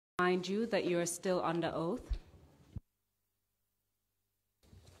Remind you that you are still under oath.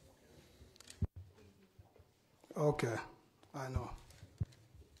 Okay, I know.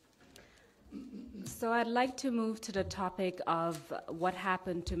 So I'd like to move to the topic of what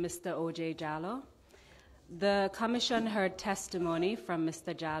happened to Mr. O.J. Jallow. The commission heard testimony from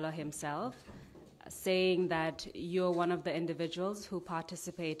Mr. Jallow himself, saying that you're one of the individuals who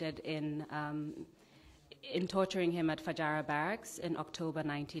participated in torturing him at Fajara Barracks in October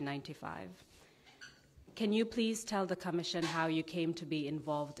 1995. Can you please tell the commission how you came to be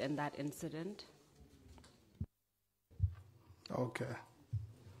involved in that incident? Okay.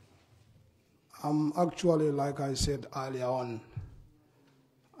 Actually, like I said earlier on,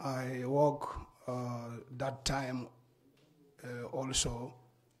 I work that time also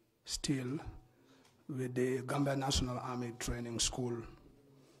still with the Gambian National Army Training School,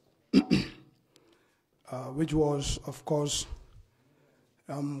 which was, of course,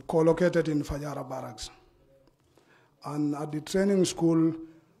 co-located in Fajara Barracks. And at the training school,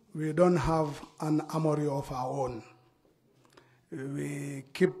 we don't have an armory of our own. We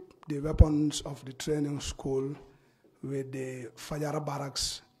keep the weapons of the training school with the Fajara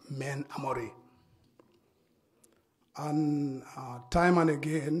Barracks main armory. And time and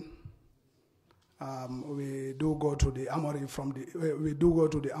again, we do go to the armory from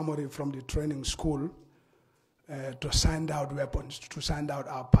the training school to send out weapons, to send out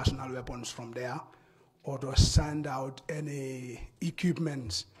our personal weapons from there, or to send out any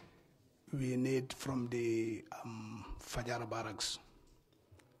equipments we need from the Fajara Barracks.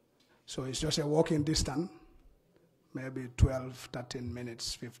 So it's just a walking distance, maybe 12, 13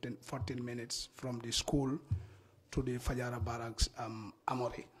 minutes, 15, 14 minutes from the school to the Fajara Barracks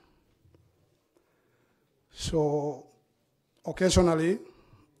armory. So occasionally,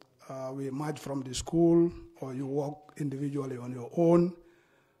 we march from the school, or you walk individually on your own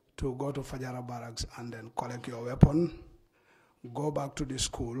to go to Fajara Barracks and then collect your weapon, go back to the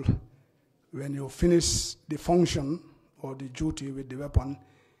school. When you finish the function or the duty with the weapon,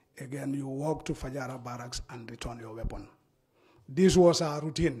 again you walk to Fajara Barracks and return your weapon. This was our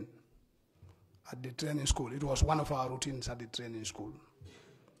routine at the training school. It was one of our routines at the training school.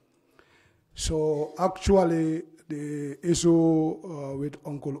 So actually, the issue with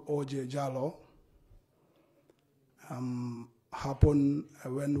Uncle O.J. Jallow happened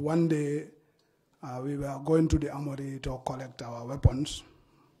when one day we were going to the armory to collect our weapons,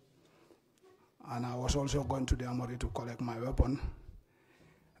 and I was also going to the armory to collect my weapon.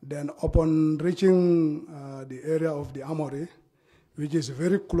 Then upon reaching the area of the armory, which is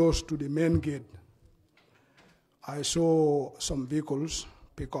very close to the main gate, I saw some vehicles,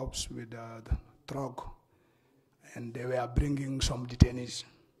 pickups with a truck, and they were bringing some detainees.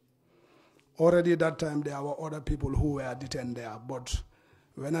 Already that time there were other people who were detained there, but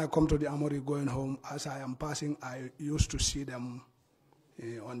when I come to the armory going home, as I am passing, I used to see them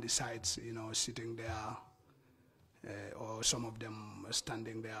on the sides, sitting there, or some of them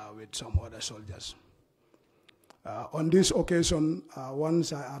standing there with some other soldiers. On this occasion,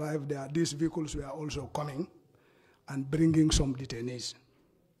 once I arrived there, these vehicles were also coming and bringing some detainees.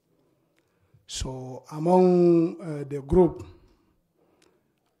 So among the group,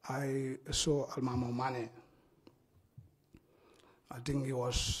 I saw Almamo Mane. I think he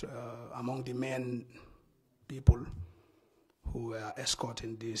was among the main people who were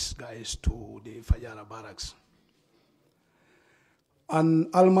escorting these guys to the Fajara Barracks. And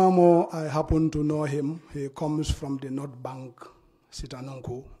Almamo, I happen to know him. He comes from the North Bank,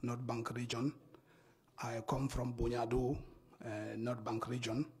 Sitanunku, North Bank region. I come from Bunyadu, North Bank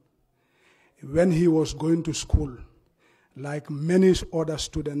region. When he was going to school, like many other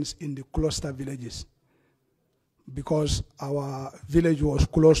students in the cluster villages, because our village was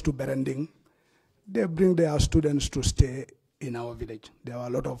close to Berending, they bring their students to stay in our village. There were a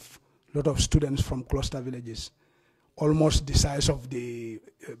lot of students from cluster villages, almost the size of the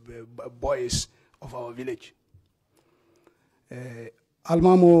boys of our village.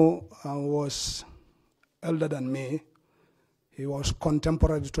 Almamo was elder than me. He was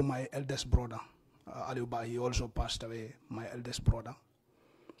contemporary to my eldest brother, Aliuba. He also passed away, my eldest brother.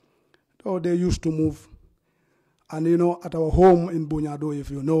 So they used to move. And at our home in Bunyado, if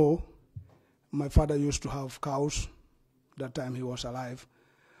you know, my father used to have cows. That time he was alive.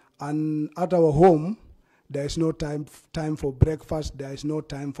 And at our home, there is no time for breakfast, there is no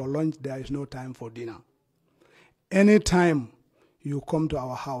time for lunch, there is no time for dinner. Anytime you come to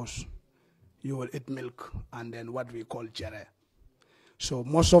our house, you will eat milk and then what we call jere. So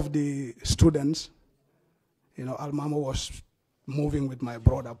most of the students, Almamo was moving with my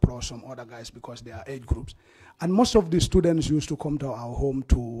brother plus some other guys because they are age groups. And most of the students used to come to our home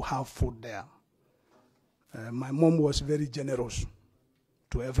to have food there. My mom was very generous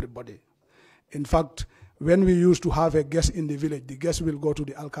to everybody. In fact, when we used to have a guest in the village, the guest will go to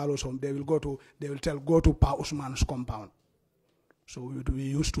the Alcalo's home. They will tell, go to Pa Usman's compound. So we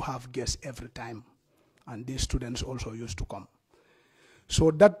used to have guests every time. And these students also used to come.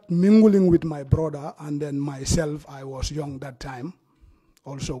 So that mingling with my brother and then myself, I was young that time,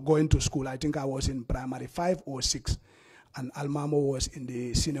 also going to school. I think I was in primary 5 or 6, and Almamo was in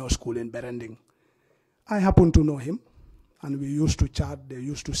the senior school in Berending. I happened to know him, and we used to chat. They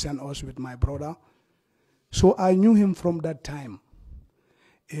used to send us with my brother. So I knew him from that time.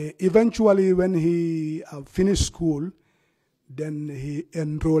 Eventually, when he finished school, then he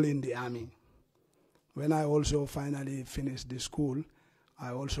enrolled in the army. When I also finally finished the school,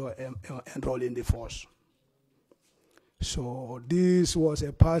 I also enrolled in the force. So this was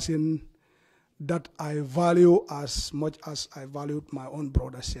a person that I value as much as I valued my own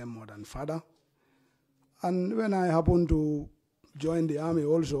brother, same mother and father. And when I happened to join the army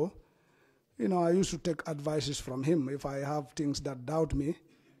also, you know, I used to take advices from him. If I have things that doubt me,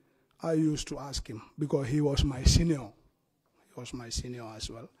 I used to ask him because he was my senior. He was my senior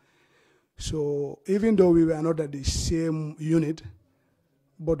as well. So even though we were not at the same unit,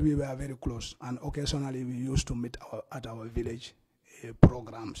 but we were very close. And occasionally we used to meet at our village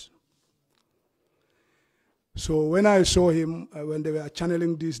programs. So when I saw him, when they were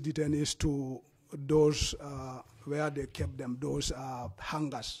channeling these detainees to those where they kept them, those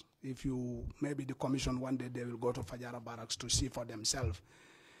hangars. If you, maybe the commission one day, they will go to Fajara barracks to see for themselves.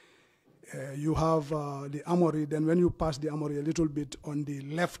 You have the armory, then when you pass the armory a little bit on the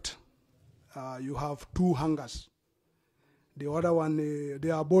left, you have 2 hangars. The other one, they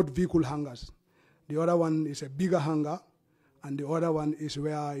are both vehicle hangars. The other one is a bigger hangar, and the other one is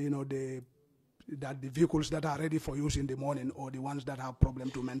where, you know, that the vehicles that are ready for use in the morning or the ones that have problem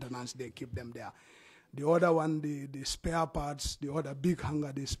to maintenance, they keep them there. The other one, the spare parts, the other big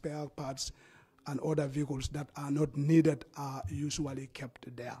hangar, the spare parts and other vehicles that are not needed are usually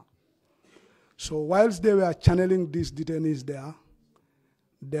kept there. So whilst they were channeling these detainees there,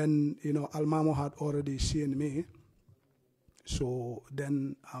 then, you know, Almamo had already seen me. So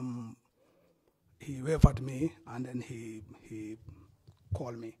then he waved at me and then he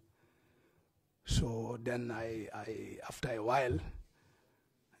called me. So then after a while,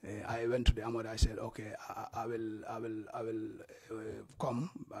 I went to the armory. I said, okay, I will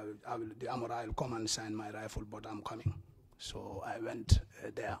come. The armory, I'll come and sign my rifle, but I'm coming. So I went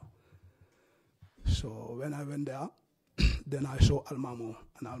there. So when I went there, then I saw Almamo,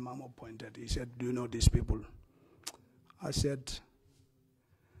 and Almamo pointed. He said, do you know these people? I said,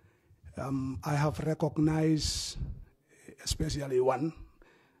 I have recognized especially one.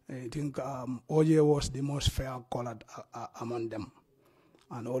 I think Oje was the most fair-colored among them.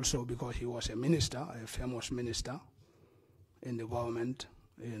 And also because he was a minister, a famous minister in the government,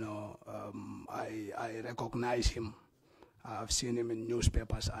 you know, I recognize him. I've seen him in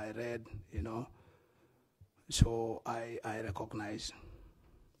newspapers, I read, you know. So I recognize.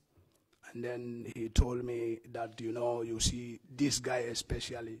 And then he told me that, you know, you see this guy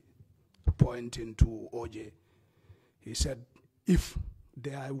especially pointing to OJ. He said, if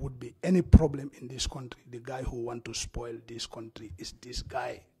there would be any problem in this country, the guy who wants to spoil this country is this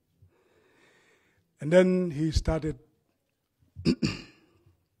guy. And then he started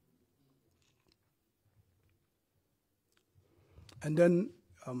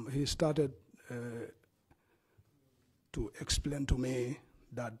to explain to me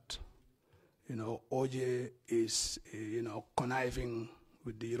that, you know, OJ is, you know, conniving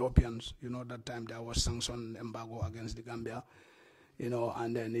with the Europeans. You know, that time there was sanction embargo against the Gambia, you know,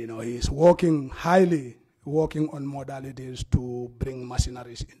 and then, you know, he's working on modalities to bring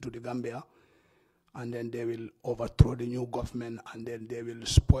mercenaries into the Gambia, and then they will overthrow the new government, and then they will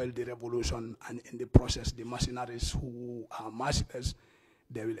spoil the revolution, and in the process, the mercenaries who are merciless,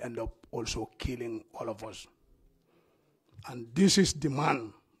 they will end up also killing all of us. And this is the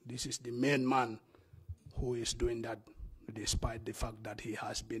man, this is the main man who is doing that, despite the fact that he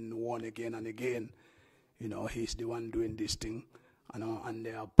has been warned again and again. You know, he's the one doing this thing, you know, and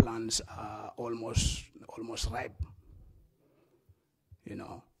their plans are almost ripe. You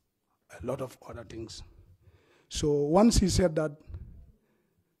know, a lot of other things. So once he said that,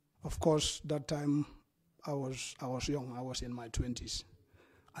 of course, that time I was young, I was in my 20s.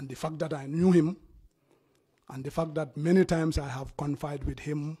 And the fact that I knew him, and the fact that many times I have confided with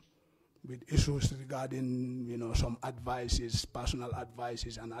him with issues regarding, you know, some advices, personal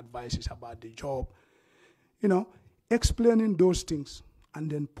advices and advices about the job, you know, explaining those things and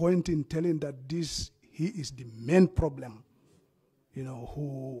then pointing, telling that he is the main problem,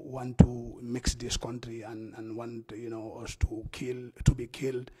 who want to mix this country and want, us to be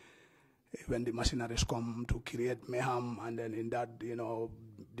killed when the mercenaries come to create mayhem, and then in that,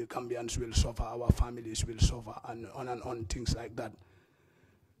 the Gambians will suffer, our families will suffer, and on, things like that.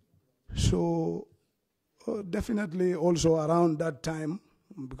 So definitely also around that time,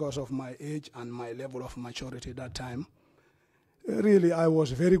 because of my age and my level of maturity that time, really I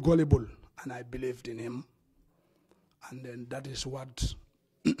was very gullible and I believed in him. And then that is what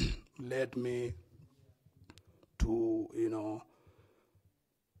led me to,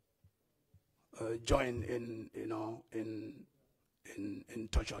 join in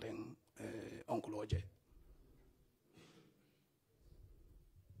torturing Uncle OJ.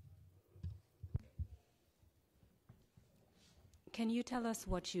 Can you tell us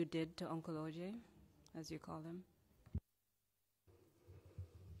what you did to Uncle OJ, as you call him?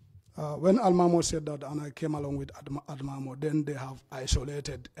 When Almamo said that, and I came along with Almamo, then they have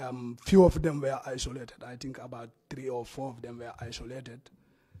isolated. Few of them were isolated. I think about 3 or 4 of them were isolated,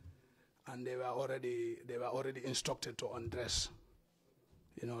 and they were already instructed to undress.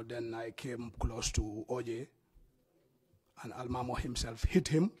 Then I came close to OJ, and Almamo himself hit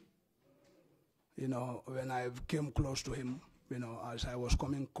him. When I came close to him, as I was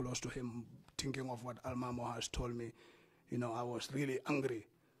coming close to him, thinking of what Almamo has told me, I was really angry.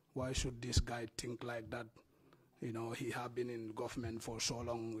 Why should this guy think like that? He have been in government for so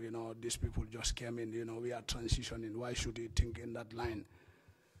long, these people just came in, we are transitioning. Why should he think in that line?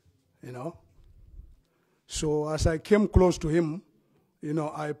 So as I came close to him,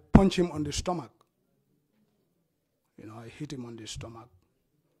 I punched him on the stomach. I hit him on the stomach.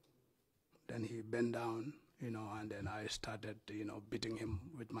 Then he bent down, and then I started, beating him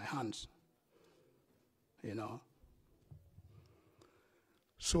with my hands,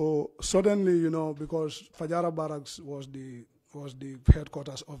 So suddenly, because Fajara Barracks was the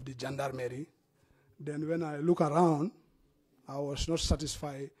headquarters of the gendarmerie, then when I look around, I was not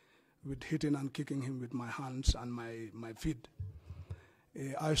satisfied with hitting and kicking him with my hands and my feet.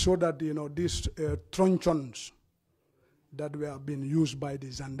 I saw that, these truncheons that were being used by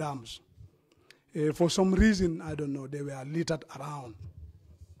the gendarmes, for some reason, I don't know, they were littered around,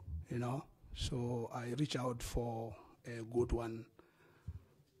 So I reached out for a good one.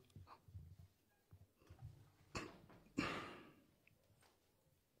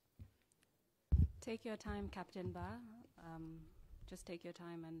 Take your time, Captain Bah. Just take your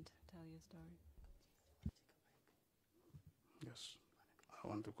time and tell your story. Yes, I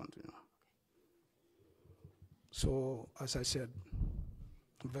want to continue. So, as I said,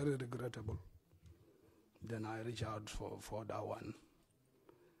 very regrettable. Then I reached out for that one,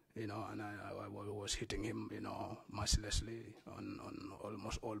 and I was hitting him, mercilessly on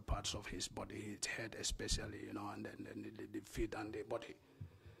almost all parts of his body, his head especially, and then the feet and the body.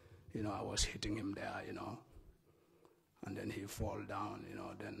 I was hitting him there, and then he fall down,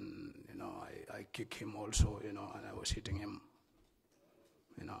 then, I kick him also, and I was hitting him,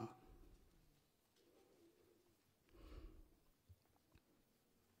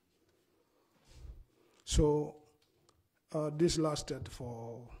 So this lasted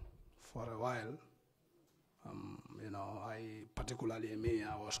for a while. Particularly me,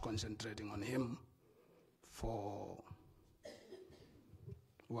 I was concentrating on him for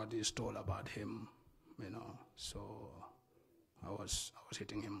what is told about him, So I was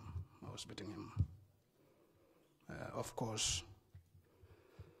hitting him, I was beating him. Of course,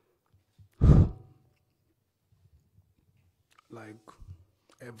 like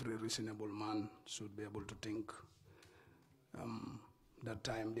every reasonable man should be able to think. That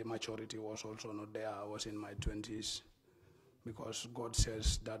time the maturity was also not there. I was in my 20s, because God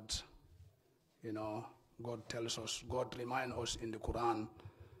says that, God tells us, God reminds us in the Quran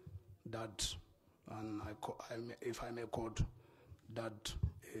that, and if I may quote, that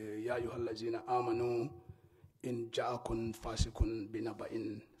Ya ayyuhallazina amanu in ja'akum fasikun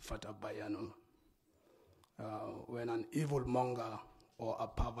binaba'in fatabayanu. When an evil monger or a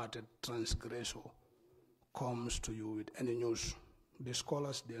perverted transgressor comes to you with any news, the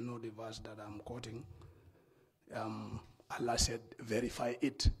scholars, they know the verse that I'm quoting. Allah said, verify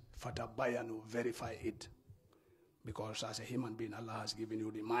it. Fatabayanu, verify it. Because as a human being, Allah has given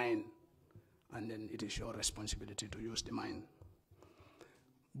you the mind, and then it is your responsibility to use the mind.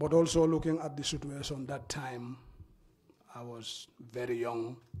 But also looking at the situation that time, I was very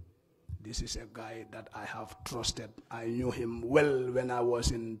young. This is a guy that I have trusted. I knew him well when I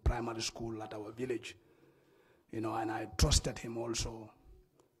was in primary school at our village, and I trusted him also.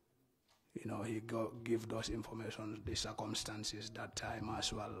 he give those information, the circumstances that time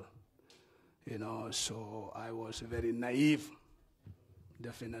as well. So I was very naive,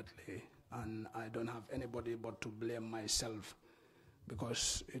 definitely, and I don't have anybody but to blame myself,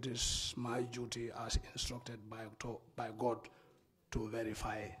 because it is my duty as instructed by God to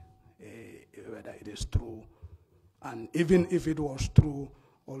verify whether it is true. And even if it was true,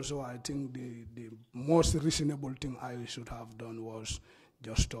 also I think the most reasonable thing I should have done was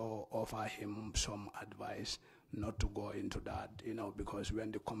just to offer him some advice not to go into that, because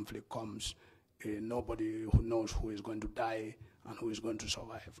when the conflict comes, nobody who knows who is going to die and who is going to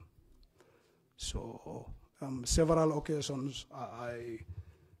survive. So several occasions, I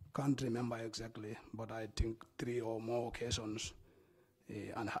can't remember exactly, but I think 3 or more occasions,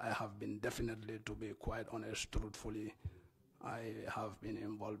 and I have been definitely, to be quite honest, truthfully, I have been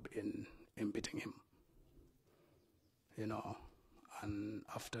involved in beating him, and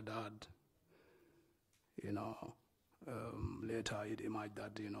after that, later it emerged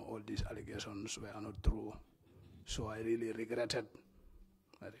that, all these allegations were not true. So I really regretted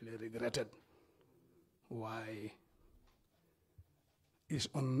why it's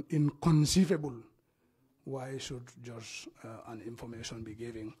inconceivable why should just an information be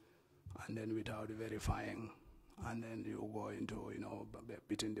given and then without verifying, and then you go into,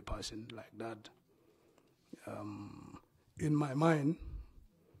 beating the person like that. In my mind,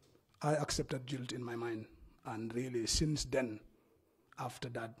 I accepted guilt in my mind, and really since then, after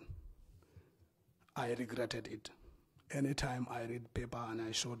that, I regretted it. Anytime I read paper and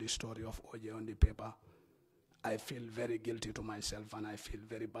I saw the story of OJ on the paper, I feel very guilty to myself and I feel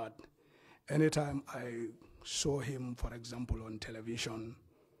very bad. Anytime I saw him, for example, on television,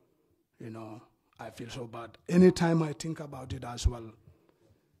 I feel so bad. Anytime I think about it as well,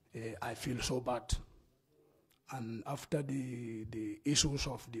 I feel so bad. And after the issues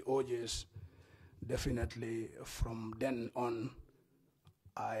of the OJs, definitely from then on,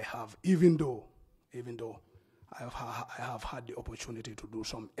 I have, even though I have had the opportunity to do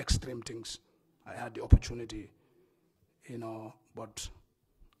some extreme things, I had the opportunity, but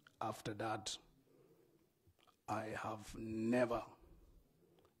after that, I have never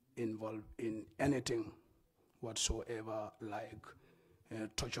involved in anything whatsoever, like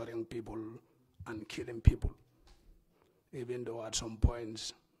torturing people and killing people. Even though at some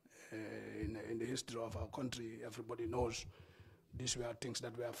points in the history of our country, everybody knows these were things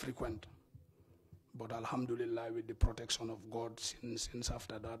that were frequent. But alhamdulillah, with the protection of God, since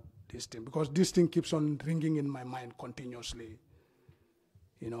after that, because this thing keeps on ringing in my mind continuously.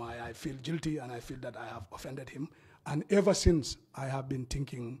 I feel guilty and I feel that I have offended him. And ever since, I have been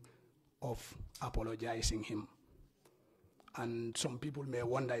thinking of apologizing him. And some people may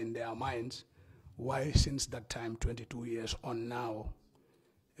wonder in their minds, why since that time, 22 years on now,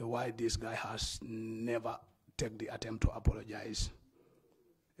 why this guy has never taken the attempt to apologize.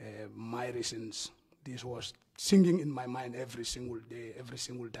 My reasons, this was singing in my mind every single day, every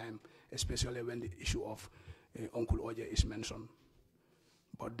single time, especially when the issue of Uncle OJ is mentioned.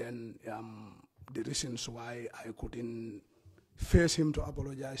 But then the reasons why I couldn't face him to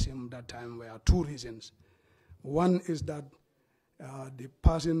apologize him that time were 2 reasons. One is that the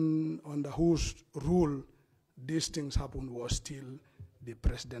person under whose rule these things happened was still the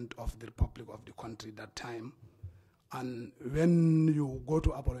president of the Republic of the country that time. And when you go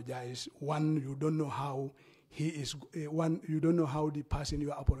to apologize, one, you don't know how he is, you don't know how the person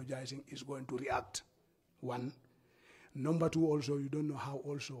you are apologizing is going to react, one. Number 2, also, you don't know how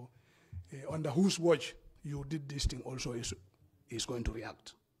also, under whose watch you did this thing also is going to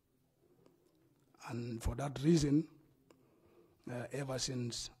react. And for that reason, ever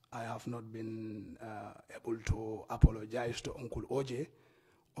since I have not been able to apologize to Uncle OJ,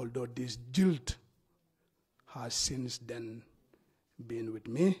 although this guilt has since then been with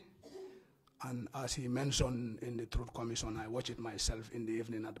me. And as he mentioned in the Truth Commission, I watched it myself in the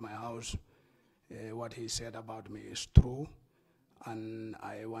evening at my house. What he said about me is true, and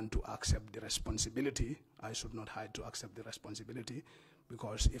I want to accept the responsibility. I should not hide to accept the responsibility,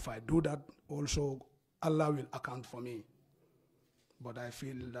 because if I do that, also Allah will account for me. But I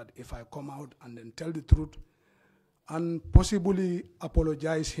feel that if I come out and then tell the truth and possibly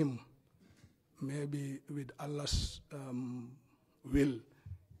apologize him, maybe with Allah's will,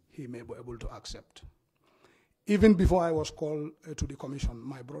 he may be able to accept. Even before I was called to the commission,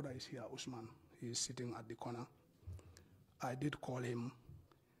 my brother is here, Usman. He is sitting at the corner. I did call him.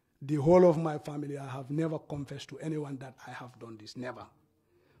 The whole of my family, I have never confessed to anyone that I have done this, never.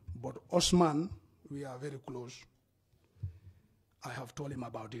 But Osman, we are very close. I have told him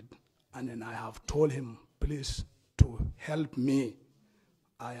about it, and then I have told him, please, to help me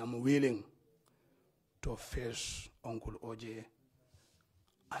I am willing to face Uncle OJ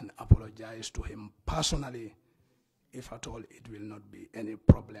and apologize to him personally, if at all it will not be any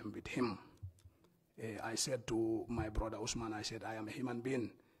problem with him. I said to my brother Usman, I said, I am a human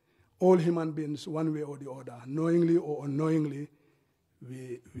being. All human beings, one way or the other, knowingly or unknowingly,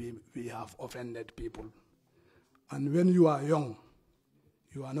 we have offended people. And when you are young,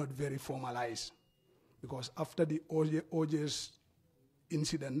 you are not very formalized. Because after the OJ's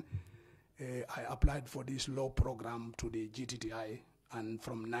incident, I applied for this law program to the GTTI, and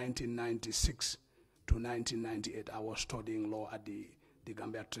from 1996 to 1998, I was studying law at the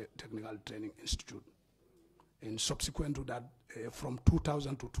Gambian Technical Training Institute. And subsequent to that, from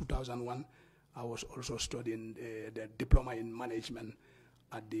 2000 to 2001, I was also studying the diploma in management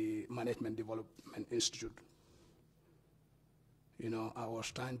at the Management Development Institute. You know, I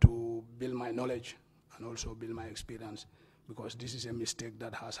was trying to build my knowledge and also build my experience, because this is a mistake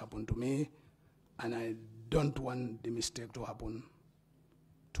that has happened to me, and I don't want the mistake to happen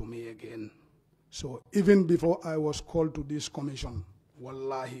to me again. So even before I was called to this commission,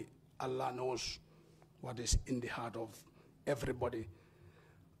 wallahi, Allah knows what is in the heart of everybody.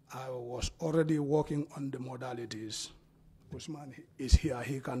 I was already working on the modalities. Usman is here,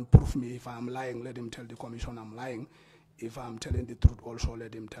 he can prove me. If I'm lying, let him tell the commission I'm lying. If I'm telling the truth, also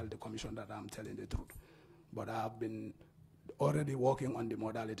let him tell the commission that I'm telling the truth. But I have been already working on the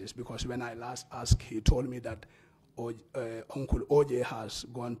modalities, because when I last asked, he told me that Uncle OJ has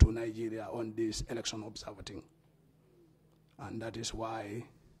gone to Nigeria on this election observing. And that is why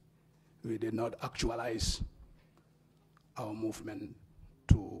we did not actualize our movement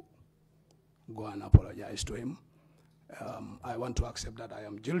to go and apologize to him. I want to accept that I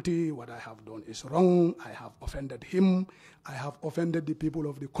am guilty. What I have done is wrong. I have offended him. I have offended the people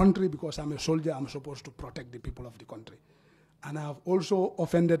of the country, because I'm a soldier. I'm supposed to protect the people of the country. And I have also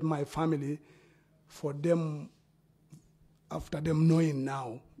offended my family for them, after them knowing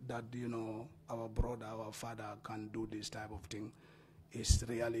now that, you know, our brother, our father can do this type of thing. It's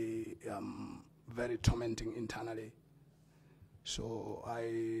really very tormenting internally. So I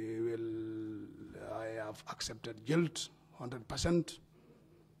have accepted guilt 100%,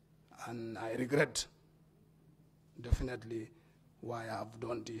 and I regret definitely why I have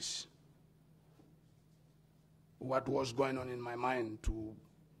done this. What was going on in my mind to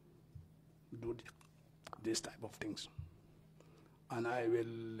do this type of things. And I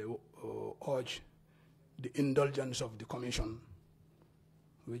will urge the indulgence of the commission,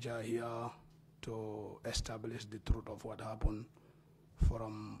 which are here to establish the truth of what happened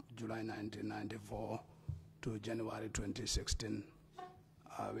from July 1994 to January 2016.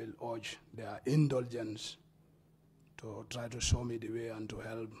 I will urge their indulgence to try to show me the way and to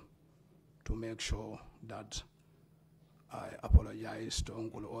help to make sure that I apologize to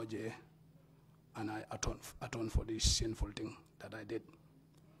Uncle OJ and I atone for this sinful thing that I did.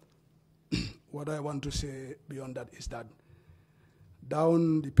 What I want to say beyond that is that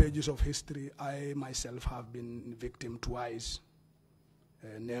down the pages of history, I myself have been victim twice,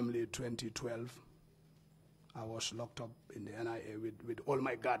 namely 2012. I was locked up in the NIA with all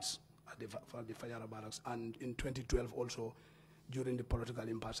my guards at the Fajara barracks, and in 2012 also, during the political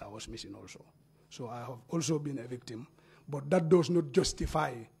impasse, I was missing also. So I have also been a victim, but that does not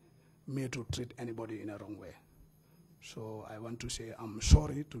justify me to treat anybody in a wrong way. So I want to say I'm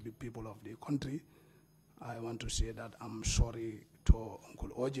sorry to the people of the country. I want to say that I'm sorry to Uncle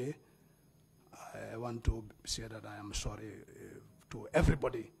OJ. I want to say that I am sorry to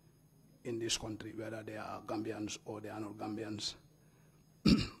everybody in this country, whether they are Gambians or they are not Gambians.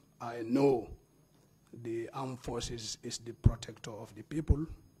 I know the armed forces is the protector of the people,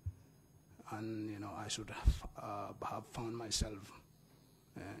 and you know I should have found myself,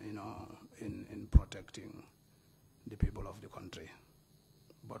 you know, in protecting the people of the country.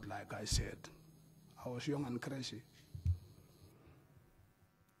 But like I said, I was young and crazy.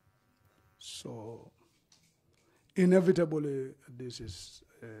 So inevitably, this is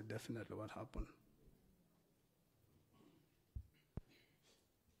definitely what happened.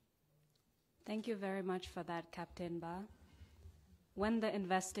 Thank you very much for that, Captain Bah. When the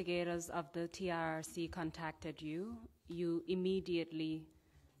investigators of the TRRC contacted you, you immediately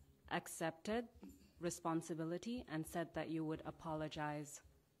accepted responsibility and said that you would apologize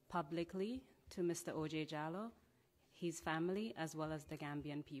publicly to Mr. OJ Jallow, his family, as well as the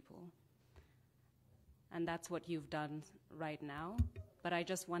Gambian people. And that's what you've done right now. But I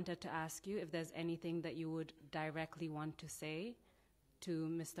just wanted to ask you if there's anything that you would directly want to say to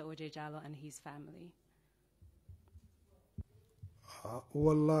Mr. OJ Jallow and his family.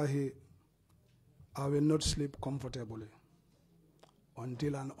 Wallahi, I will not sleep comfortably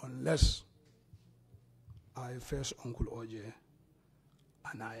until and unless I face Uncle OJ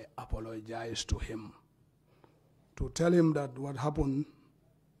and I apologize to him, to tell him that what happened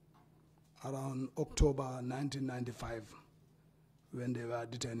around October 1995 when they were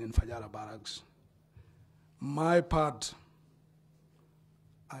detained in Fajara barracks, my part,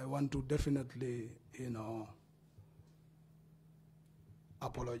 I want to definitely,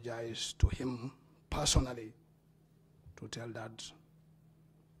 apologize to him personally, to tell that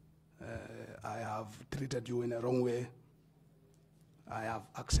I have treated you in a wrong way. I have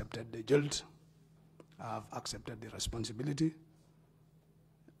accepted the guilt. I have accepted the responsibility.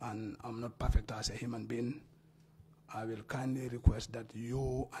 And I'm not perfect as a human being. I will kindly request that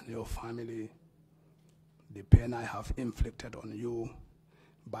you and your family, the pain I have inflicted on you,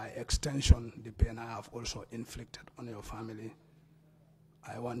 by extension, the pain I have also inflicted on your family,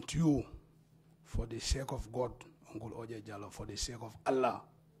 I want you, for the sake of God, Uncle OJ Jallow, for the sake of Allah,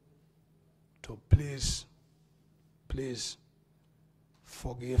 to please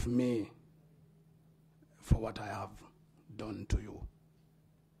forgive me for what I have done to you.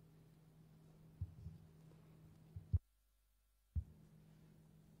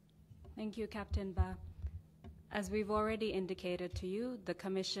 Thank you, Captain Bah. As we've already indicated to you, the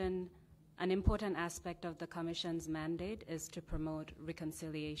Commission, an important aspect of the Commission's mandate is to promote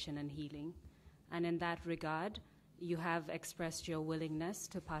reconciliation and healing. And in that regard, you have expressed your willingness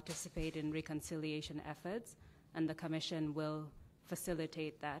to participate in reconciliation efforts, and the Commission will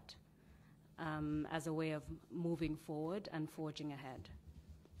facilitate that as a way of moving forward and forging ahead.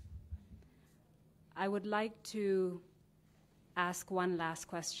 I would like to ask one last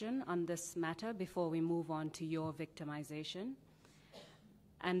question on this matter before we move on to your victimization,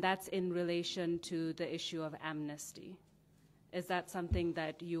 and that's in relation to the issue of amnesty. Is that something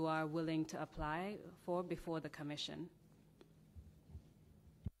that you are willing to apply for before the Commission?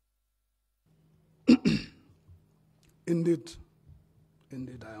 Indeed,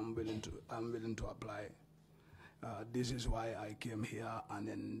 I am willing to apply. This is why I came here and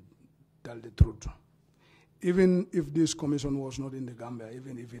then tell the truth. Even if this commission was not in the Gambia,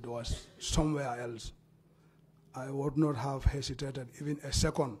 even if it was somewhere else, I would not have hesitated even a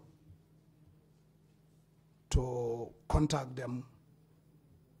second to contact them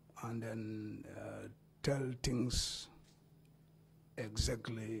and then tell things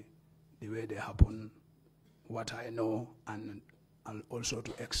exactly the way they happen, what I know, and also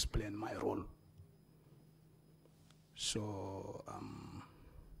to explain my role. So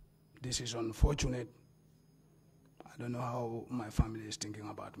this is unfortunate. I don't know how my family is thinking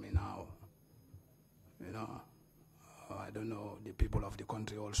about me now. I don't know the people of the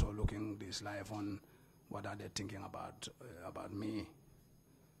country also looking this live on, what are they thinking about me.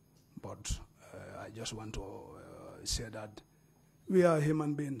 But I just want to say that we are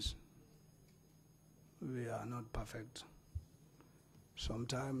human beings. We are not perfect.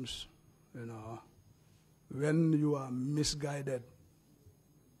 Sometimes, when you are misguided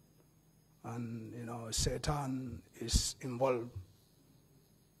and, Satan is involved,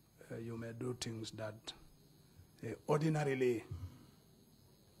 you may do things that ordinarily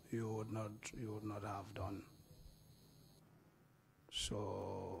you would not have done.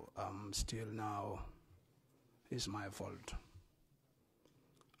 So still now it's my fault.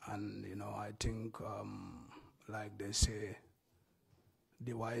 And I think like they say,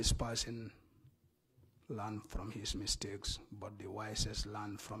 the wise person learn from his mistakes, but the wisest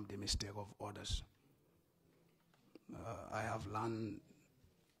learn from the mistake of others. I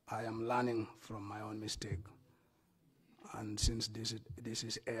am learning from my own mistake. And since this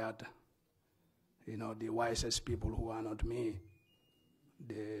is aired, the wisest people who are not me,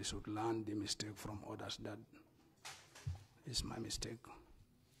 they should learn the mistake from others. That is my mistake.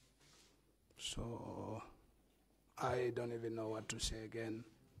 So I don't even know what to say again.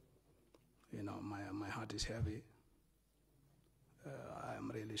 My heart is heavy. I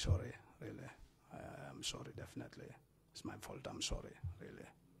am really sorry, really. I am sorry, definitely. It's my fault, I'm sorry, really.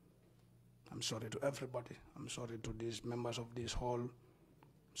 I'm sorry to everybody. I'm sorry to these members of this hall. I'm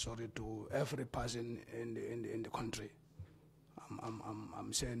sorry to every person in the country.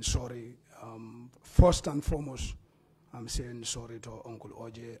 I'm saying sorry. First and foremost, I'm saying sorry to Uncle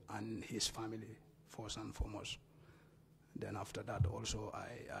OJ and his family, first and foremost. Then after that also,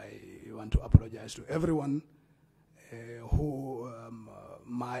 I want to apologize to everyone who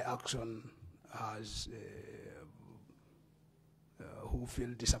my action has, who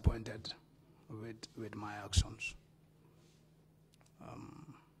feel disappointed with my actions.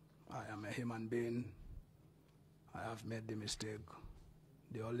 I am a human being. I have made the mistake.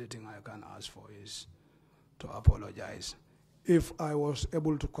 The only thing I can ask for is to apologize. if I was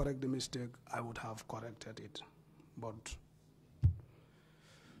able to correct the mistake, I would have corrected it. But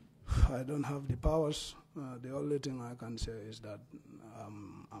I don't have the powers. The only thing I can say is that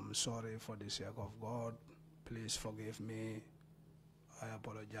I'm sorry for the sake of God. Please forgive me. I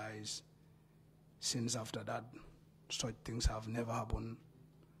apologize. Since after that, such things have never happened.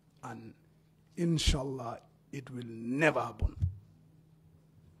 And inshallah, it will never happen.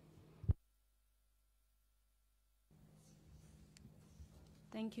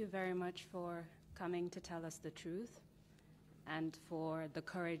 Thank you very much for coming to tell us the truth and for the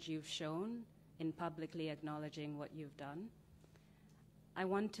courage you've shown in publicly acknowledging what you've done. I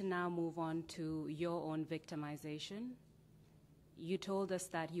want to now move on to your own victimization. You told us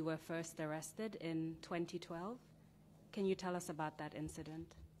that you were first arrested in 2012. Can you tell us about that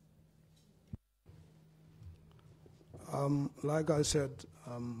incident? Like I said,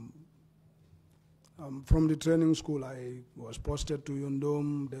 from the training school, I was posted to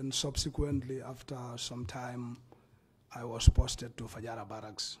Yundum. Then subsequently, after some time, I was posted to Fajara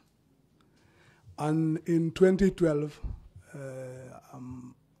Barracks. And in 2012,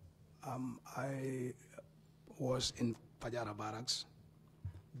 I was in Fajara Barracks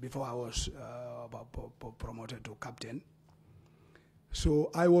before I was promoted to captain. So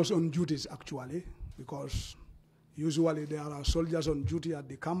I was on duties actually, because usually there are soldiers on duty at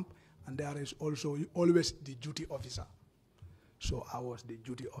the camp, and there is also always the duty officer. So I was the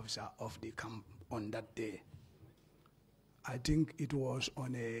duty officer of the camp on that day. I think it was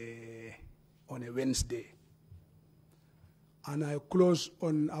on a Wednesday. And I was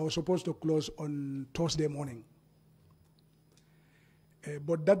supposed to close on Thursday morning.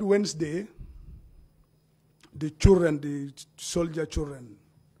 But that Wednesday, the soldier children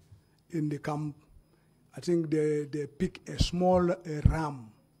in the camp, I think they pick a small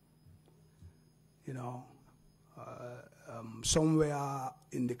ram, somewhere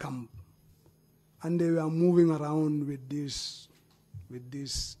in the camp, and they were moving around with this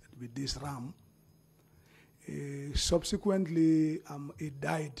ram. Subsequently, it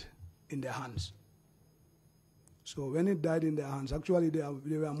died in their hands. So when it died in their hands, actually they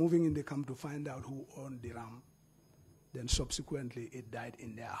were moving in the camp to find out who owned the ram. Then subsequently, it died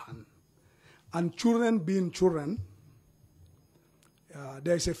in their hand. And children being children,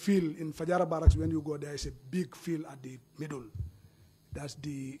 there is a field in Fajara Barracks. When you go, there is a big field at the middle. That's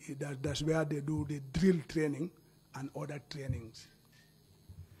where they do the drill training and other trainings.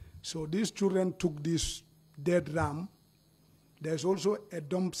 So these children took this dead ram. There's also a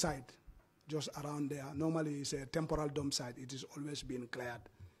dump site just around there. Normally it's a temporal dump site. It is always being cleared.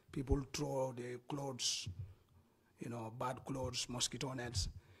 People throw their clothes, bad clothes, mosquito nets.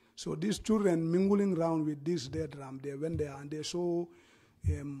 So these children mingling around with this dead ram, they went there and they saw,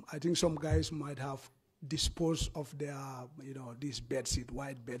 I think some guys might have disposed of their, this bedsheet,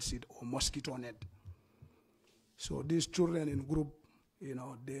 white bedsheet or mosquito net. So these children in group,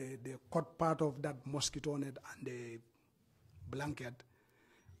 they cut part of that mosquito net and the blanket,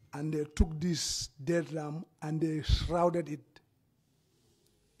 and they took this dead ram and they shrouded it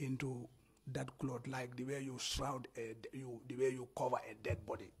into that cloth, like the way you shroud the way you cover a dead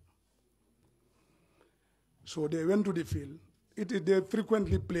body. So they went to the field. They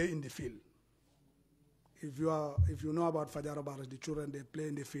frequently play in the field. If you know about Fajara Barracks, the children, they play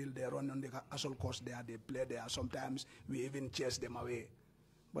in the field, they run on the assault course there, they play there. Sometimes we even chase them away.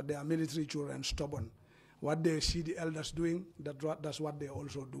 But they are military children, stubborn. What they see the elders doing, that's what they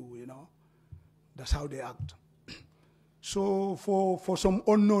also do, That's how they act. So for some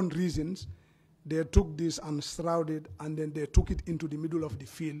unknown reasons, they took this and shrouded, and then they took it into the middle of the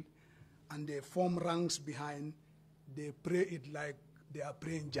field, and they form ranks behind. They pray it like they are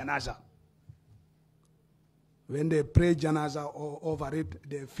praying janaza. When they pray janaza over it,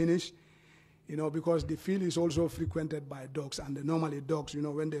 they finish, because the field is also frequented by dogs, and normally dogs,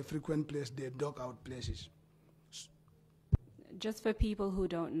 when they frequent places, they dog out places. Just for people who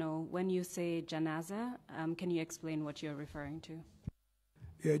don't know, when you say janaza, can you explain what you're referring to?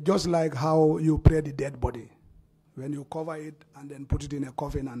 Yeah, just like how you pray the dead body. When you cover it and then put it in a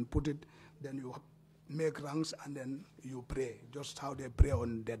coffin and put it, then you make ranks and then you pray, just how they pray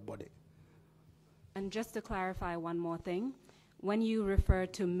on dead body. And just to clarify one more thing, when you refer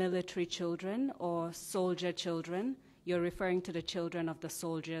to military children or soldier children, you're referring to the children of the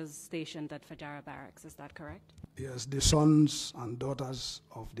soldiers stationed at Fajara Barracks, is that correct? Yes, the sons and daughters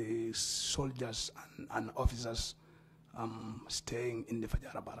of the soldiers and officers staying in the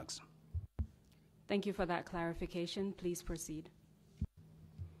Fajara Barracks. Thank you for that clarification. Please proceed.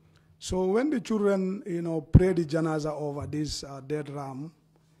 So when the children, pray the janaza over this dead ram,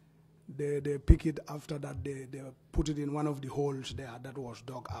 They pick it after that, they put it in one of the holes there that was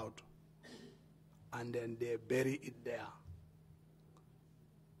dug out. And then they bury it there.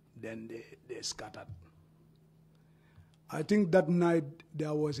 Then they scattered. I think that night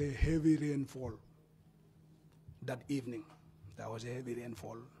there was a heavy rainfall. That evening, there was a heavy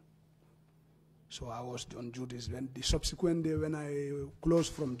rainfall. So I was on duties. When the subsequent day, when I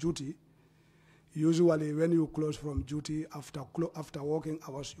closed from duty, usually when you close from duty, after working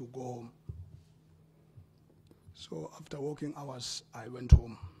hours, you go home. So after working hours, I went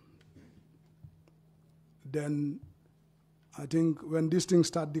home. Then I think when this thing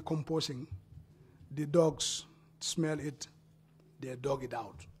started decomposing, the dogs smell it, they dug it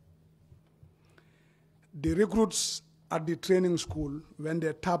out. The recruits at the training school, when they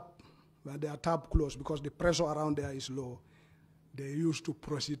are tap closed, because the pressure around there is low, they used to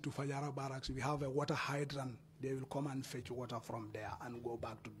proceed to Fajara Barracks. We have a water hydrant. They will come and fetch water from there and go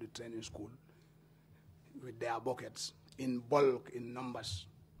back to the training school with their buckets in bulk, in numbers.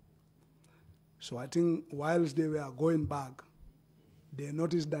 So I think whilst they were going back, they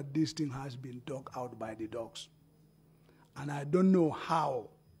noticed that this thing has been dug out by the dogs. And I don't know how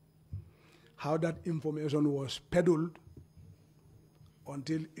that information was peddled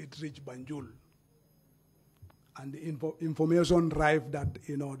until it reached Banjul. And the information arrived that,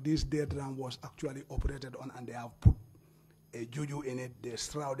 this dead ram was actually operated on, and they have put a juju in it, they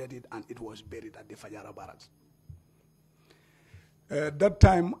shrouded it, and it was buried at the Fajara Barracks. At that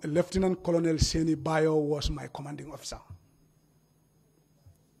time, Lieutenant Colonel Seni Bayo was my commanding officer.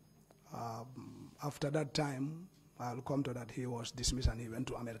 After that time, I'll come to that, he was dismissed and he went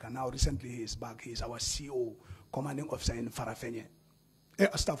to America. Now recently he is back. He is our CO, commanding officer in Farafenye.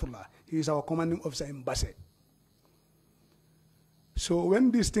 Astaghfirullah. He is our commanding officer in Basse. So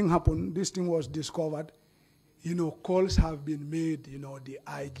when this thing happened, this thing was discovered, calls have been made, the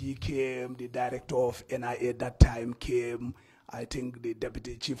IG came, the director of NIA at that time came, I think the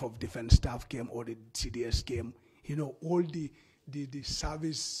deputy chief of defense staff came, or the CDS came, all the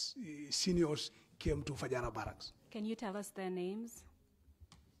service seniors came to Fajara Barracks. Can you tell us their names?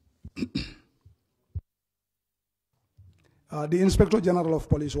 The Inspector General of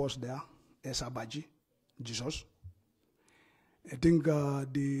Police was there, Esa Baji, Jesus. I think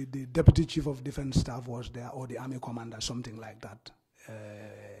the Deputy Chief of Defense Staff was there, or the Army Commander, something like that,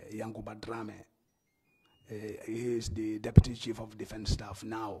 Yankuba Drame. He is the Deputy Chief of Defense Staff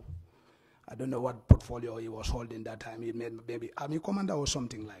now. I don't know what portfolio he was holding that time. He maybe Army Commander or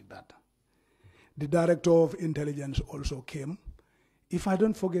something like that. The Director of Intelligence also came. If I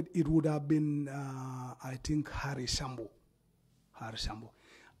don't forget, it would have been, I think, Harry Sambo.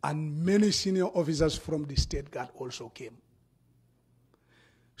 And many senior officers from the State Guard also came.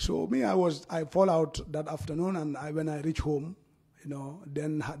 So me, I fall out that afternoon, and when I reach home,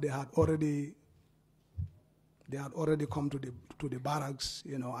 then they had already come to the barracks.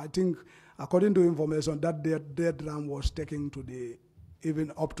 I think according to information, that dead ram was taken to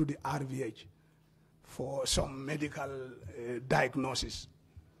even up to the RVH for some medical diagnosis.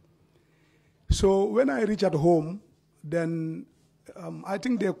 So when I reach at home, then I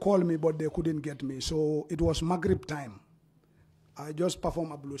think they called me, but they couldn't get me. So it was Maghrib time. I just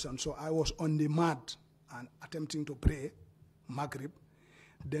performed ablution. So I was on the mat and attempting to pray, Maghrib.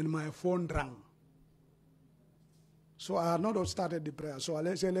 Then my phone rang. So I had not started the prayer. So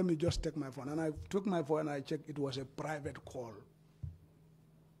I said, let me just take my phone. And I took my phone and I checked. It was a private call.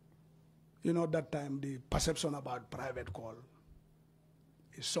 That time the perception about private call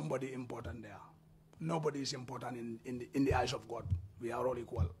is somebody important there. Nobody is important in the eyes of God. We are all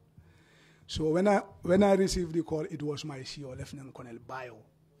equal. So when I received the call, it was my CEO, Lieutenant Colonel Bayo.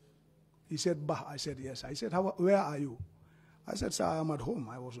 He said, Bah. I said, yes. I said, where are you? I said, sir, I am at home.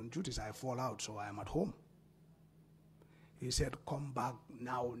 I was on duty, so I fall out, so I am at home. He said, come back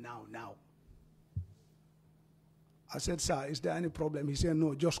now. I said, sir, is there any problem? He said,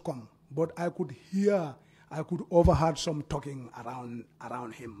 no, just come. But I could overheard some talking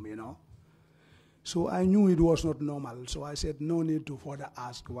around him, So I knew it was not normal. So I said, no need to further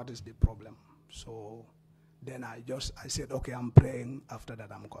ask what is the problem. So then I said, okay, I'm praying. After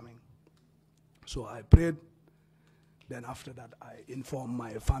that, I'm coming. So I prayed. Then after that, I informed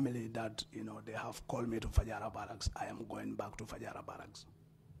my family that, they have called me to Fajara Barracks. I am going back to Fajara Barracks.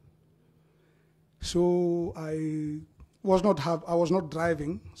 So I was not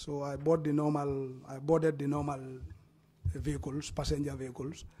driving. So I boarded the normal vehicles, passenger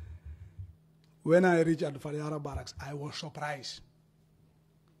vehicles. When I reached at Fajara Barracks, I was surprised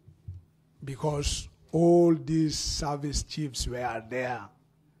because all these service chiefs were there.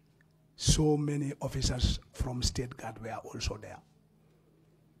 So many officers from State Guard were also there.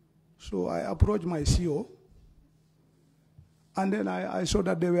 So I approached my CO, and then I saw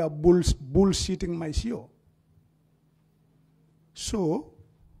that they were bullshitting my CO. So,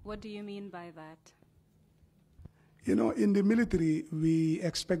 what do you mean by that? You know, in the military, we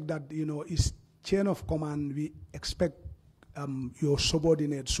expect that, you know, it's chain of command. We expect your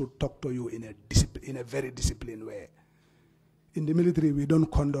subordinates should talk to you in a very disciplined way. In the military, we don't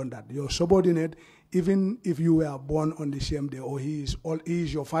condone that. Your subordinate, even if you were born on the same day or he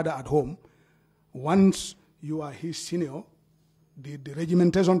is your father at home, once you are his senior, the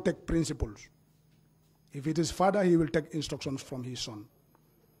regimentation take principles. If it is father, he will take instructions from his son.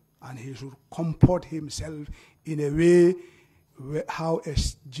 And he should comport himself in a way how a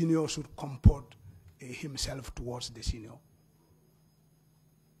junior should comport himself towards the senior.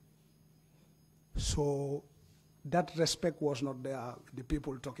 So that respect was not there, the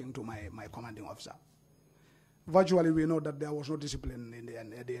people talking to my commanding officer. Virtually, we know that there was no discipline in the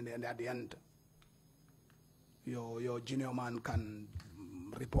end, at the end. Your junior man can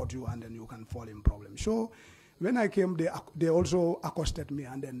report you and then you can fall in problems. So when I came, they also accosted me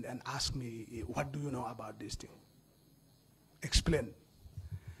and asked me, what do you know about this thing? Explain.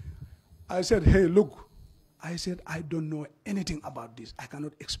 I said, hey, look, I said, I don't know anything about this. I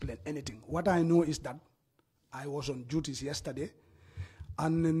cannot explain anything. What I know is that I was on duties yesterday,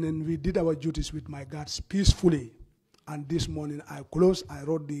 and then we did our duties with my guards peacefully. And this morning I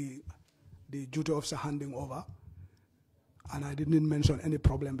wrote the duty officer handing over, and I didn't mention any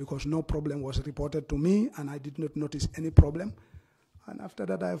problem because no problem was reported to me, and I did not notice any problem. And after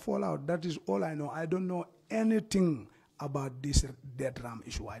that, I fall out. That is all I know. I don't know anything about this dead ram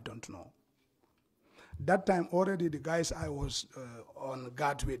issue. I don't know. That time already, the guys I was on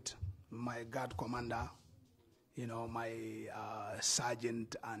guard with, my guard commander, you know, my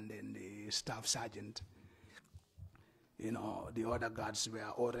sergeant and then the staff sergeant, you know, the other guards were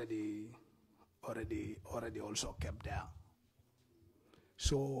already also kept there.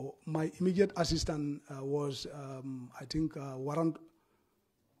 So my immediate assistant was, I think, Warrant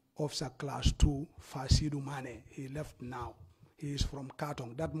Officer Class 2, Fasidu Mane. He left now. He is from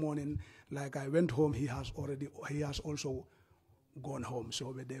Katong. That morning, like I went home, he has also gone home.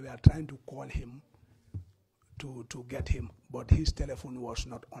 So they were trying to call him to get him, but his telephone was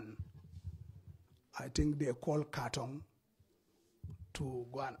not on. I think they called Katong to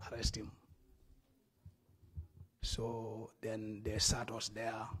go and arrest him. So then they sat us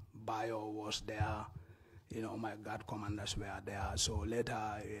there. Bio was there. You know, my guard commanders were there. So later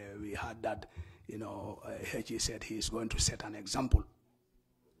we heard that, you know, Hechi said he's going to set an example.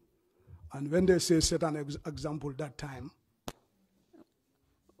 And when they say set an example that time,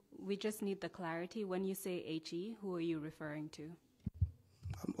 we just need the clarity. When you say HE, who are you referring to?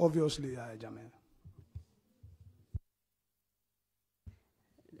 Obviously, Jamel.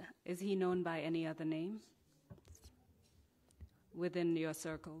 Is he known by any other name within your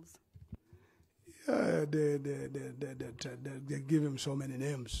circles? Yeah, they give him so many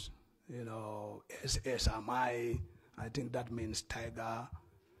names. You know, SMI, I think that means tiger,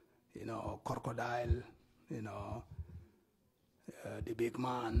 you know, crocodile, you know, the big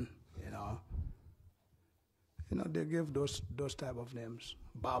man, you know. You know, they give those type of names.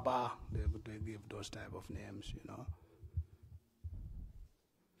 Baba, they give those type of names, you know.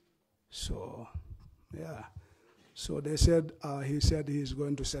 So, yeah. So they said, he said he's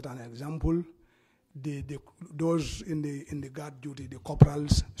going to set an example. Those in the guard duty, the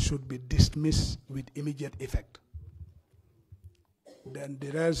corporals, should be dismissed with immediate effect. Then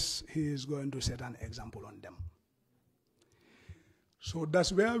the rest, he is going to set an example on them. So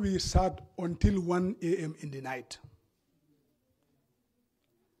that's where we sat until 1 a.m. in the night.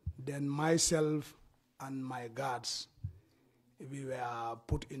 Then myself and my guards, we were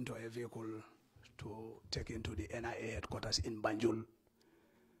put into a vehicle to take into the NIA headquarters in Banjul.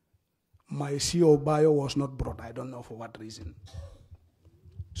 My CO bio was not brought. I don't know for what reason.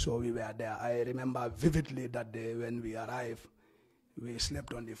 So we were there. I remember vividly that day when we arrived, we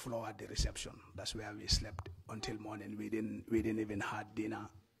slept on the floor at the reception. That's where we slept until morning. We didn't even have dinner.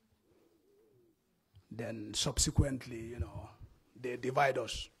 Then subsequently, you know, they divide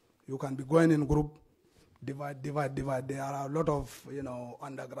us. You can be going in group, divide. There are a lot of, you know,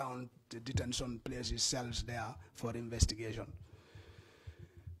 underground detention places, cells there for investigation.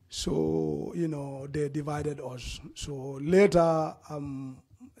 So, you know, they divided us. So later,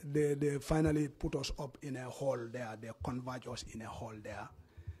 they finally put us up in a hall there. They converge us in a hall there.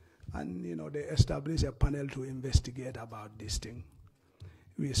 And, you know, they established a panel to investigate about this thing.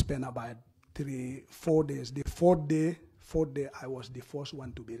 We spent about 4 days. The fourth day, I was the first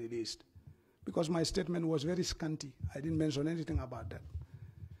one to be released because my statement was very scanty. I didn't mention anything about that.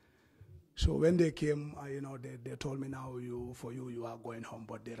 So when they came, they told me, now you are going home,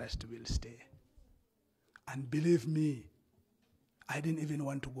 but the rest will stay. And believe me, I didn't even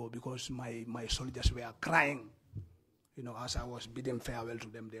want to go because my soldiers were crying. As I was bidding farewell to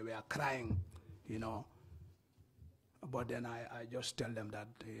them, they were crying, But then I just tell them that,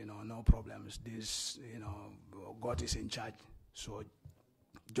 no problems. This, God is in charge. So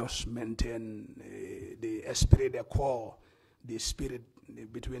just maintain the esprit de corps, the spirit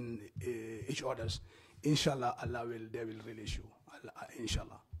between each others. Inshallah, they will release you. Allah,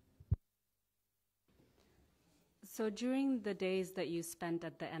 inshallah. So during the days that you spent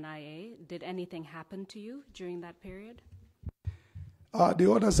at the NIA, did anything happen to you during that period?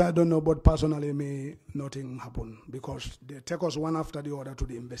 The others I don't know, but personally, me, nothing happened because they take us one after the other to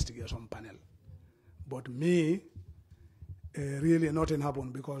the investigation panel. But me, really nothing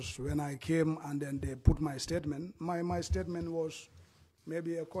happened because when I came and then they put my statement, my statement was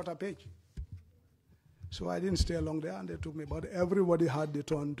maybe a quarter page. So I didn't stay long there and they took me, but everybody had the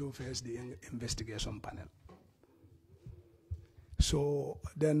turn to face the investigation panel. So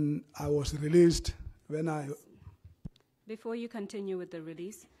then I was released when I... Before you continue with the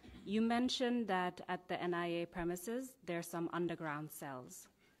release, you mentioned that at the NIA premises, there are some underground cells.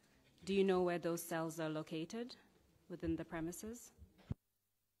 Do you know where those cells are located within the premises?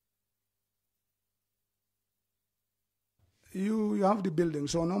 You have the building,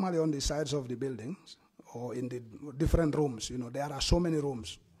 so normally on the sides of the buildings or in the different rooms, there are so many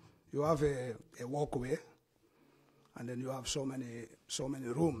rooms. You have a walkway, and then you have so many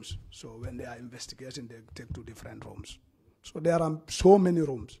rooms. So when they are investigating, they take to different rooms. So there are so many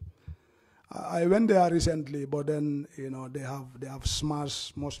rooms. I went there recently, but then they have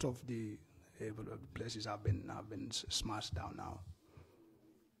smashed most of the places have been smashed down now.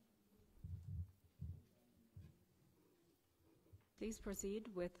 Please proceed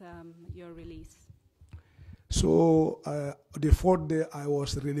with your release. So the fourth day I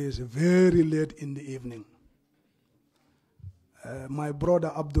was released very late in the evening. My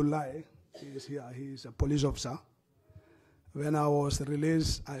brother Abdullah is here. He is a police officer. When I was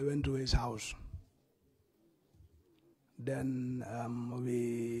released, I went to his house. Then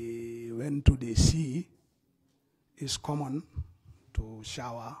we went to the sea. It's common to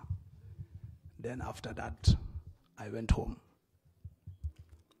shower. Then after that, I went home.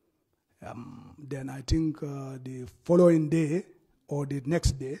 Then I think the following day or the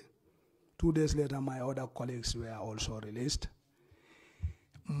next day, 2 days later, my other colleagues were also released.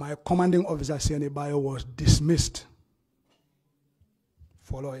 My commanding officer, Siani Bayo, was dismissed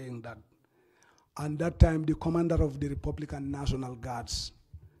following that. And that time, the commander of the Republican National Guards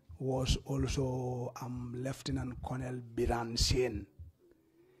was also Lieutenant Colonel Biran Sen.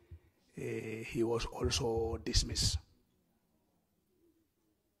 He was also dismissed.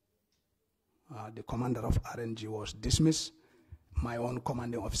 The commander of RNG was dismissed. My own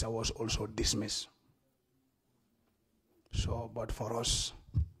commanding officer was also dismissed. So, but for us,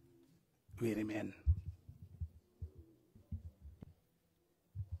 we remain.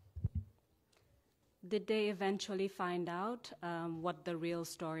 Did they eventually find out what the real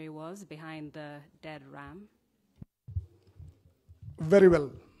story was behind the dead ram? Very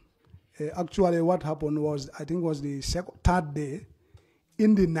well. Actually, what happened was, I think it was the third day,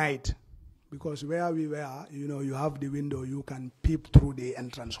 in the night, because where we were, you have the window, you can peep through the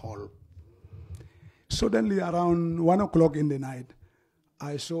entrance hall. Suddenly, around 1 o'clock in the night,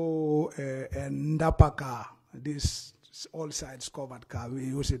 I saw a Ndapa car, this all sides covered car. We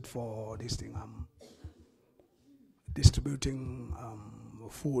use it for this thing, distributing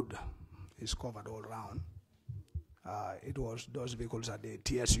food. Is covered all around. It was those vehicles at the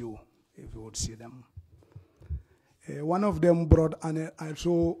TSU, if you would see them. One of them brought, and I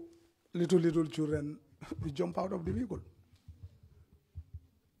saw little children jump out of the vehicle.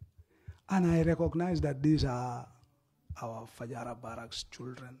 And I recognized that these are our Fajara Barracks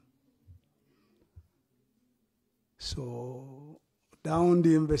children. So down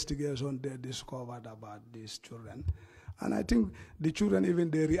the investigation, they discovered about these children. And I think the children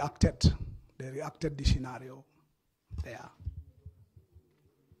even, they reacted the scenario there.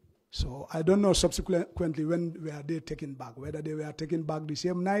 So I don't know subsequently when were they taken back, whether they were taken back the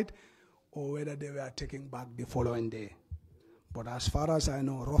same night or whether they were taken back the following day. But as far as I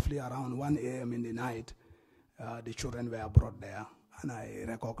know, roughly around 1 a.m. in the night, the children were brought there, and I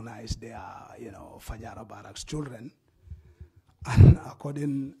recognized they are, Fajara Barracks children. And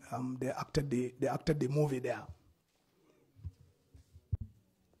according, they acted the movie there.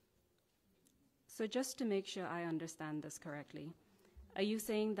 So just to make sure I understand this correctly, are you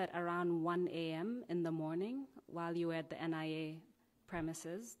saying that around 1 a.m. in the morning, while you were at the NIA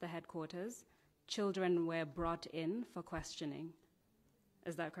premises, the headquarters, children were brought in for questioning.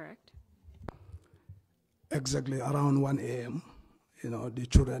 Is that correct? Exactly, around 1 a.m., the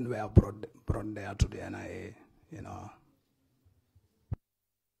children were brought there to the NIA,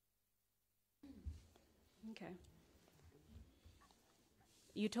 Okay.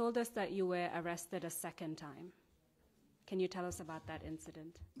 You told us that you were arrested a second time. Can you tell us about that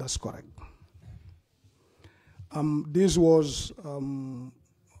incident? That's correct. This was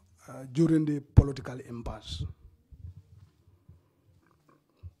during the political impasse.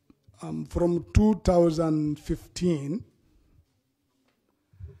 From 2015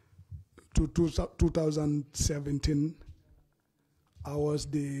 to 2017, I was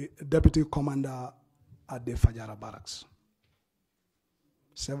the deputy commander at the Fajara barracks.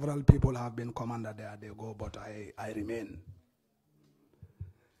 Several people have been commander there, they go, but I remain.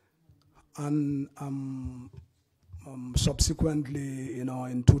 And subsequently,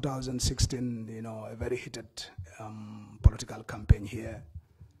 in 2016, a very heated political campaign here,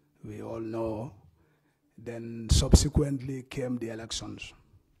 we all know. Then subsequently came the elections.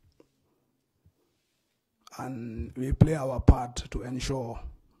 And we play our part to ensure,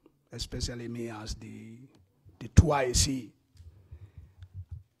 especially me as the 2IC,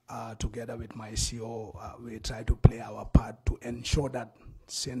 together with my CO, we try to play our part to ensure that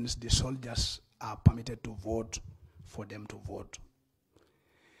since the soldiers are permitted to vote, for them to vote.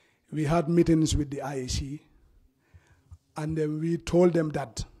 We had meetings with the IEC, and we told them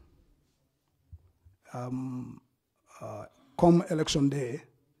that come election day,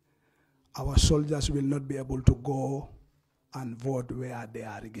 our soldiers will not be able to go and vote where they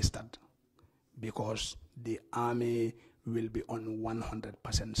are registered because the army will be on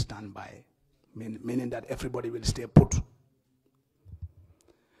 100% standby, meaning that everybody will stay put.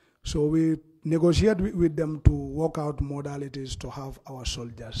 So we negotiated with them to work out modalities to have our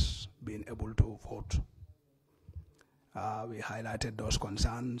soldiers being able to vote. We highlighted those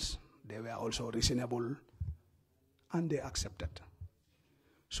concerns. They were also reasonable, and they accepted.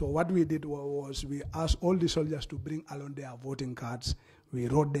 So what we did was we asked all the soldiers to bring along their voting cards. We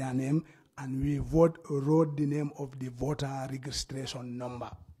wrote their name, and we wrote the name of the voter registration number.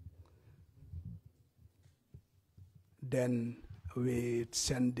 Then we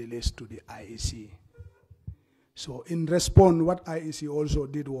sent the list to the IEC. So in response, what IEC also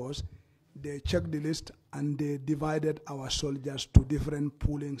did was they checked the list and they divided our soldiers to different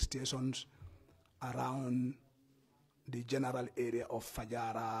polling stations around the general area of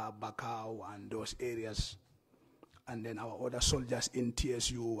Fajara, Bakau, and those areas. And then our other soldiers in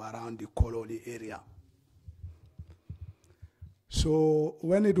TSU around the Kololi area. So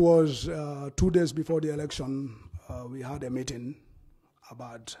when it was 2 days before the election, we had a meeting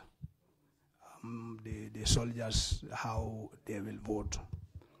about the soldiers, how they will vote.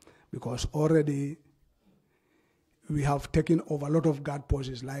 Because already we have taken over a lot of guard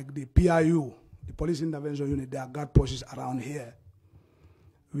posts, like the PIU, the Police Intervention Unit, there are guard posts around here.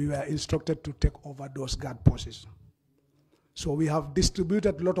 We were instructed to take over those guard posts. So we have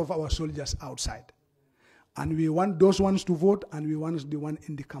distributed a lot of our soldiers outside. And we want those ones to vote, and we want the one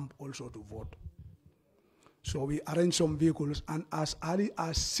in the camp also to vote. So we arranged some vehicles, and as early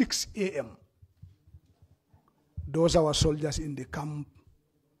as 6 a.m., those our soldiers in the camp,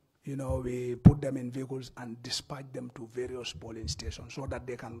 we put them in vehicles and dispatch them to various polling stations so that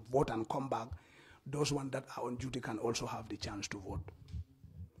they can vote and come back. Those ones that are on duty can also have the chance to vote.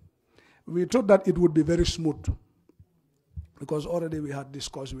 We thought that it would be very smooth because already we had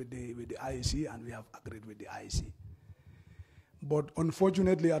discussed with the IEC and we have agreed with the IEC. But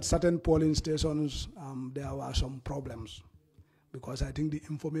unfortunately, at certain polling stations, there were some problems because I think the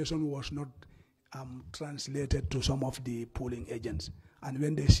information was not translated to some of the polling agents. And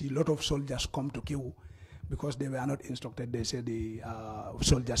when they see a lot of soldiers come to queue, because they were not instructed, they say the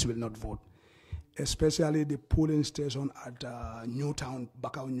soldiers will not vote. Especially the polling station at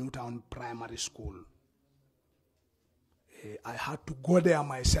Bakau Newtown Primary School. I had to go there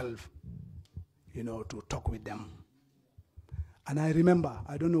myself, to talk with them. And I remember,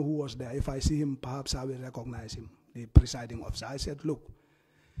 I don't know who was there. If I see him, perhaps I will recognize him, the presiding officer. I said, look,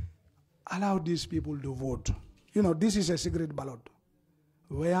 allow these people to vote. This is a secret ballot.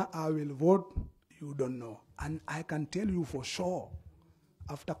 Where I will vote, you don't know. And I can tell you for sure,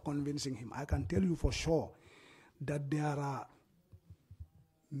 after convincing him, I can tell you for sure that there are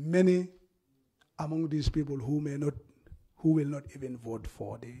many among these people who will not even vote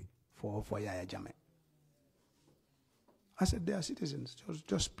for Yahya Jammeh. I said, they are citizens.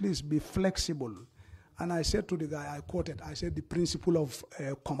 Just please be flexible And I said to the guy, I quoted, I said the principle of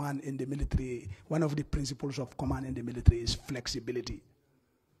command in the military, one of the principles of command in the military is flexibility.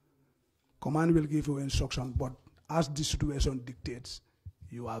 Command will give you instruction, but as the situation dictates,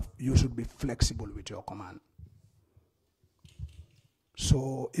 you should be flexible with your command.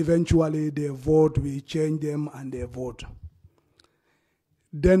 So eventually they vote, we change them and they vote.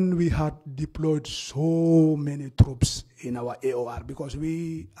 Then we had deployed so many troops in our AOR because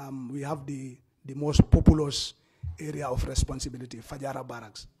we have the most populous area of responsibility, Fajara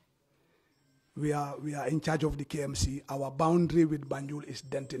Barracks. We are in charge of the KMC. Our boundary with Banjul is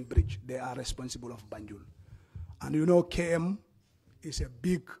Denton Bridge. They are responsible of Banjul. And you know, KM is a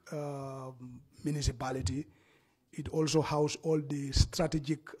big municipality. It also houses all the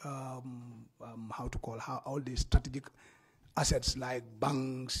strategic, all the strategic assets like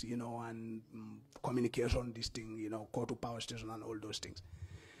banks, you know, and communication, this thing, you know, Kotu power station and all those things.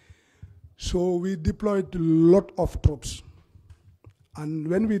 So we deployed a lot of troops. And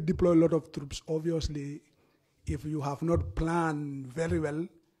when we deploy a lot of troops, obviously, if you have not planned very well,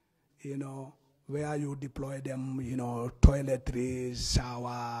 you know, where you deploy them, you know, toiletries,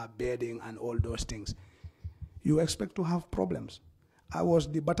 shower, bedding, and all those things, you expect to have problems. I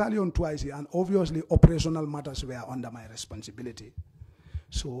was the battalion twice here, and obviously operational matters were under my responsibility.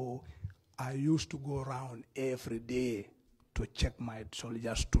 So I used to go around every day to check my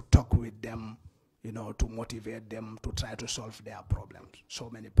soldiers, to talk with them, you know, to motivate them, to try to solve their problems, so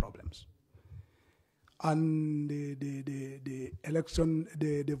many problems. And the election,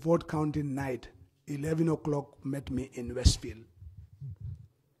 the vote counting night, 11 o'clock met me in Westfield.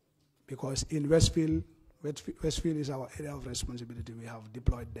 Because in Westfield is our area of responsibility. We have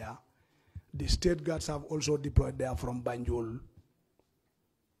deployed there. The state guards have also deployed there from Banjul.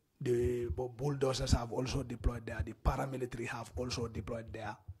 The bulldozers have also deployed there. The paramilitary have also deployed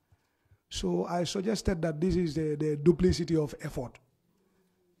there. So I suggested that this is the duplicity of effort.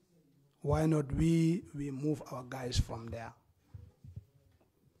 Why not we move our guys from there?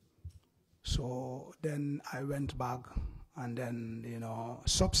 So then I went back, and then, you know,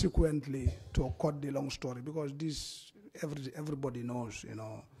 subsequently, to cut the long story, because this, everybody knows, you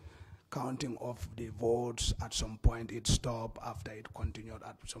know, counting of the votes, at some point it stopped, after it continued,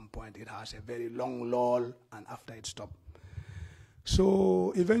 at some point it has a very long lull, and after it stopped.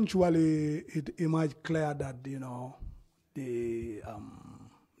 So eventually it emerged clear that, you know, the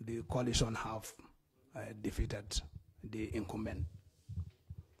coalition have defeated the incumbent.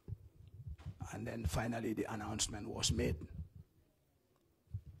 And then finally the announcement was made.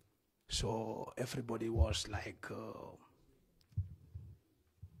 So everybody was like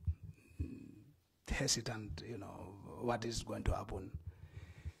hesitant, you know, what is going to happen.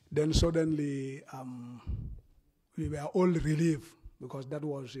 Then suddenly we were all relieved, because that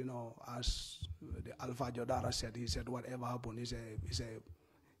was, you know, as the Alpha Jodara said, he said whatever happened,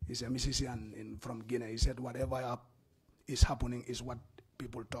 he's a musician from Guinea, he said whatever is happening is what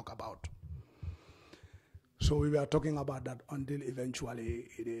people talk about. So we were talking about that until eventually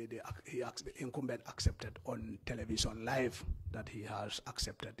the incumbent accepted on television live that he has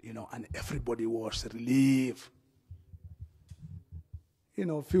accepted, you know, and everybody was relieved. You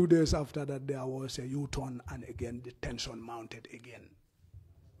know, a few days after that, there was a U-turn, and again the tension mounted again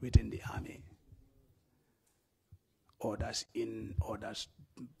within the army. Orders in, orders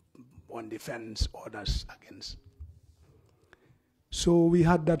on defense, orders against. So we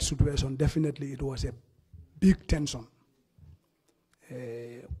had that situation. Definitely it was a big tension,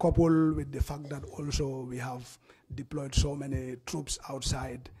 coupled with the fact that also we have deployed so many troops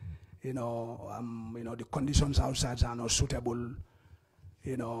outside. You know, the conditions outside are not suitable.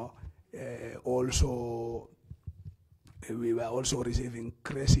 You know, also we were also receiving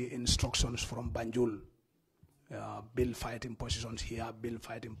crazy instructions from Banjul. Build fighting positions here, build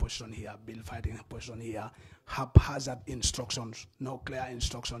fighting position here, build fighting position here. Haphazard instructions, no clear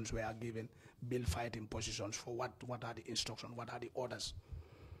instructions were given. Build fighting positions for what are the instructions, what are the orders.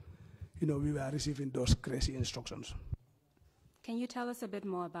 You know, we were receiving those crazy instructions. Can you tell us a bit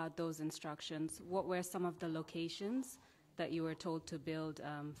more about those instructions? What were some of the locations that you were told to build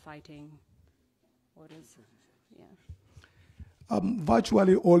fighting orders? Yeah.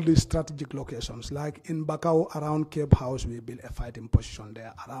 Virtually all the strategic locations, like in Bakau, around Cape House, we built a fighting position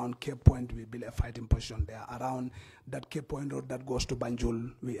there. Around Cape Point, we built a fighting position there. Around that Cape Point road that goes to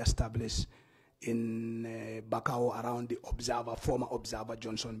Banjul, we established in Bakau, around the Observer, former Observer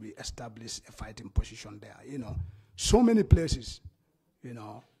Johnson, we established a fighting position there. You know, so many places, you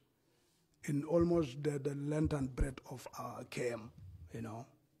know, in almost the length and breadth of our KM, you know.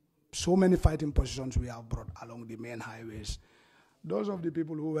 So many fighting positions we have brought along the main highways, Those of the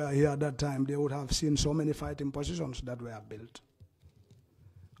people who were here at that time, they would have seen so many fighting positions that were built.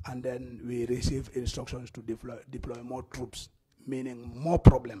 And then we received instructions to deploy more troops, meaning more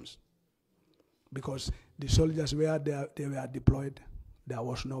problems. Because the soldiers where they were deployed, there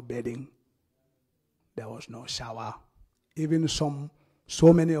was no bedding, there was no shower. Even so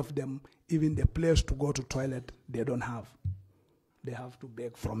many of them, even the place to go to toilet, they don't have. They have to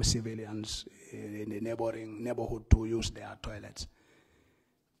beg from civilians in the neighborhood to use their toilets.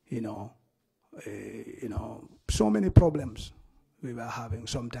 So many problems we were having.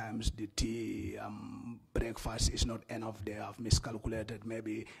 Sometimes the tea, breakfast is not enough. They have miscalculated.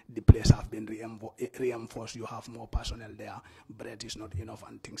 Maybe the place have been reinforced. You have more personnel there. Bread is not enough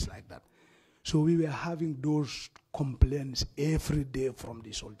and things like that. So we were having those complaints every day from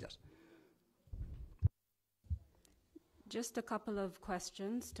the soldiers. Just a couple of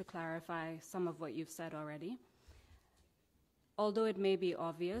questions to clarify some of what you've said already. Although it may be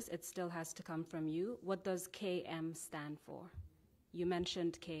obvious, it still has to come from you. What does KM stand for? You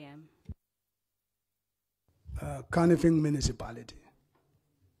mentioned KM. Kanifing Municipality.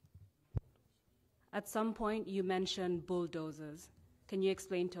 At some point, you mentioned bulldozers. Can you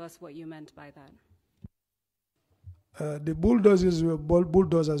explain to us what you meant by that? The bulldozers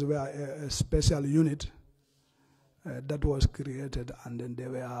were a special unit that was created, and then they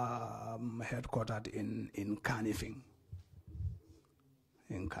were headquartered in Kanifing.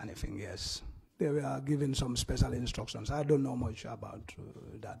 In Kanifing, yes. They were given some special instructions. I don't know much about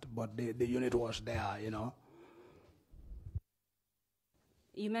that, but the unit was there,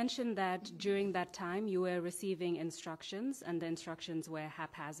 You mentioned that during that time you were receiving instructions, and the instructions were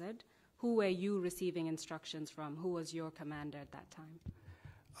haphazard. Who were you receiving instructions from? Who was your commander at that time?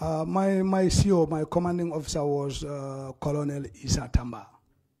 My CO, my commanding officer was Colonel Isa Tamba,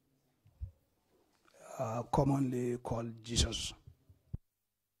 commonly called Jesus.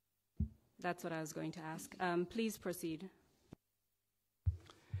 That's what I was going to ask. Please proceed.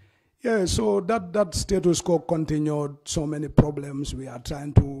 Yeah, so that status quo continued. So many problems. We are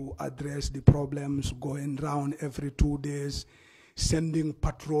trying to address the problems, going round every 2 days, sending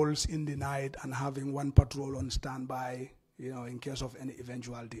patrols in the night and having one patrol on standby, in case of any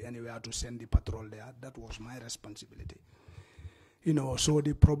eventuality anywhere to send the patrol there. That was my responsibility. So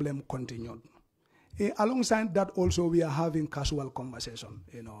the problem continued. Alongside that also, we are having casual conversation,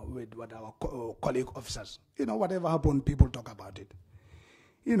 with our colleague officers. Whatever happened, people talk about it.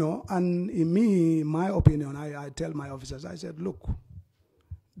 And in my opinion, I tell my officers, I said, look,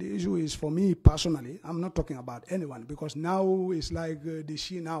 the issue is for me personally, I'm not talking about anyone, because now it's like the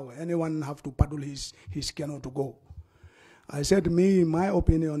sea now. Anyone have to paddle his canoe to go. I said, my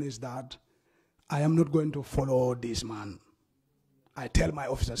opinion is that I am not going to follow this man. I tell my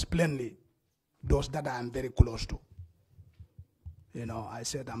officers plainly, those that I am very close to. I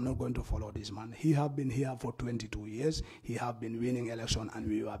said, I'm not going to follow this man. He have been here for 22 years. He have been winning election, and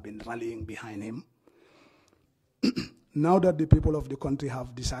we have been rallying behind him. Now that the people of the country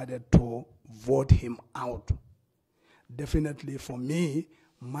have decided to vote him out, definitely for me,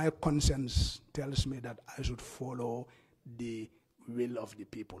 my conscience tells me that I should follow the will of the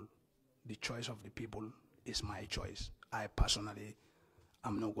people. The choice of the people is my choice. I personally,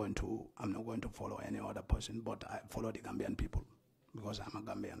 I'm not going to follow any other person, but I follow the Gambian people because I'm a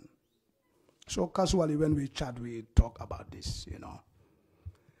Gambian. So casually when we chat, we talk about this,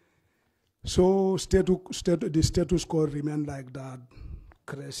 So the status quo remain like that,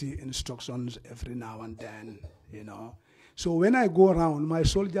 crazy instructions every now and then, So when I go around, my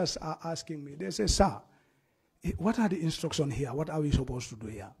soldiers are asking me, they say, sir, what are the instructions here? What are we supposed to do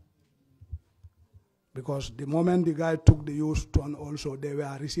here? Because the moment the guy took the U-turn also, they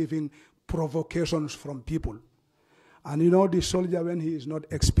were receiving provocations from people. And the soldier, when he is not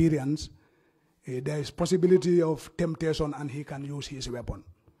experienced, there is possibility of temptation and he can use his weapon.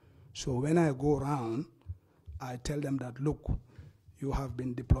 So when I go around, I tell them that, look, you have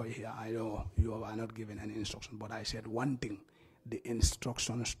been deployed here. I know you are not given any instruction, but I said one thing, the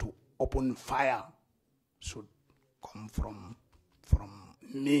instructions to open fire should come from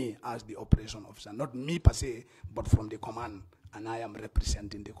me as the operation officer, not me per se, but from the command, and I am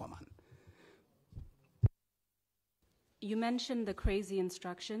representing the command. You mentioned the crazy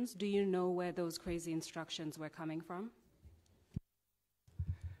instructions. Do you know where those crazy instructions were coming from?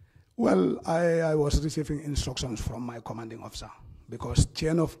 Well, I was receiving instructions from my commanding officer, because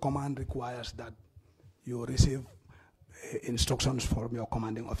chain of command requires that you receive instructions from your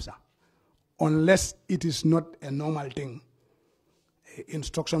commanding officer. Unless it is not a normal thing,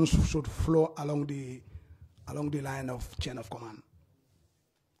 instructions should flow along the line of chain of command.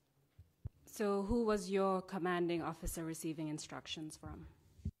 So who was your commanding officer receiving instructions from?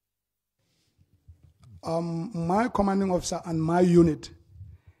 My commanding officer and my unit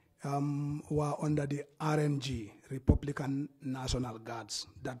were under the RNG, Republican National Guards,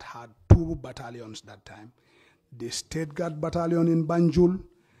 that had 2 battalions that time. The State Guard Battalion in Banjul,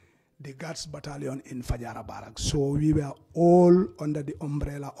 the Guards Battalion in Fajara Barracks. So we were all under the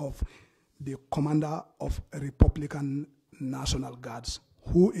umbrella of the commander of Republican National Guards,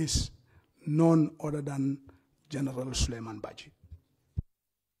 who is none other than General Suleiman Baji.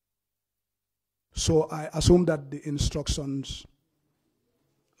 So I assume that the instructions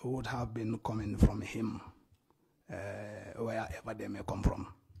would have been coming from him, wherever they may come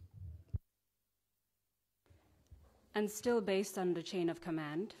from. And still based on the chain of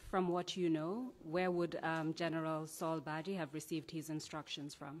command, from what you know, where would General Saul Baji have received his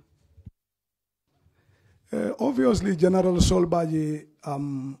instructions from? Obviously, General Saul Baji,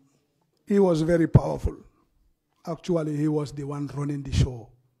 he was very powerful. Actually, he was the one running the show.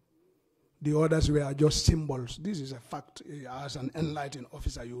 The others were just symbols. This is a fact. As an enlightened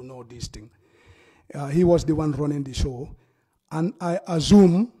officer, you know this thing. He was the one running the show. And I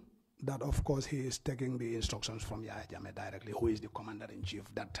assume that, of course, he is taking the instructions from Yahya Jammeh directly, who is the commander-in-chief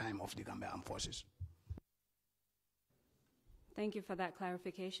that time of the Gambian Armed Forces. Thank you for that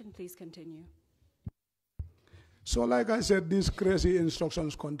clarification. Please continue. So like I said, these crazy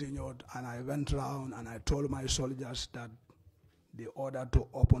instructions continued, and I went around and I told my soldiers that the order to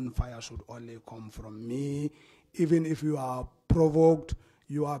open fire should only come from me. Even if you are provoked,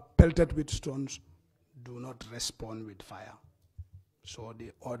 you are pelted with stones, do not respond with fire. So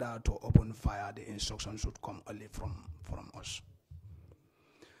the order to open fire, the instruction should come only from us.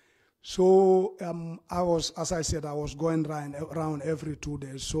 So as I said, I was going around every 2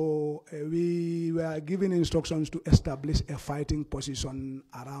 days. So we were given instructions to establish a fighting position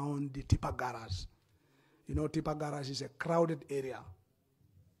around the Tipa Garage. You know, Tipa Garage is a crowded area.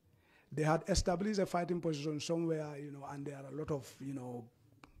 They had established a fighting position somewhere, you know, and there are a lot of, you know,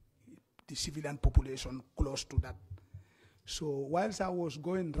 the civilian population close to that. So whilst I was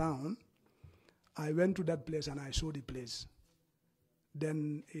going round, I went to that place and I saw the place.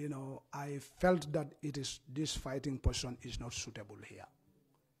 Then, you know, I felt that this fighting position is not suitable here.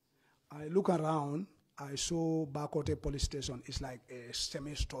 I look around, I saw Bakote police station. It's like a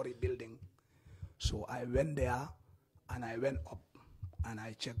semi-story building. So I went there and I went up and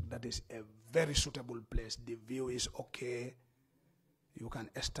I checked that is a very suitable place. The view is okay. You can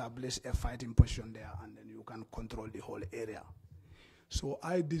establish a fighting position there and then you can control the whole area. So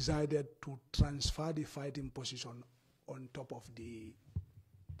I decided to transfer the fighting position on top of the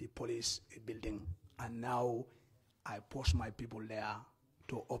police building. And now I post my people there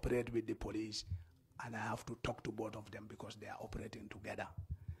to operate with the police, and I have to talk to both of them because they are operating together.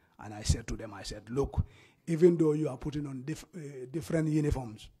 And I said to them, I said, look, even though you are putting on different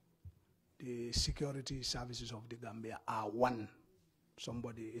uniforms, the security services of the Gambia are one.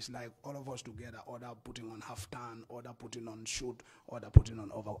 Somebody is like all of us together, other putting on haftan, other putting on suit, other putting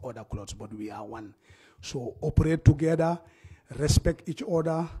on other clothes, but we are one. So operate together, respect each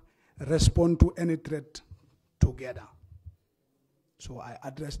other, respond to any threat together. So I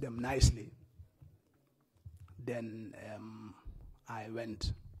addressed them nicely. Then I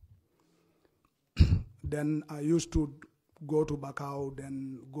went. Then I used to go to Bakau,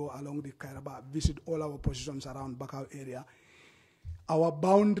 then go along the Kairaba, visit all our positions around Bakau area. Our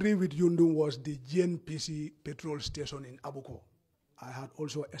boundary with Yundum was the GNPC petrol station in Abuko. I had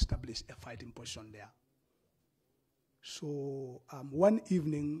also established a fighting position there. So one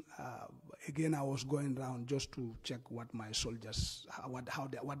evening, again, I was going around just to check what my soldiers,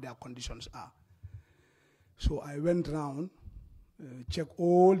 what their conditions are. So I went around, checked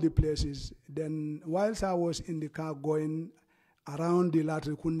all the places. Then whilst I was in the car going around the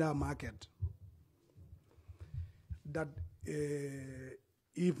Latrikunda market, that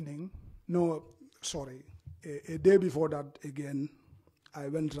evening, a day before that again, I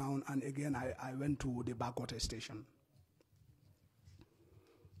went around and again I went to the Bakote station.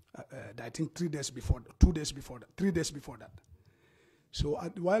 I think 3 days before, 2 days before that, 3 days before that. So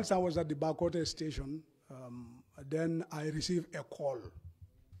whilst I was at the Bakote station, then I received a call.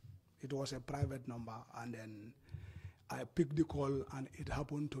 It was a private number, and then I picked the call, and it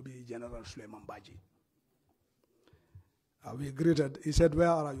happened to be General Suleiman Baji. We greeted. He said, "Where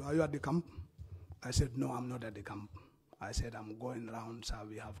are you? Are you at the camp?" I said, "No, I'm not at the camp." I said, "I'm going around, sir.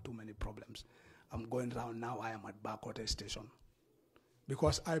 We have too many problems. I'm going around now. I am at Bakote station."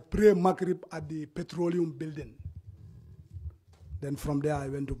 Because I pray Maghrib at the petroleum building. Then from there I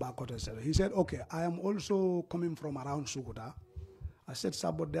went to Bakote station. He said, "Okay, I am also coming from around Sukuta. I said,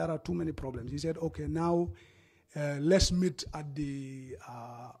 sir, but there are too many problems. He said, okay, now let's meet at the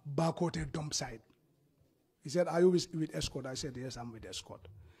Bakote dump site. He said, are you with escort? I said, yes, I'm with escort.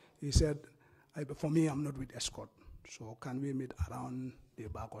 He said, for me, I'm not with escort. So can we meet around the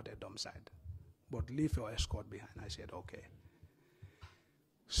Bakote dump site? But leave your escort behind. I said, okay.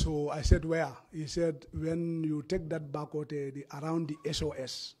 So I said, where? He said, when you take that Bakote, around the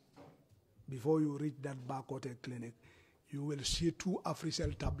SOS, before you reach that Bakote clinic, you will see two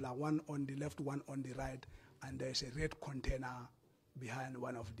Africell tabla, one on the left, one on the right, and there's a red container behind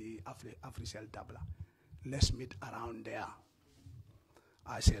one of the Africell tabla. Let's meet around there.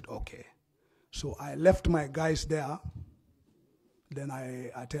 I said, okay. So I left my guys there. Then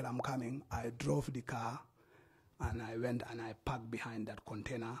I tell I'm coming. I drove the car, and I went and I parked behind that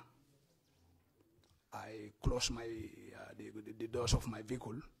container. I closed the doors of my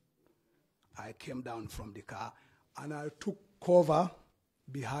vehicle. I came down from the car, and I took cover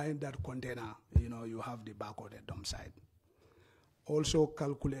behind that container. You know, you have the back of the dump site. Also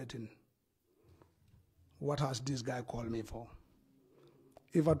calculating, what has this guy called me for?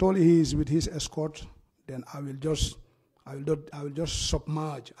 If at all he is with his escort, then I will just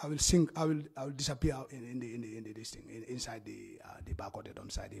submerge. I will sink. I will disappear in this thing, inside the back of the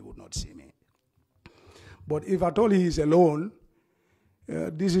dump site. He would not see me. But if at all he is alone,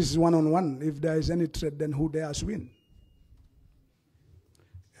 this is one-on-one. If there is any threat, then who dares win?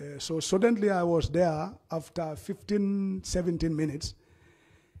 So suddenly I was there. After 15, 17 minutes,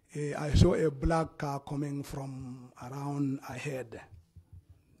 I saw a black car coming from around ahead,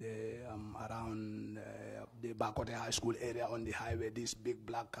 around the Bakote High School area on the highway, this big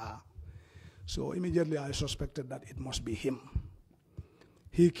black car. So immediately I suspected that it must be him.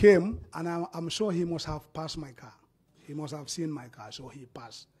 He came, and I'm sure he must have passed my car. He must have seen my car, so he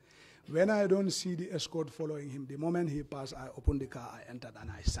passed. When I don't see the escort following him, the moment he passed, I opened the car, I entered, and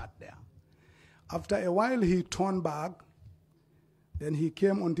I sat there. After a while, he turned back. Then he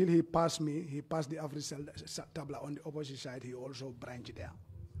came until he passed me. He passed the Africell tabla on the opposite side. He also branched there.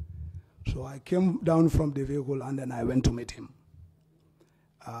 So I came down from the vehicle, and then I went to meet him.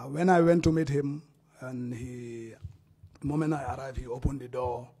 When I went to meet him, and the moment I arrived, he opened the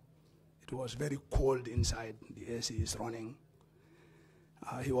door. It was very cold inside. The AC is running.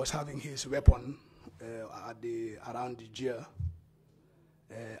 He was having his weapon around the gear.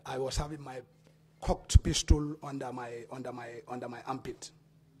 I was having my cocked pistol under my armpit.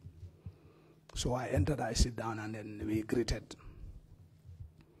 So I entered, I sit down, and then we greeted.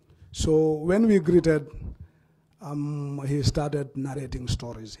 So when we greeted, he started narrating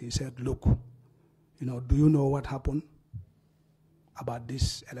stories. He said, look, do you know what happened about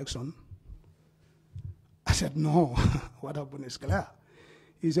this election? I said, no. What happened is clear.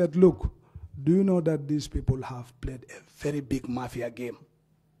 He said, look, do you know that these people have played a very big mafia game?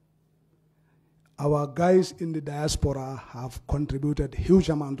 Our guys in the diaspora have contributed huge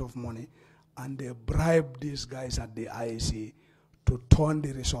amount of money, and they bribed these guys at the IEC to turn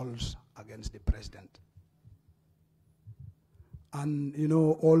the results against the president. And,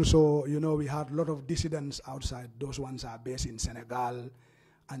 also, we had a lot of dissidents outside. Those ones are based in Senegal,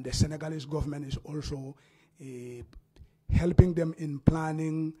 and the Senegalese government is also helping them in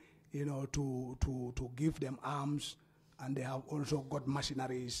planning, to give them arms, and they have also got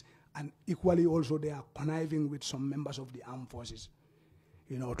machineries, and equally also they are conniving with some members of the armed forces,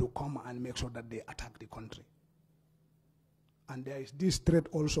 to come and make sure that they attack the country. And there is this threat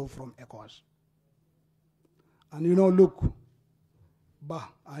also from ECOWAS. And look, Bah,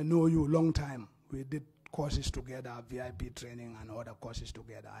 I know you long time. We did courses together, VIP training and other courses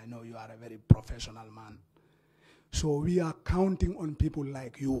together. I know you are a very professional man. So we are counting on people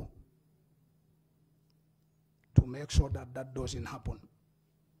like you to make sure that that doesn't happen.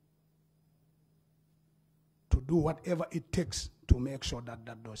 To do whatever it takes to make sure that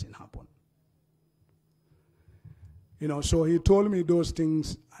that doesn't happen. So he told me those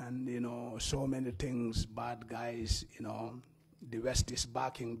things, and, so many things, bad guys, the West is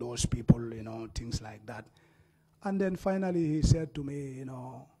backing those people, things like that. And then finally he said to me,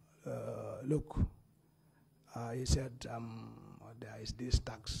 look, he said, there is this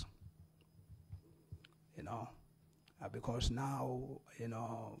tax, because now,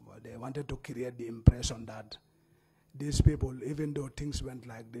 they wanted to create the impression that these people, even though things went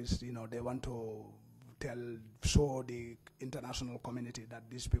like this, they want to show the international community that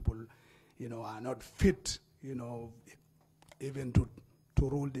these people, are not fit, even to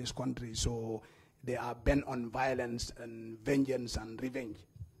rule this country. So they are bent on violence and vengeance and revenge.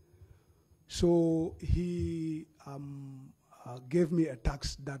 So he gave me a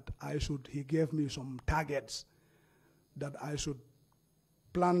tax that he gave me some targets that I should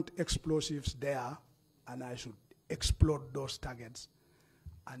plant explosives there, and I should explode those targets,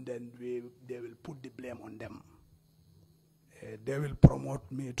 and then they will put the blame on them. They will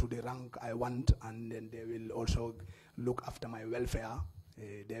promote me to the rank I want, and then they will also look after my welfare.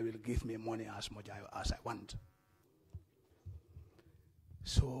 They will give me money as much as I want.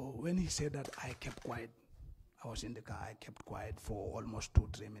 So when he said that, I kept quiet. I was in the car, I kept quiet for almost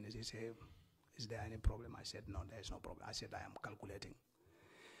 2-3 minutes. He said, "Is there any problem?" I said, "No, there is no problem." I said, "I am calculating."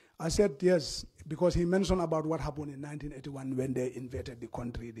 I said, "Yes," because he mentioned about what happened in 1981 when they invaded the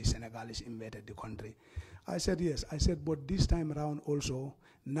country, the Senegalese invaded the country. I said, "Yes." I said, "But this time around also,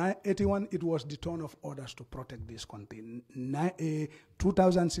 1981, it was the turn of others to protect this country.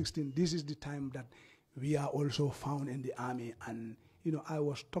 2016, this is the time that we are also found in the army." And, I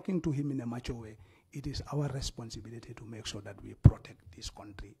was talking to him in a mature way. It is our responsibility to make sure that we protect this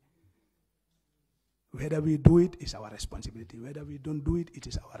country. Whether we do it is our responsibility. Whether we don't do it, it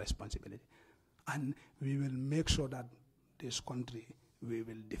is our responsibility. And we will make sure that this country, we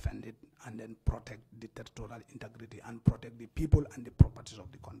will defend it and then protect the territorial integrity and protect the people and the properties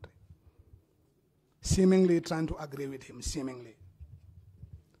of the country. Seemingly trying to agree with him, seemingly.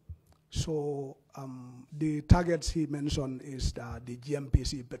 So the targets he mentioned is the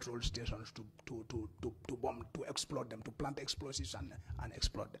GMPC petrol stations to bomb, to explode them, to plant explosives and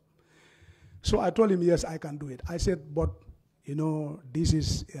explode them. So I told him, yes, I can do it. I said, but, this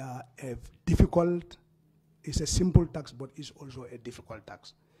is a difficult, it's a simple task, but it's also a difficult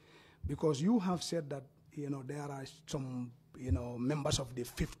task. Because you have said that, there are some, members of the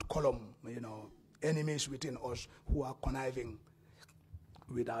fifth column, enemies within us who are conniving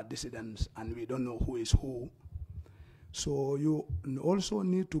with our dissidents, and we don't know who is who. So you also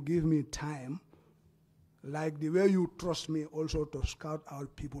need to give me time, like the way you trust me also to scout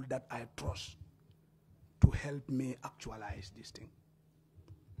out people that I trust to help me actualize this thing.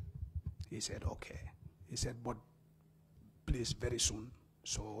 He said, okay. He said, but please, very soon.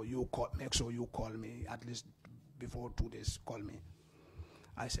 So make sure you call me, at least before 2 days, call me.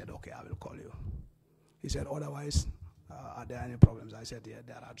 I said, okay, I will call you. He said, otherwise, are there any problems? I said, yeah,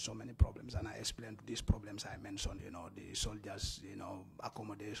 there are so many problems. And I explained these problems I mentioned, the soldiers,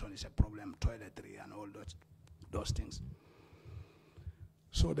 accommodation is a problem, toiletry and all those things.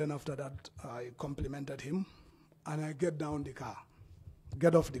 So then after that, I complimented him, and I get off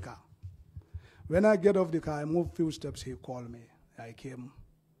the car. When I get off the car, I move few steps, he called me. I came,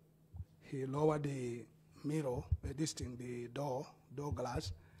 he lowered the mirror, the door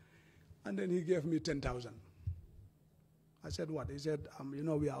glass, and then he gave me 10,000. I said, what? He said,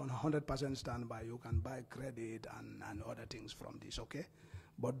 we are on 100% standby. You can buy credit and other things from this, okay?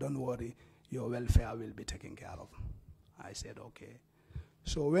 But don't worry, your welfare will be taken care of. I said, okay.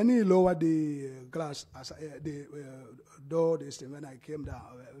 So when he lowered the glass, the door, when I came down,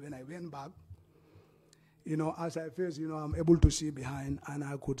 when I went back, as I faced, I'm able to see behind, and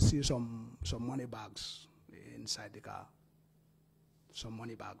I could see some money bags inside the car. Some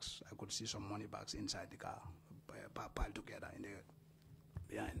money bags. I could see some money bags inside the car, piled together in there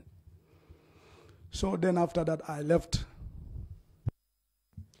behind. So then after that, I left.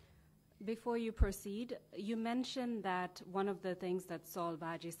 Before you proceed, you mentioned that one of the things that Saul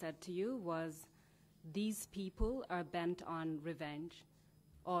Baji said to you was, these people are bent on revenge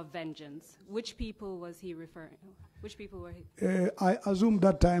or vengeance. Which people was he referring to? Which people were he? I assume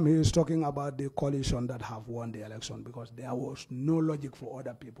that time he is talking about the coalition that have won the election, because there was no logic for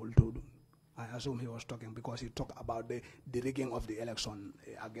other people to do. I assume he was talking because he talked about the rigging of the election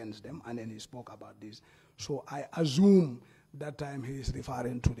against them, and then he spoke about this. So I assume that time he is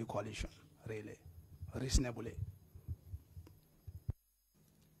referring to the coalition, really, reasonably.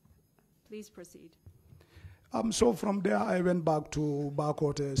 Please proceed. So from there, I went back to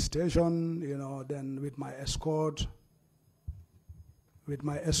Bakote station, then with my escort.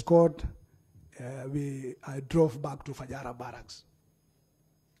 I drove back to Fajara Barracks.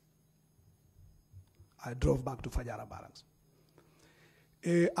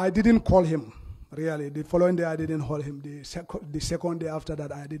 I didn't call him, really. The following day, I didn't call him. The second day after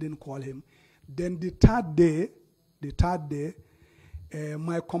that, I didn't call him. Then the third day,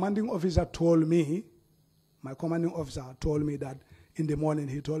 my commanding officer told me that in the morning,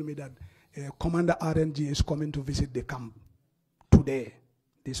 he told me that Commander RNG is coming to visit the camp today,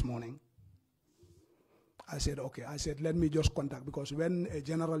 this morning. I said, okay. I said, let me just contact, because when a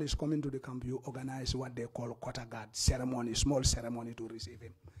general is coming to the camp, you organize what they call quarter guard ceremony, small ceremony to receive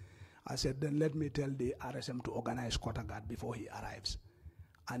him. I said, then let me tell the RSM to organize quarter guard before he arrives.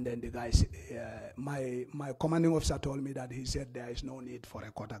 And then the guys, my commanding officer told me that he said there is no need for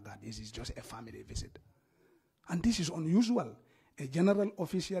a quarter guard. This is just a family visit. And this is unusual. a general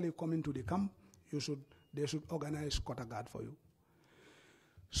officially coming to the camp, they should organize quarter guard for you.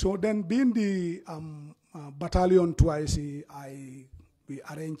 So then, being the battalion twice, we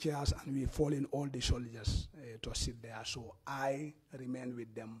arrange chairs and we fall in all the soldiers to sit there. So I remained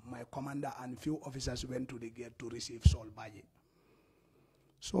with them. My commander and few officers went to the gate to receive Sol Baye.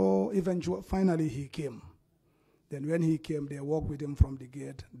 So eventually, finally he came. Then when he came, they walked with him from the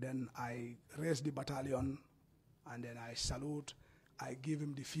gate. Then I raised the battalion, and then I salute. I give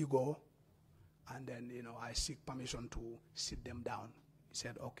him the figure, and then I seek permission to sit them down. He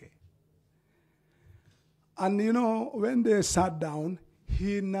said, okay. And when they sat down,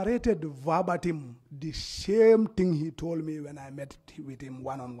 he narrated verbatim the same thing he told me when I met with him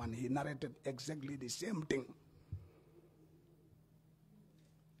one-on-one. He narrated exactly the same thing,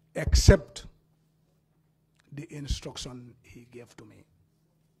 except the instruction he gave to me.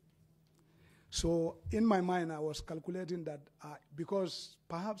 So in my mind, I was calculating that because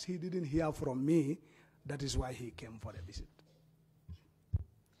perhaps he didn't hear from me, that is why he came for a visit.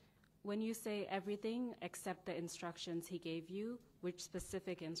 When you say everything except the instructions he gave you, which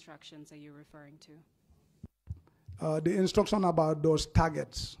specific instructions are you referring to? The instruction about those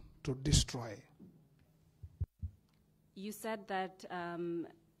targets to destroy. You said that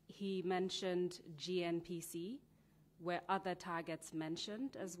he mentioned GNPC. Were other targets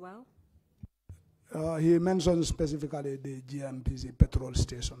mentioned as well? He mentioned specifically the GNPC petrol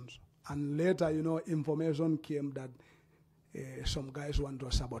stations. And later, information came that some guys want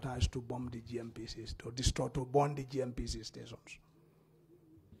to sabotage to bomb the GMPCs, to destroy, to burn the GMPC stations.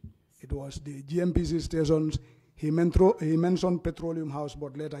 It was the GMPC stations. He mentioned petroleum house,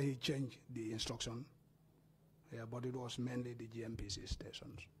 but later he changed the instruction. Yeah, but it was mainly the GMPC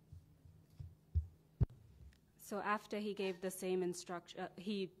stations. So after he gave the same instruction,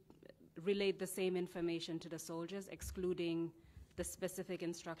 he relayed the same information to the soldiers, excluding the specific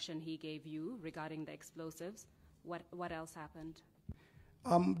instruction he gave you regarding the explosives. What else happened?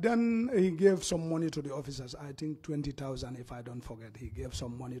 Then he gave some money to the officers. I think 20,000, if I don't forget. He gave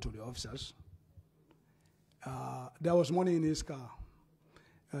some money to the officers. There was money in his car.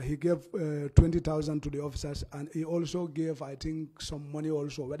 He gave 20,000 to the officers, and he also gave, I think, some money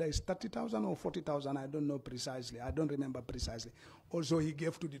also, whether it's 30,000 or 40,000, I don't know precisely. I don't remember precisely. Also, he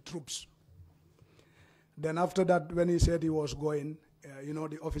gave to the troops. Then after that, when he said he was going,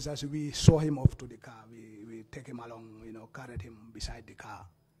 the officers, we saw him off to the car. We take him along, carried him beside the car.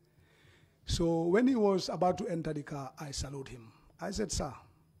 So when he was about to enter the car, I salute him. I said, sir,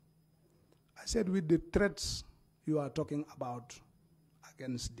 I said, with the threats you are talking about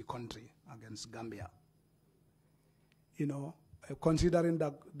against the country, against Gambia, considering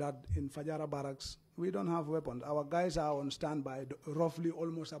that in Fajara barracks, we don't have weapons. Our guys are on standby, roughly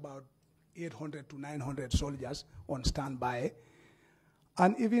almost about 800 to 900 soldiers on standby.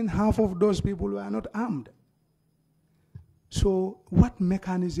 And even half of those people were not armed. So what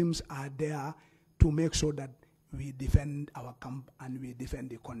mechanisms are there to make sure that we defend our camp and we defend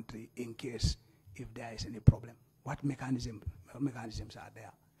the country in case if there is any problem? What mechanisms are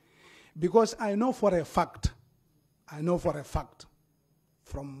there? Because I know for a fact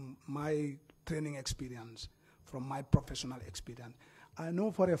from my training experience, from my professional experience, I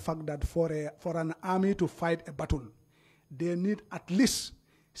know for a fact that for an army to fight a battle, they need at least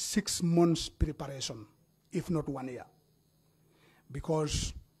 6 months preparation, if not 1 year.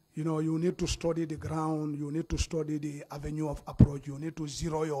 Because, you need to study the ground, you need to study the avenue of approach, you need to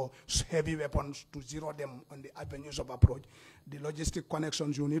zero your heavy weapons, to zero them on the avenues of approach. The logistic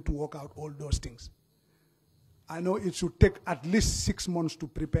connections, you need to work out all those things. I know it should take at least 6 months to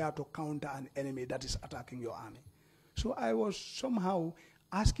prepare to counter an enemy that is attacking your army. So I was somehow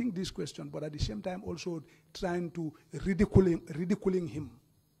asking this question, but at the same time also trying to ridiculing him.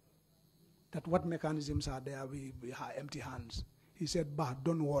 That what mechanisms are there? We have empty hands. He said, Bah,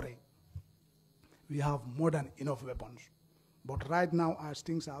 don't worry. We have more than enough weapons. But right now, as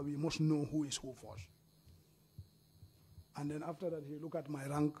things are, we must know who is who first. And then after that, he looked at my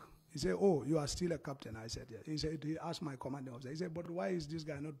rank. He said, oh, you are still a captain. I said, yeah. He asked my commanding officer. He said, but why is this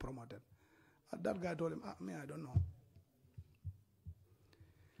guy not promoted? And that guy told him, I don't know.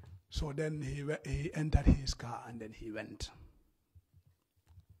 So then he entered his car and then he went.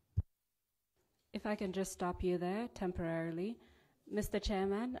 If I can just stop you there temporarily. Mr.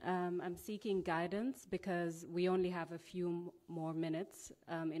 Chairman, I'm seeking guidance because we only have a few more minutes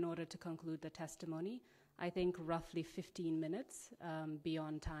in order to conclude the testimony. I think roughly 15 minutes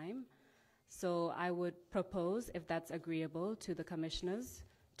beyond time. So I would propose, if that's agreeable to the commissioners,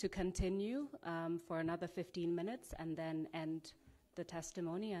 to continue for another 15 minutes and then end the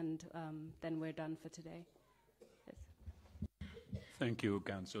testimony, and then we're done for today. Yes. Thank you,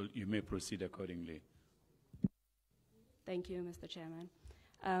 Counsel. You may proceed accordingly. Thank you, Mr. Chairman.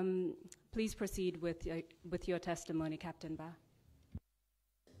 Please proceed with your testimony, Captain Bah.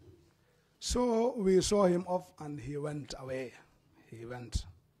 So we saw him off and he went away. He went.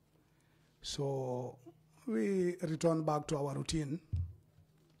 So we returned back to our routine.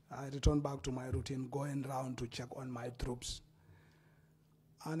 I returned back to my routine, going round to check on my troops.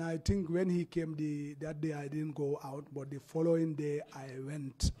 And I think when he came that day I didn't go out, but the following day I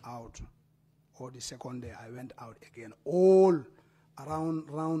went out. Or the second day I went out again. All around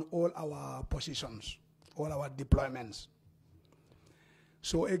all our positions, all our deployments.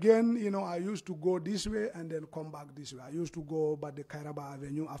 So again, you know, I used to go this way and then come back this way. I used to go by the Kairaba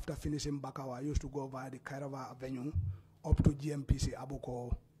Avenue after finishing Bakau. I used to go via the Kairaba Avenue up to GMPC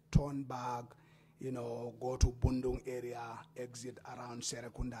Abuko, turn back, you know, go to Bundung area, exit around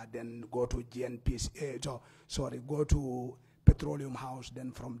Serekunda, then go to GNPC, go to Petroleum House,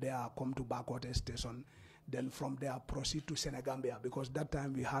 then from there come to Bakote Station, then from there proceed to Senegambia, because that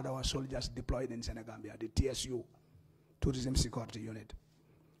time we had our soldiers deployed in Senegambia, the TSU, Tourism Security Unit.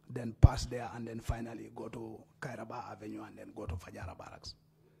 Then pass there and then finally go to Kairaba Avenue and then go to Fajara Barracks.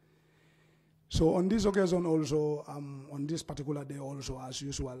 So on this occasion also, on this particular day also, as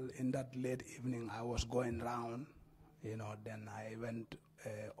usual, in that late evening, I was going around, you know, then I went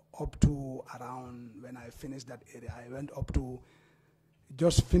up to around, when I finished that area, I went up to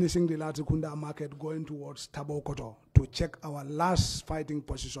just finishing the Latikunda market, going towards Tabokoto to check our last fighting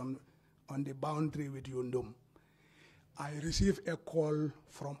position on the boundary with Yundum. I received a call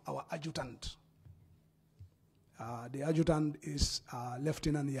from our adjutant. The adjutant is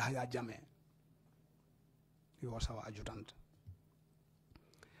Lieutenant Yahya Jame. He was our adjutant.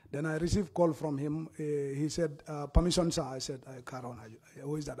 Then I received call from him. He said, permission, sir. I said, Karon,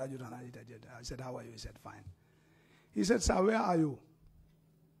 who is that adjutant? I said, how are you? He said, fine. He said, sir, where are you?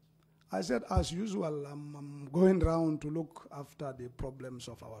 I said, as usual, I'm going around to look after the problems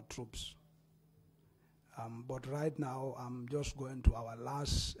of our troops. But right now, I'm just going to our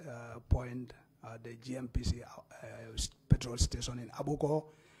last point, the GMPC petrol station in Abuko.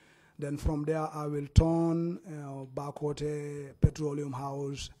 Then from there, I will turn Bakote, Petroleum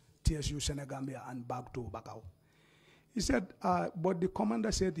House, TSU Senegambia, and back to Bakau. He said, but the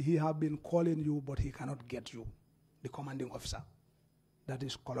commander said he have been calling you, but he cannot get you, the commanding officer. That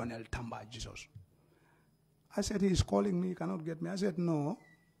is Colonel Tamba Jesus. I said, he is calling me, he cannot get me. I said, no.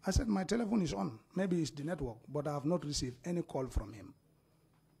 I said, my telephone is on. Maybe it's the network, but I have not received any call from him.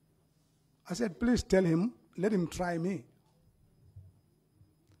 I said, please tell him, let him try me.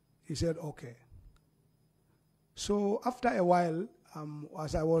 He said, okay. So after a while,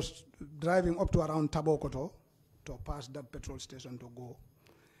 as I was driving up to around Tabokoto to pass that petrol station to go,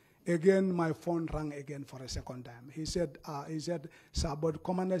 again, my phone rang again for a second time. He said, sir, but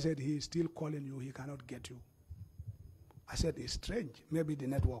commander said he is still calling you, he cannot get you. I said, it's strange, maybe the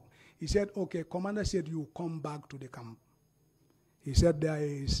network. He said, okay, commander said you come back to the camp. He said there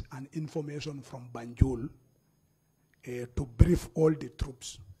is an information from Banjul to brief all the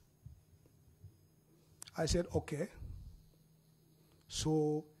troops. I said, okay.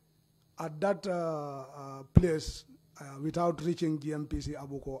 So at that place, without reaching GMPC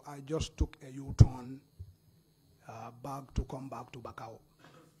Abuko, I just took a U-turn back to come back to Bakau.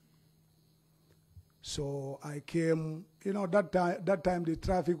 So I came, you know, that time the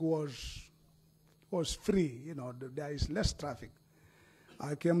traffic was free, you know, there is less traffic.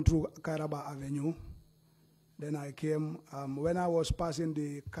 I came through Kairaba Avenue. Then I came, when I was passing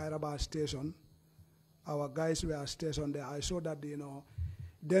the Kairaba station, our guys were stationed there. I saw that, you know,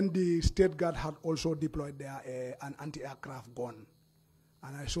 then the State Guard had also deployed there an anti-aircraft gun.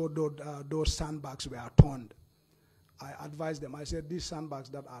 And I saw those sandbags were turned. I advised them, I said, these sandbags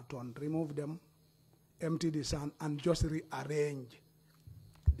that are turned, remove them, empty the sand, and just rearrange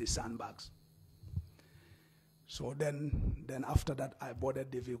the sandbags. So then after that, I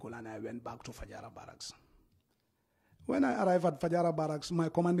boarded the vehicle and I went back to Fajara Barracks. When I arrived at Fajara Barracks, my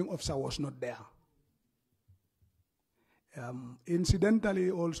commanding officer was not there.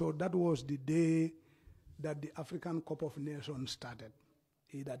 Incidentally, also, that was the day that the African Cup of Nations started,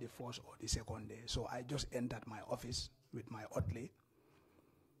 either the first or the second day. So I just entered my office with my orderly.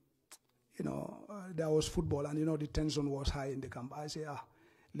 You know, there was football, and, you know, the tension was high in the camp. I say,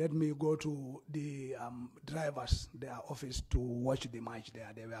 let me go to the drivers, their office, to watch the match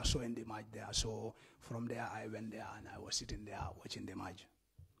there. They were showing the match there. So from there, I went there, and I was sitting there watching the match.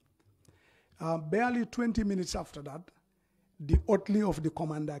 Barely 20 minutes after that, the orderly of the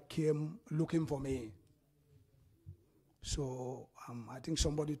commander came looking for me. So I think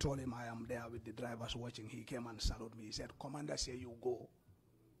somebody told him I am there with the drivers watching. He came and saluted me. He said, "Commander say you go."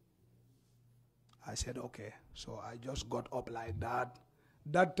 I said, okay. So I just got up like that.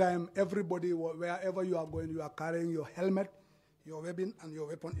 That time, everybody, wherever you are going, you are carrying your helmet, your weapon, and your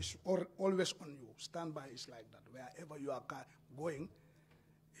weapon is always on you. Standby is like that. Wherever you are going,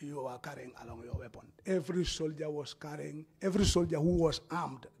 you are carrying along your weapon. Every soldier who was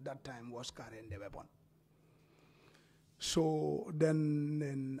armed that time was carrying the weapon. So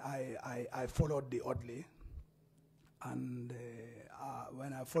then I followed the orderly. And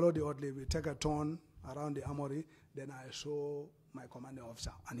when I followed the orderly, we take a turn around the armory. Then I saw my commanding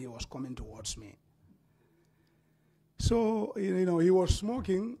officer, and he was coming towards me. So, he was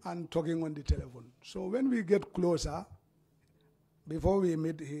smoking and talking on the telephone. So when we get closer, before we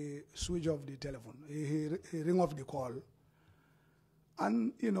meet, he switched off the telephone. He ring off the call.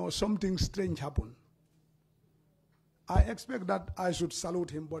 And, something strange happened. I expect that I should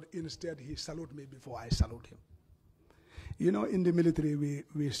salute him, but instead he saluted me before I salute him. In the military,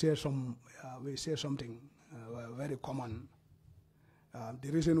 we say something very common.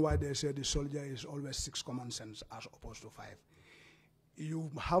 The reason why they say the soldier is always 6 common sense as opposed to 5. You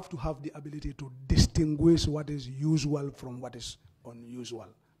have to have the ability to distinguish what is usual from what is unusual.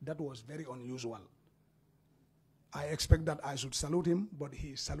 That was very unusual. I expect that I should salute him, but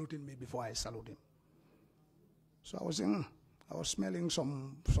he saluted me before I salute him. So I was saying, I was smelling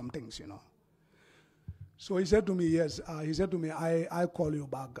some things, So he said to me, yes, he said to me, I call you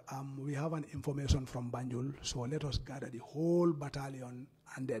back. We have an information from Banjul, so let us gather the whole battalion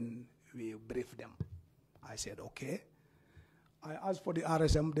and then we brief them. I said, okay. I asked for the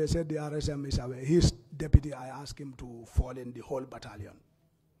RSM. They said the RSM is away. His deputy, I asked him to fall in the whole battalion.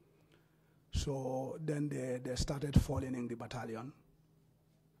 So then they started falling in the battalion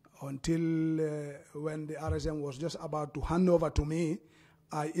until when the RSM was just about to hand over to me.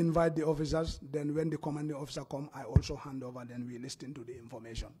 I invite the officers, then when the commanding officer come, I also hand over, then we listen to the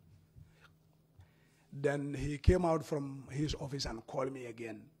information. Then he came out from his office and called me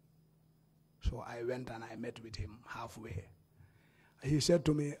again. So I went and I met with him halfway. He said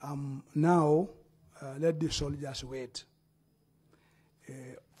to me, now let the soldiers wait.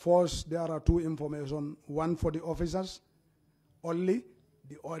 First, there are 2 information, one for the officers only,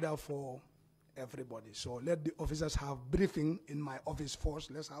 the other for everybody. So let the officers have briefing in my office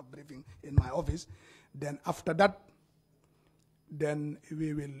first. Let's have briefing in my office. Then after that, then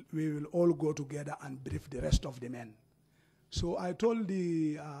we will all go together and brief the rest of the men. So I told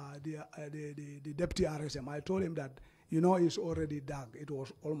the deputy RSM, I told him that, it's already dark. It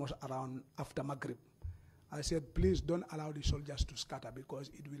was almost around after Maghrib. I said, please don't allow the soldiers to scatter because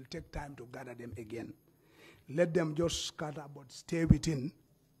it will take time to gather them again. Let them just scatter, but stay within.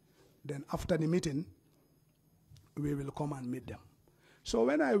 Then after the meeting, we will come and meet them. So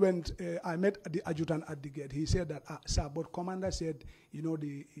when I went, I met the adjutant at the gate. He said that, sir, but commander said,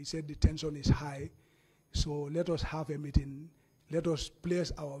 he said the tension is high, so let us have a meeting. Let us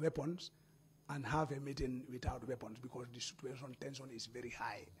place our weapons and have a meeting without weapons because the situation tension is very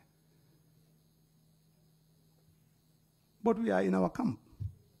high. But we are in our camp.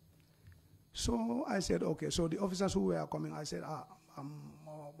 So I said, okay. So the officers who were coming, I said,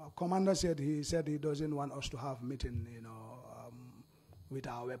 commander said he doesn't want us to have meeting, with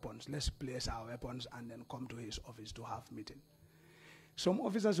our weapons. Let's place our weapons and then come to his office to have meeting. Some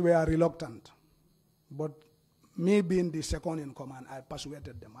officers were reluctant, but me being the second in command, I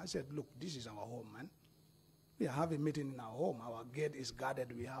persuaded them. I said, look, this is our home, man. We are having a meeting in our home. Our gate is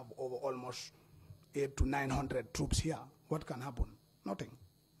guarded. We have over almost 800 to 900 troops here. What can happen? Nothing.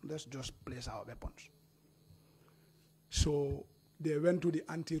 Let's just place our weapons. So they went to the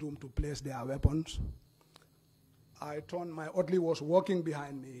ante-room to place their weapons. I turned, my orderly was walking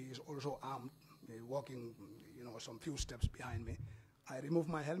behind me. He's also armed, walking, some few steps behind me. I removed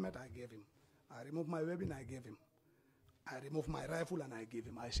my helmet, I gave him. I removed my weapon, I gave him. I removed my rifle and I gave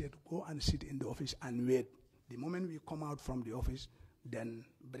him. I said, go and sit in the office and wait. The moment we come out from the office, then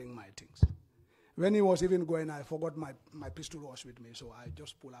bring my things. When he was even going, I forgot my pistol was with me, so I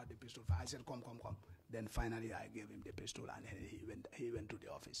just pulled out the pistol. I said, come. Then finally I gave him the pistol and he went to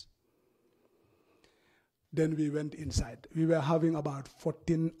the office. Then we went inside. We were having about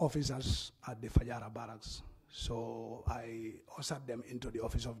 14 officers at the Fajara barracks. So I ushered them into the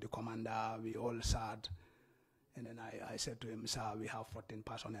office of the commander. We all sat. And then I said to him, sir, we have 14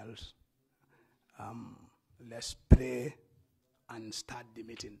 personnel. Let's pray and start the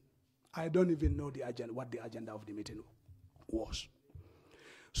meeting. I don't even know what the agenda of the meeting was.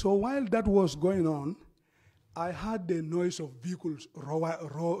 So while that was going on, I heard the noise of vehicles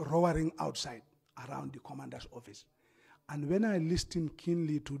roaring outside around the commander's office. And when I listened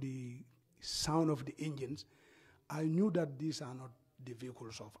keenly to the sound of the engines, I knew that these are not the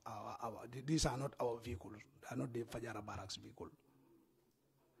vehicles of these are not our vehicles. They are not the Fajara Barracks vehicle.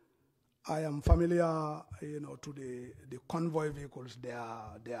 I am familiar, to the convoy vehicles. They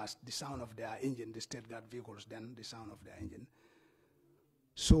are the sound of their engine, the state guard vehicles, then the sound of their engine.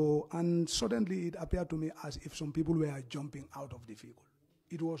 So, and suddenly it appeared to me as if some people were jumping out of the vehicle.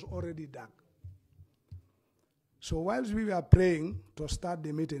 It was already dark. So whilst we were praying to start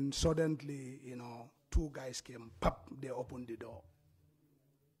the meeting, suddenly, two guys came, pop, they opened the door.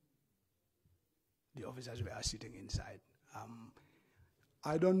 The officers were sitting inside.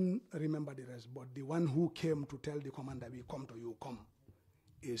 I don't remember the rest, but the one who came to tell the commander, we come to you, come,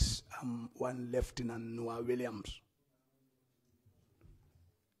 is one Lieutenant Noah Williams.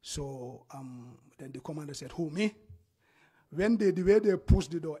 So then the commander said, who, me? The way they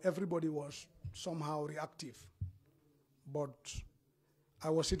pushed the door, everybody was somehow reactive. But I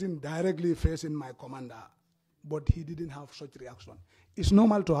was sitting directly facing my commander, but he didn't have such reaction. It's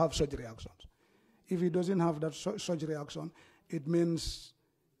normal to have such reactions. If he doesn't have that such reaction, it means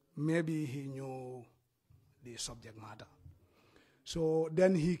maybe he knew the subject matter. So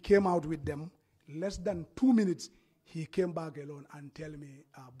then he came out with them. Less than 2 minutes, he came back alone and tell me,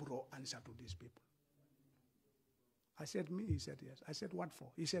 bro, answer to these people. I said, me? He said, yes. I said, what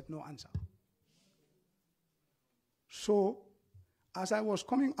for? He said, no answer. So as I was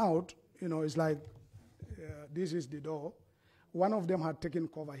coming out, it's like, this is the door. One of them had taken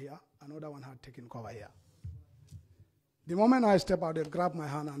cover here. Another one had taken cover here. The moment I step out, they grab my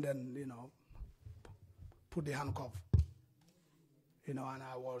hand and then, put the handcuff. And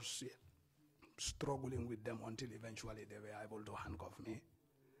I was struggling with them until eventually they were able to handcuff me.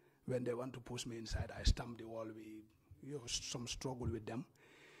 When they want to push me inside, I stamped the wall. We some struggle with them.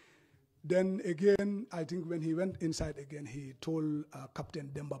 Then again, I think when he went inside again, he told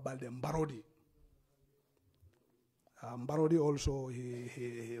Captain Demba Balde Mbarodi. Mbarodi also,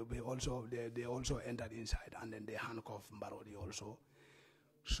 they also entered inside, and then they handcuffed Mbarodi also.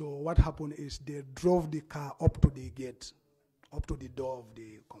 So what happened is they drove the car up to the gate, up to the door of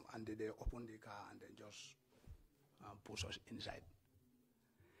and they opened the car and then just pushed us inside.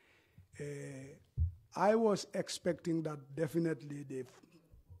 I was expecting that definitely the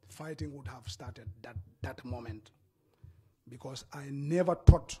fighting would have started that moment, because I never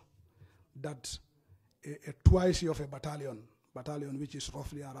thought that a twice of a battalion which is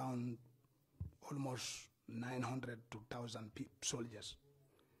roughly around almost 900 to 1,000 soldiers,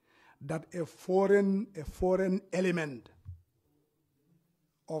 that a foreign element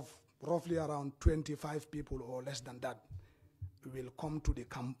of roughly around 25 people or less than that will come to the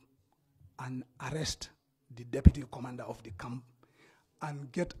camp and arrest the deputy commander of the camp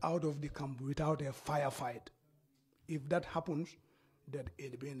and get out of the camp without a firefight. If that happens, then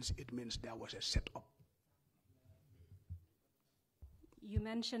it means there was a setup. You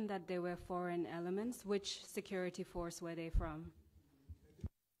mentioned that there were foreign elements. Which security force were they from?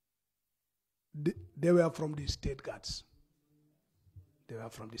 They were from the state guards. They were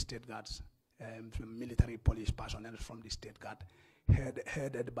from the state guards, from military police personnel from the state guard,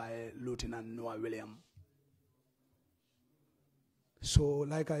 headed by Lieutenant Noah Williams. So,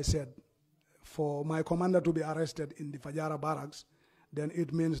 like I said, for my commander to be arrested in the Fajara barracks, then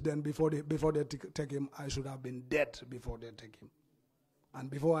it means then before they take him, I should have been dead before they take him. And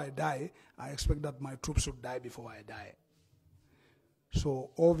before I die, I expect that my troops should die before I die.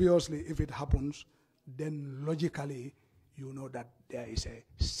 So obviously, if it happens, then logically, you know that there is a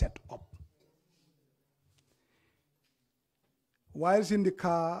setup. Whilst in the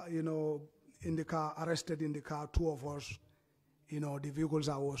car, arrested in the car, two of us, the vehicles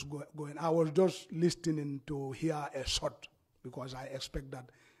I was going, I was just listening to hear a shot, because I expect that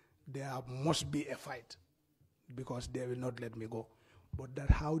there must be a fight, because they will not let me go. But that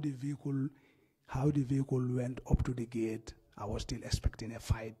how the vehicle went up to the gate, I was still expecting a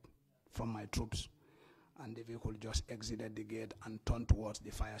fight from my troops. And the vehicle just exited the gate and turned towards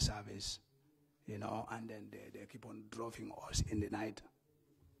the fire service, and then they keep on driving us in the night.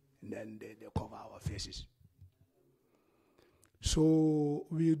 And then they cover our faces. So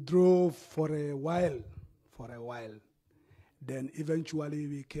we drove for a while. Then eventually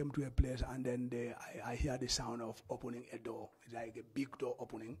we came to a place, and then I hear the sound of opening a door. It's like a big door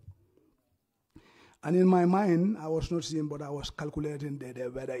opening. And in my mind, I was not seeing, but I was calculating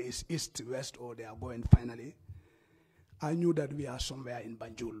whether it's east, west, or they are going finally. I knew that we are somewhere in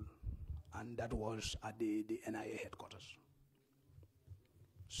Banjul, and that was at the NIA headquarters.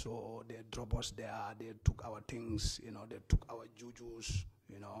 So they dropped us there, they took our things, they took our jujus,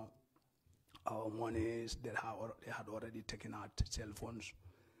 our monies. They had already taken out cell phones.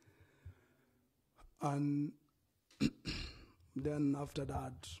 And then after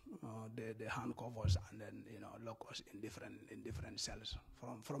that, they handcuff us and then lock us in different cells.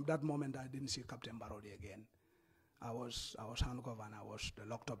 From that moment, I didn't see Captain Bah again. I was handcuffed and I was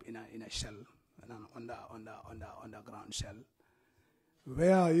locked up in a cell, in an underground cell,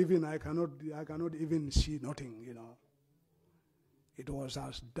 where even I cannot even see nothing. It was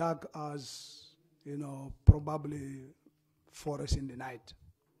as dark as probably forest in the night,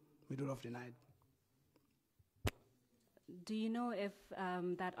 middle of the night. Do you know if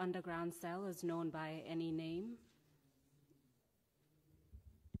that underground cell is known by any name?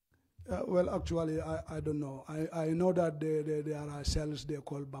 Well, actually, I don't know. I know that there are cells they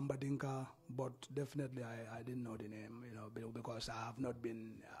call Bambadinka, but definitely I didn't know the name, because I have not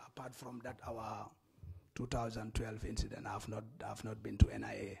been, apart from that our 2012 incident, I've not been to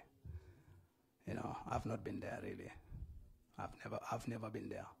NIA. I've not been there really. I've never been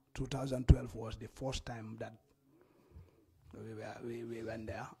there. 2012 was the first time that we went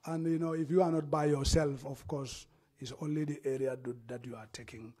there. And if you are not by yourself, of course, it's only the area that you are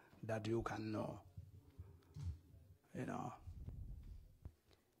taking that you can know.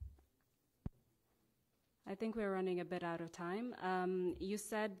 I think we're running a bit out of time. You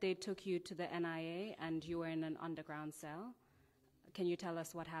said they took you to the NIA and you were in an underground cell. Can you tell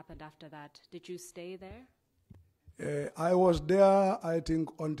us what happened after that? Did you stay there? I was there, I think,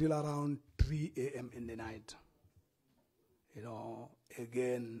 until around 3 a.m. in the night.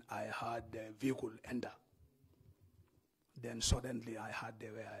 Again, I had the vehicle enter. Then suddenly I had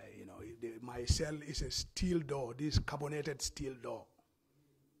my cell is a steel door, this carbonated steel door.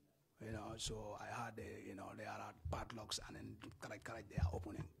 So I had, there are padlocks and then correct, they are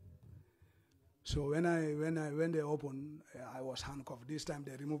opening. So when they opened, I was handcuffed. This time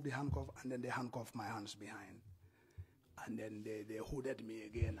they removed the handcuff and then they handcuffed my hands behind. And then they hooded me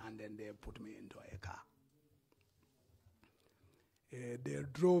again and then they put me into a car. They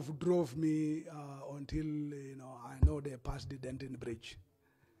drove me until, I know they passed the Denton Bridge.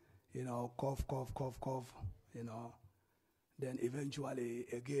 Cough. Then eventually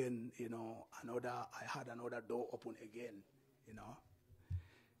again, I had another door open again,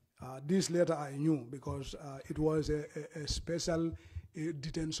 This later I knew because it was a special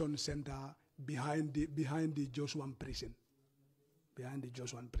detention center behind the Joshua prison. Behind the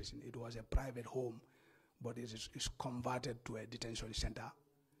Joshua prison. It was a private home, but it's converted to a detention center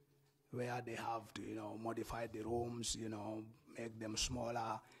where they have to, modify the rooms, make them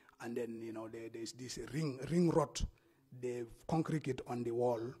smaller, and then, there's this ring rod. They concrete it on the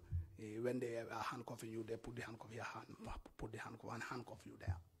wall. When they are handcuffing you, they put the handcuff in your hand, put the handcuff and handcuff you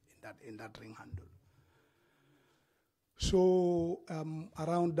there in that ring handle. So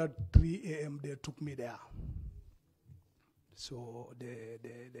around that 3 a.m. they took me there. So they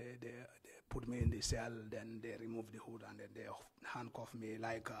put me in the cell, then they removed the hood and then they handcuffed me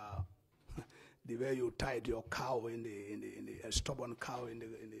like the way you tied your cow in the stubborn cow at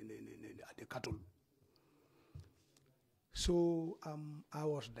the cattle. So I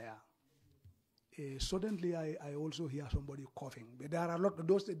was there. Suddenly I also hear somebody coughing. But there are a lot of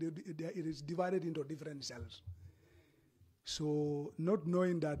those, it is divided into different cells. So not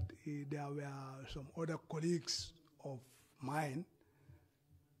knowing that there were some other colleagues of mine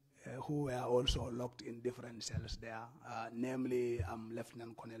who were also locked in different cells there, namely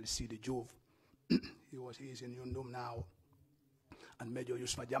Lieutenant Colonel C.D. Juve. He is in Yundum now, and Major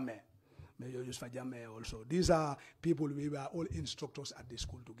Yusuf Jammeh. Major Yusuf Jammeh also. These are people, we were all instructors at the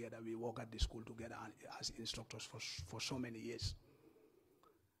school together. We work at the school together as instructors for so many years.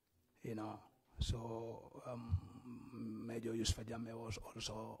 So Major Yusuf Jammeh was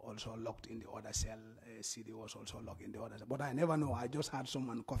also locked in the other cell. CD was also locked in the other cell. But I never know. I just heard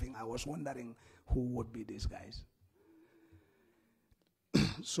someone coughing. I was wondering who would be these guys.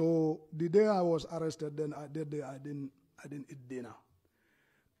 So the day I was arrested, then I didn't eat dinner.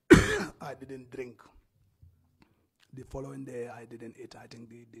 I didn't drink. The following day, I didn't eat. I think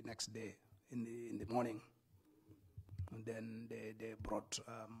the next day in the morning, and then they brought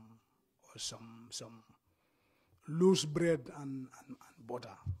some loose bread and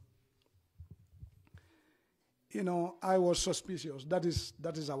butter. I was suspicious. That is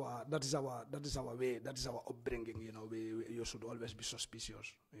our way. That is our upbringing. You should always be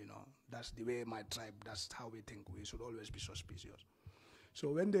suspicious. That's the way my tribe. That's how we think. We should always be suspicious.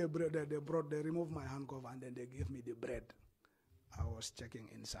 So when they removed my handcuff and then they gave me the bread, I was checking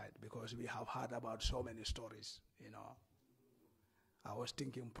inside because we have heard about so many stories, I was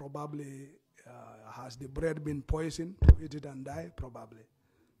thinking probably has the bread been poisoned to eat it and die? Probably.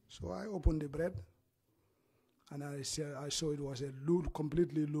 So I opened the bread, and I saw it was a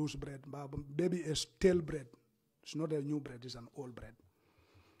completely loose bread, maybe a stale bread. It's not a new bread, it's an old bread.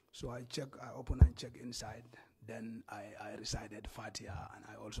 So I open and check inside. Then I recited Fatiha, and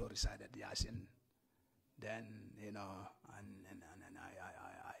I also recited Yasin. Then, you know, and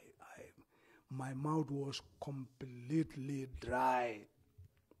my mouth was completely dry.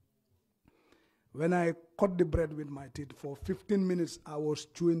 When I cut the bread with my teeth, for 15 minutes I was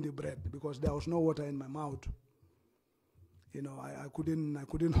chewing the bread because there was no water in my mouth. You know, I couldn't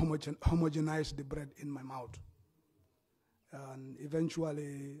homogenize the bread in my mouth. And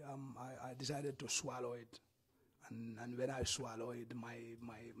eventually I decided to swallow it. And when I swallowed it,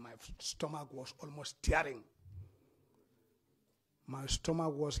 my stomach was almost tearing. My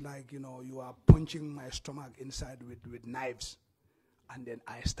stomach was like, you know, you are punching my stomach inside with knives. And then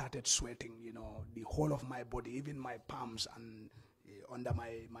I started sweating, you know, the whole of my body, even my palms and under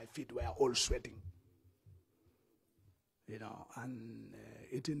my feet were all sweating. You know, and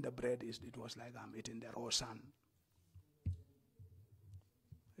eating the bread, it was like I'm eating the raw sun.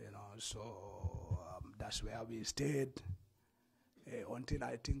 You know, so that's where we stayed until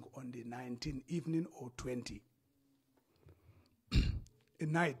I think on the 19th evening or 20. At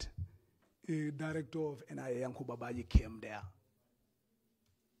night, a director of NIA, Capt Bah, came there.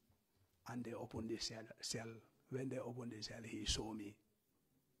 And they opened the cell. When they opened the cell, he saw me.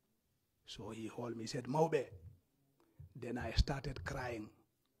 So he called me, said, Maube. Then I started crying.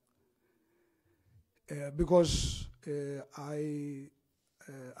 Because I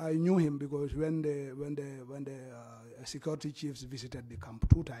knew him, because when the security chiefs visited the camp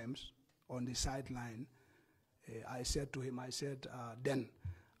 2 times on the sideline, I said to him, I said,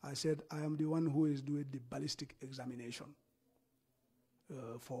 I am the one who is doing the ballistic examination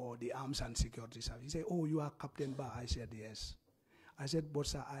for the arms and security service. He said, oh, you are Captain Bah? I said, yes. I said, but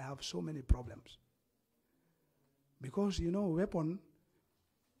sir, I have so many problems. Because, you know, weapon,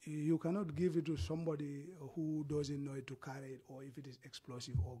 you cannot give it to somebody who doesn't know it to carry it, or if it is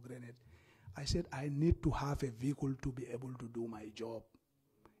explosive or grenade. I said, I need to have a vehicle to be able to do my job.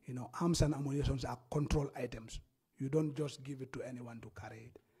 You know, arms and ammunition are control items. You don't just give it to anyone to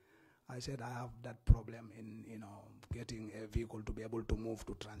carry it. I said, I have that problem in, you know, getting a vehicle to be able to move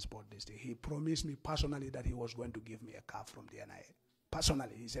to transport this thing. He promised me personally that he was going to give me a car from the NIA.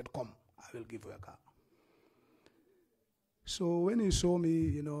 Personally, he said, come, I will give you a car. So when he saw me,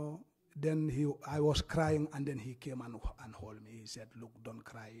 you know, then I was crying, and then he came and held me. He said, look, don't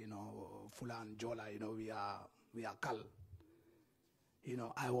cry, you know, Fula and Jola, you know, we are Kal. You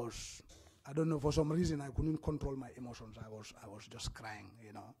know, I don't know, for some reason I couldn't control my emotions. I was just crying,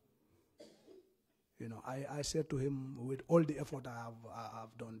 you know. You know, I said to him, with all the effort I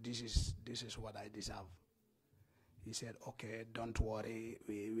have done, this is what I deserve. He said, okay, don't worry,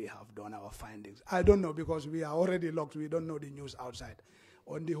 we have done our findings. I don't know, because we are already locked. We don't know the news outside.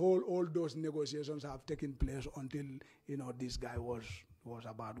 On the whole, all those negotiations have taken place until, you know, this guy was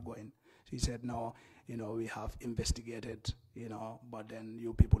about going. He said, no, you know, we have investigated, you know, but then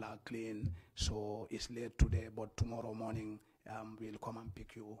you people are clean, so it's late today, but tomorrow morning we'll come and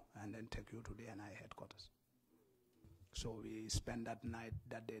pick you and then take you to the NI headquarters. So we spent that night,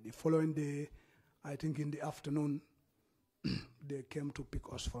 that day. The following day, I think in the afternoon, they came to pick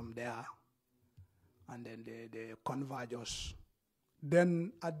us from there, and then they converge us.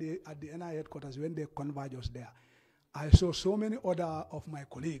 Then at the NI headquarters, when they converge us there, I saw so many other of my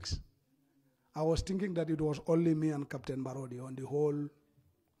colleagues. I was thinking that it was only me and Captain Barodi. On the whole,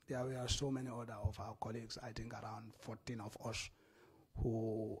 there were so many other of our colleagues, I think around 14 of us,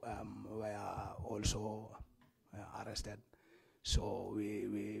 who were also arrested. So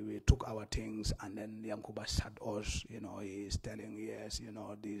we took our things, and then Yankuba sat us, you know, he's telling, yes, you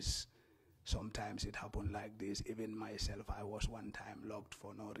know, this, sometimes it happened like this. Even myself, I was one time locked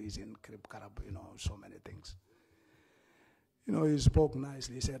for no reason, krip karab, you know, so many things. You know, he spoke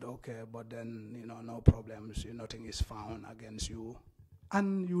nicely, he said, okay, but then, you know, no problems, nothing is found against you.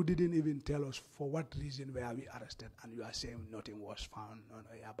 And you didn't even tell us for what reason were we arrested, and you are saying nothing was found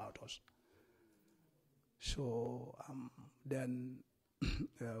about us. So then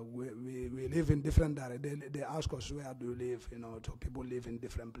we live in different directions. They ask us, where do you live? You know, so people live in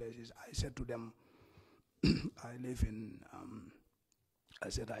different places. I said to them, I live in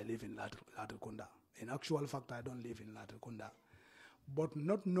Latrikunda. In actual fact, I don't live in Latrikunda. But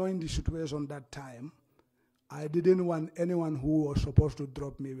not knowing the situation that time, I didn't want anyone who was supposed to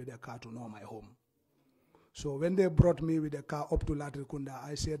drop me with a car to know my home. So when they brought me with a car up to Latrikunda,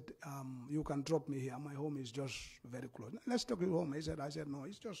 I said, you can drop me here. My home is just very close. Let's take you home. I said, no,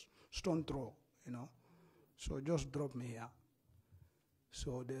 it's just stone throw, you know. So just drop me here.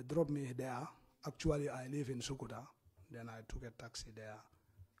 So they dropped me there. Actually, I live in Sukuta. Then I took a taxi there,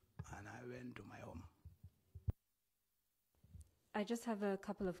 and I went to my home. I just have a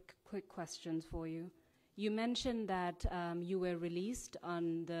couple of quick questions for you. You mentioned that you were released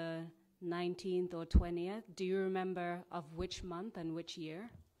on the 19th or 20th. Do you remember of which month and which year?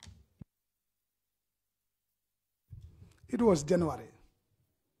 It was January.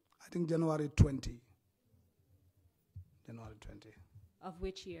 I think January 20. January 20. Of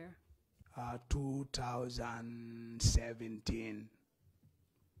which year? 2017.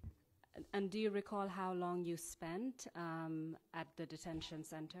 And do you recall how long you spent at the detention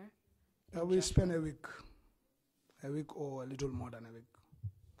center? We spent a week or a little more than a week,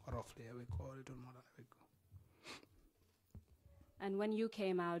 roughly a week or a little more than a week. And when you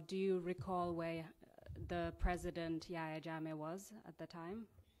came out, do you recall where the president, Yahya Jammeh, was at the time?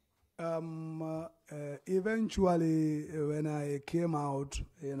 Eventually, when I came out,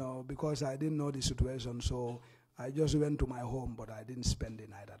 because I didn't know the situation, so I just went to my home, but I didn't spend the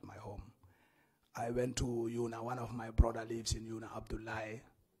night at my home. I went to Yuna. One of my brother lives in Yuna, Abdullahi,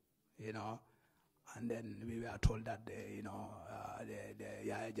 and then we were told that,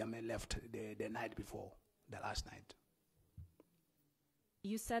 Yahya Jammeh left the night before, the last night.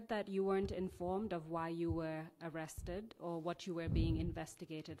 You said that you weren't informed of why you were arrested or what you were being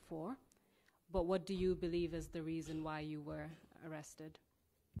investigated for, but what do you believe is the reason why you were arrested?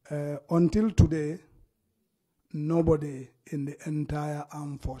 Until today, nobody in the entire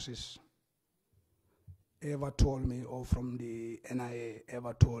armed forces ever told me, or from the NIA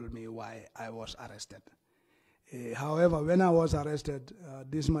ever told me why I was arrested. However, when I was arrested,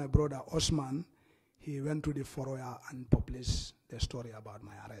 this my brother Osman, he went to the Foroya and published the story about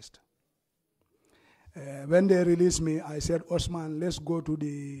my arrest. When they released me, I said, Osman, let's go to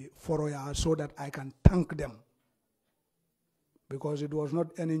the Foroya so that I can thank them. Because it was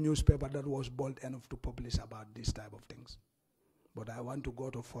not any newspaper that was bold enough to publish about this type of things. But I want to go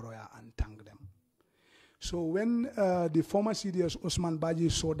to Foroya and thank them. So when the former CDS Osman Baji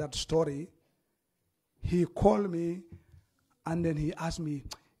saw that story, he called me and then he asked me,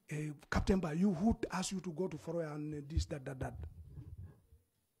 Captain Bah, who asked you to go to Foroya and this, that.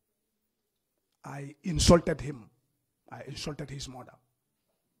 I insulted him. I insulted his mother.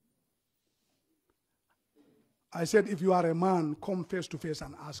 I said, if you are a man, come face to face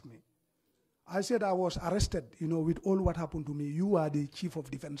and ask me. I said I was arrested, with all what happened to me. You are the chief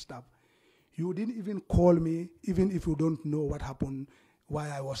of defense staff. You didn't even call me, even if you don't know what happened, why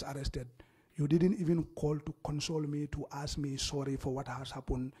I was arrested. You didn't even call to console me, to ask me sorry for what has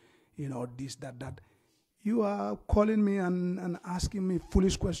happened, this, that. You are calling me and asking me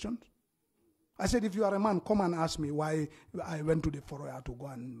foolish questions. I said, if you are a man, come and ask me why I went to the Foroya to go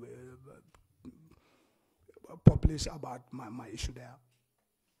and publish about my issue there.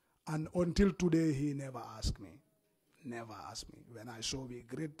 And until today, he never asked me. Never asked me. When I saw we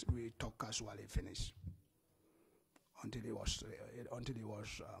greet, we talk casually, finish. Until he was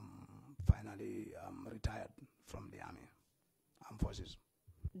finally retired from the armed forces.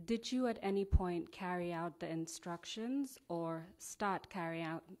 Did you at any point carry out the instructions or start carrying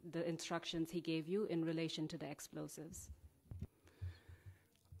out the instructions he gave you in relation to the explosives?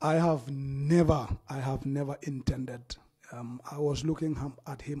 I have never intended. I was looking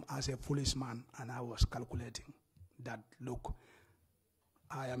at him as a foolish man, and I was calculating that, look,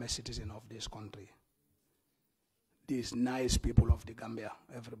 I am a citizen of this country. These nice people of the Gambia,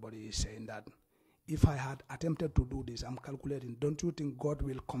 everybody is saying that. If I had attempted to do this, I'm calculating, don't you think God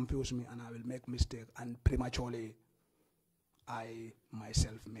will confuse me and I will make mistake, and prematurely I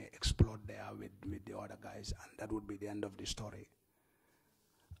myself may explode there with the other guys, and that would be the end of the story.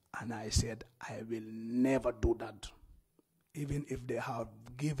 And I said, I will never do that. Even if they have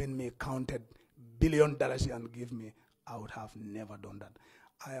given me, counted $1 billion and give me, I would have never done that.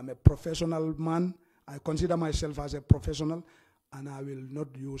 I am a professional man. I consider myself as a professional, and I will not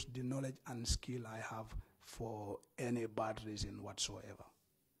use the knowledge and skill I have for any bad reason whatsoever.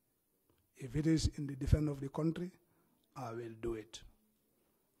 If it is in the defense of the country, I will do it.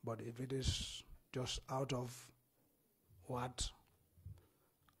 But if it is just out of what,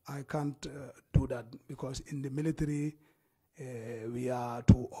 I can't do that, because in the military, we are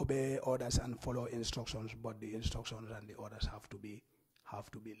to obey orders and follow instructions, but the instructions and the orders have to be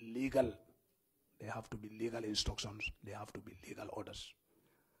legal. They have to be legal instructions. They have to be legal orders.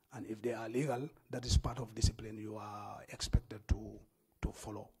 And if they are legal, that is part of discipline. You are expected to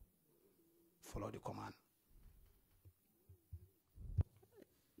follow the command.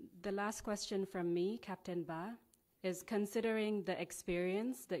 The last question from me, Captain Bah, is considering the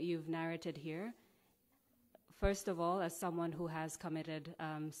experience that you've narrated here, First of all, as someone who has committed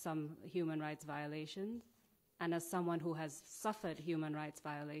some human rights violations, and as someone who has suffered human rights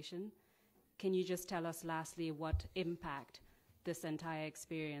violation, can you just tell us lastly what impact this entire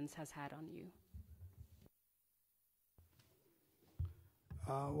experience has had on you?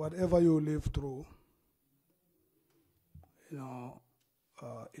 Whatever you live through,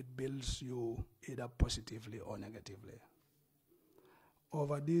 it builds you either positively or negatively.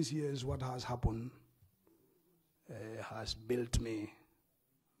 Over these years, what has happened has built me,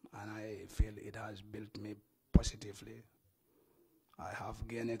 and I feel it has built me positively. I have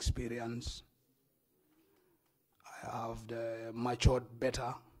gained experience. I have matured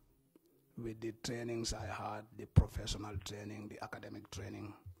better with the trainings I had, the professional training, the academic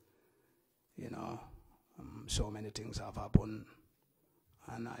training. So many things have happened,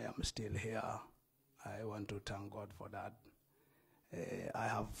 and I am still here. I want to thank God for that. I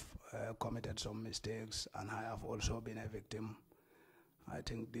have committed some mistakes, and I have also been a victim. I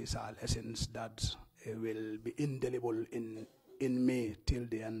think these are lessons that will be indelible in me till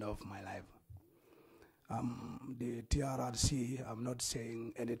the end of my life. The TRRC, I'm not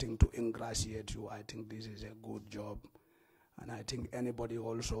saying anything to ingratiate you. I think this is a good job. And I think anybody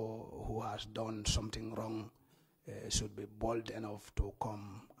also who has done something wrong should be bold enough to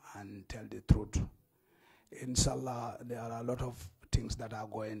come and tell the truth. Inshallah, there are a lot of things that are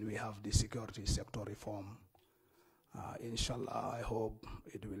going. We have the security sector reform. Inshallah, I hope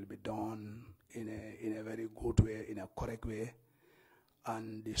it will be done in a very good way, in a correct way,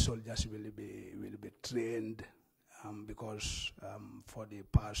 and the soldiers will be trained because for the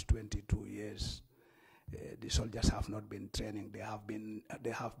past 22 years, the soldiers have not been training. They have been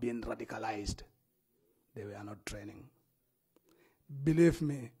radicalized. They were not training. Believe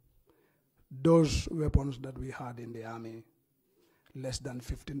me, those weapons that we had in the army, less than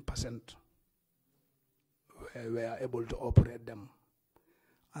 15% were able to operate them.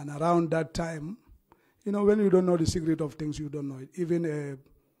 And around that time, when you don't know the secret of things, you don't know it. Even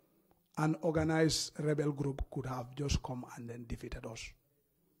an organized rebel group could have just come and then defeated us.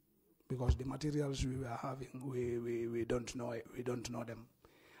 Because the materials we were having, we don't know it, we don't know them.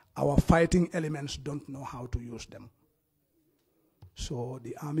 Our fighting elements don't know how to use them. So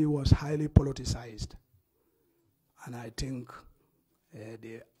the army was highly politicized. And I think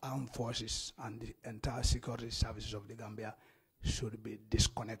the armed forces and the entire security services of the Gambia should be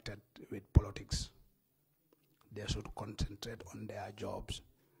disconnected with politics. They should concentrate on their jobs.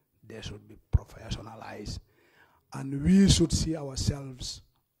 They should be professionalized. And we should see ourselves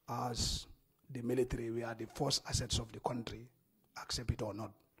as the military. We are the first assets of the country, accept it or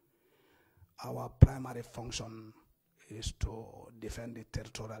not. Our primary function is to defend the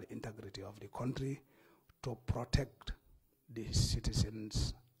territorial integrity of the country, to protect the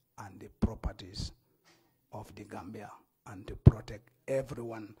citizens and the properties of the Gambia, and to protect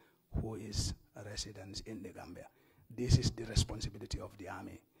everyone who is residents in the Gambia. This is the responsibility of the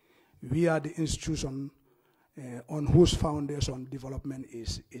army. We are the institution on whose foundation development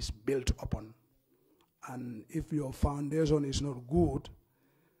is built upon. And if your foundation is not good,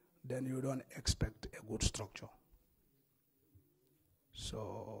 then you don't expect a good structure.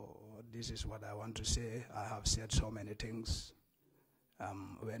 So this is what I want to say. I have said so many things.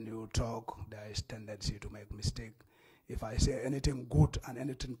 When you talk, there is tendency to make mistake. If I say anything good and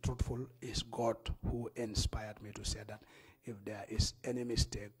anything truthful, it's God who inspired me to say that. If there is any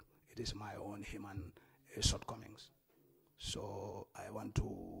mistake, it is my own human shortcomings. So I want to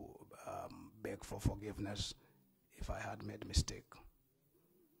beg for forgiveness if I had made mistake.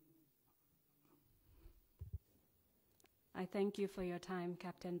 I thank you for your time,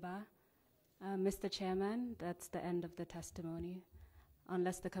 Captain Bah. Mr. Chairman, that's the end of the testimony.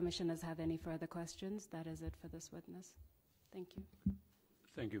 Unless the commissioners have any further questions, that is it for this witness. Thank you.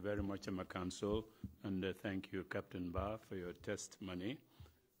 Thank you very much, Emma Counsel, and thank you, Captain Bah, for your testimony.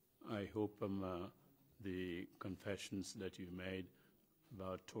 I hope the confessions that you made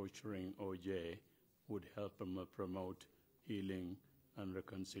about torturing OJ would help promote healing and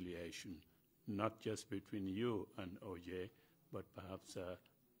reconciliation, not just between you and OJ, but perhaps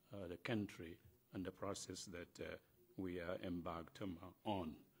the country and the process that we are embarked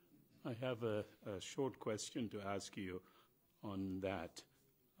on. I have a short question to ask you on that.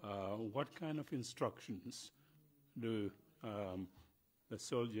 What kind of instructions do the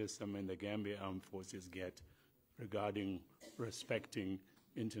soldiers, the Gambia Armed Forces get regarding respecting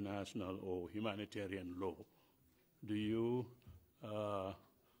international or humanitarian law? Do you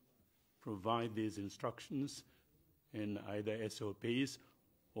provide these instructions in either SOPs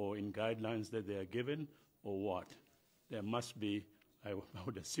or in guidelines that they are given, or what? There must be, I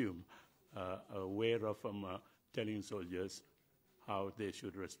would assume, a way of telling soldiers how they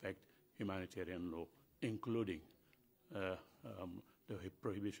should respect humanitarian law, including the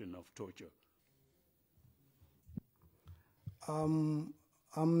prohibition of torture? I'm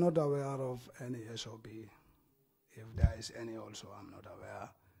not aware of any SOP. If there is any also, I'm not aware.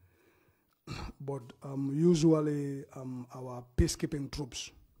 But usually our peacekeeping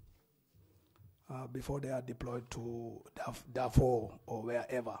troops, before they are deployed to Darfur or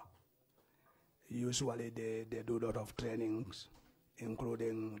wherever, usually they do a lot of trainings,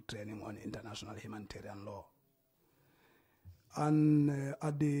 including training on international humanitarian law. And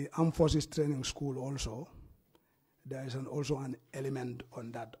at the Armed Forces Training School also, there is also an element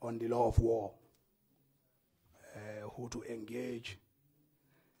on that, on the law of war, who to engage,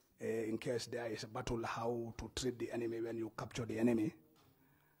 in case there is a battle, how to treat the enemy when you capture the enemy.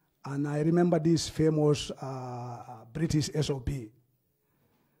 And I remember this famous British SOP,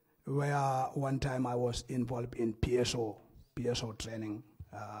 where one time I was involved in PSO training,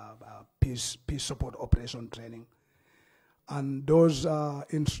 peace support operation training. And those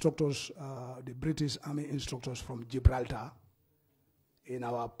instructors, the British Army instructors from Gibraltar, in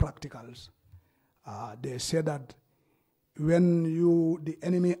our practicals, they said that when the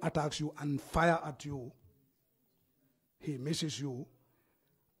enemy attacks you and fire at you, he misses you,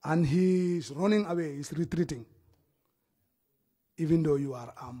 and he's running away, he's retreating. Even though you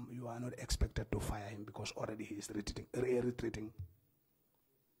are armed, you are not expected to fire him because already he is retreating.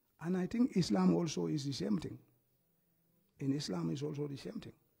 And I think Islam also is the same thing. In Islam is also the same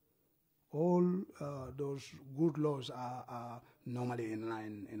thing. All those good laws are normally in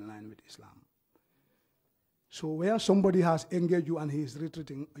line with Islam. So where somebody has engaged you and he is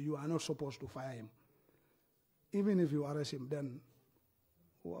retreating, you are not supposed to fire him. Even if you arrest him, then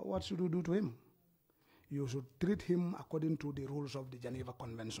what should you do to him? You should treat him according to the rules of the Geneva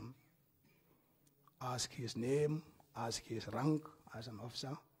Convention. Ask his name, ask his rank as an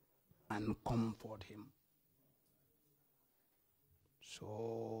officer, and comfort him.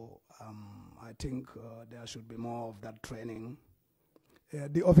 So I think there should be more of that training.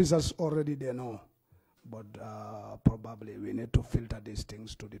 The officers already they know, but probably we need to filter these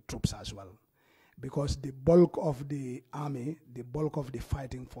things to the troops as well. Because the bulk of the army, the bulk of the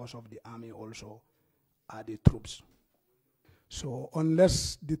fighting force of the army also are the troops. So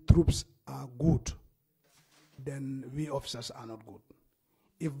unless the troops are good, then we officers are not good.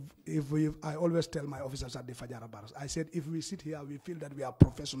 I always tell my officers at the Fajara Barracks, I said, if we sit here, we feel that we are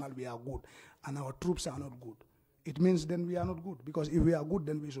professional, we are good, and our troops are not good, it means then we are not good. Because if we are good,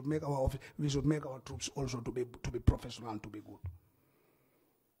 then we should make our troops also to be professional and to be good.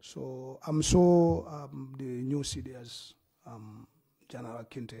 So I'm sure the new CDS, General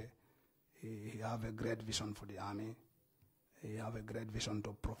Kinte, he have a great vision for the army. He have a great vision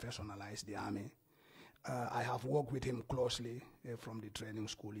to professionalize the army. I have worked with him closely from the training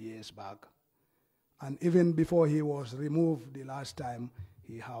school years back. And even before he was removed the last time,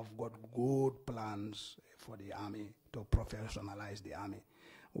 he have got good plans for the army, to professionalize the army.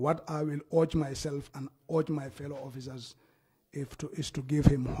 What I will urge myself and urge my fellow officers is to give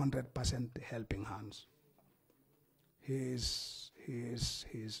him 100% helping hands. He is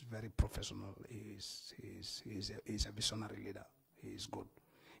very professional. He's a visionary leader. He is good.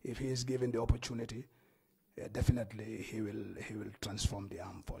 If he is given the opportunity, definitely he will transform the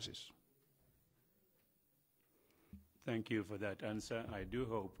armed forces. Thank you for that answer. I do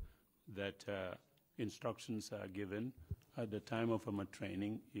hope that instructions are given at the time of a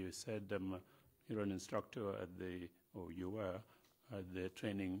training. You said you're an instructor at you were at the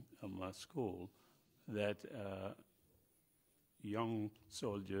training school, that young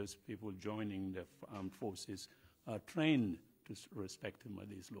soldiers, people joining the armed forces, are trained to respect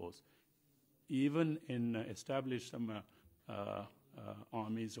these laws. Even in established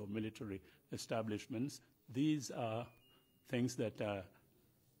armies or military establishments, these are things that are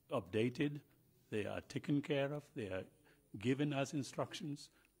updated, they are taken care of, they are given as instructions.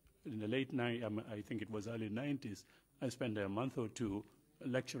 In the late I think it was early 90s, I spent a month or two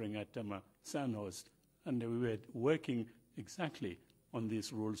lecturing at Sandhurst, and we were working exactly on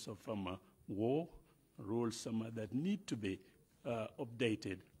these rules of war, rules that need to be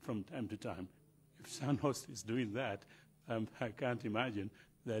updated from time to time. If Sandhurst is doing that, I can't imagine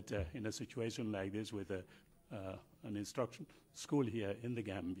that in a situation like this with an instruction school here in the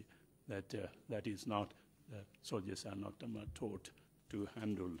Gambia, that is not, soldiers are not taught to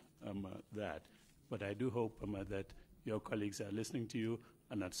handle that. But I do hope that your colleagues are listening to you,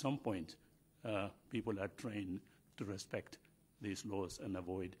 and at some point people are trained to respect these laws and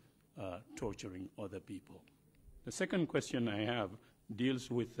avoid torturing other people. The second question I have deals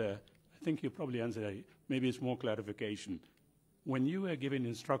with, I I think you probably answered it. Maybe it's more clarification. When you were giving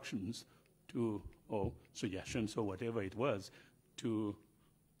instructions to, or suggestions or whatever it was, to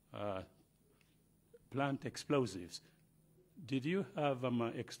plant explosives, did you have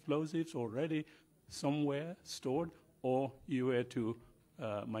explosives already somewhere stored, or you were to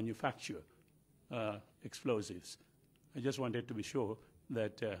manufacture explosives? I just wanted to be sure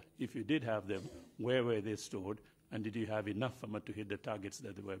that if you did have them, where were they stored, and did you have enough to hit the targets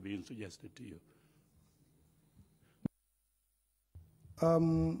that were being suggested to you?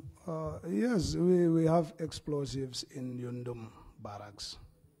 Yes, we have explosives in Yundum barracks.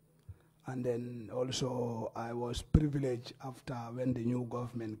 And then also I was privileged after when the new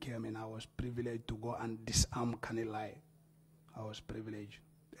government came in, I was privileged to go and disarm Kanilai. I was privileged,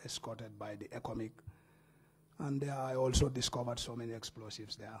 escorted by the ECOMIC. And there I also discovered so many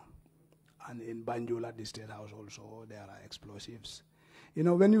explosives there. And in Banjul at the State House also, there are explosives. You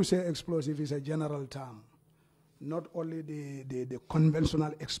know, when you say explosive, it's a general term. Not only the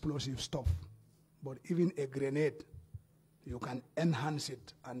conventional explosive stuff, but even a grenade, you can enhance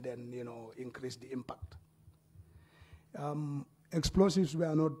it and then, you know, increase the impact. Explosives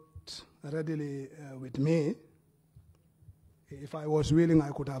were not readily with me. If I was willing,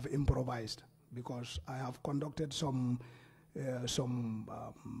 I could have improvised, because I have conducted some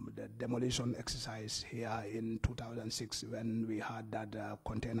the demolition exercise here in 2006 when we had that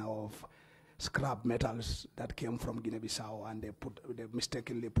container of scrap metals that came from Guinea-Bissau, and they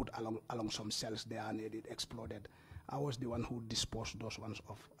mistakenly put along some cells there, and it exploded. I was the one who disposed those ones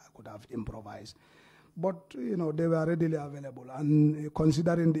off. I could have improvised. But, you know, they were readily available. And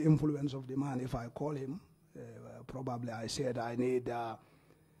considering the influence of the man, if I call him, probably I said I need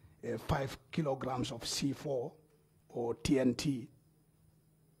 5 kilograms of C4 or TNT.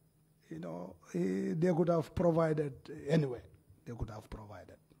 You know, they could have provided anyway. They could have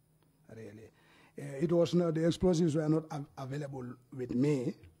provided, really. It was not, the explosives were not available with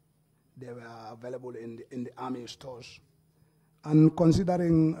me. They were available in the army stores. And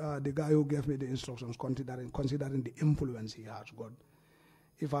considering the guy who gave me the instructions, considering the influence he has got,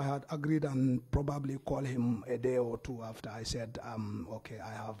 if I had agreed and probably call him a day or two after, I said, okay,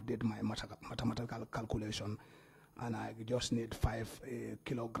 I have did my mathematical calculation, and I just need 5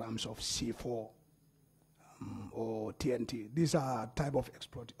 kilograms of C4 or TNT. These are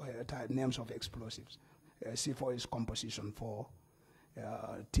names of explosives. C4 is composition for.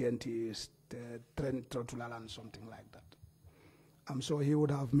 TNT is Trotulalan, something like that. So he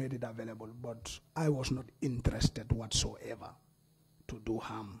would have made it available, but I was not interested whatsoever to do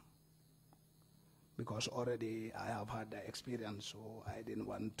harm, because already I have had the experience, so I didn't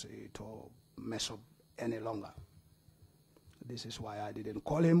want to mess up any longer. This is why I didn't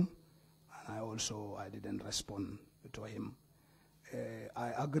call him, and I didn't respond to him.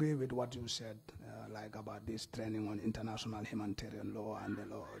 I agree with what you said, like about this training on international humanitarian law and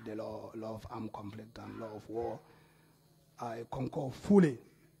the law of armed conflict and law of war. I concur fully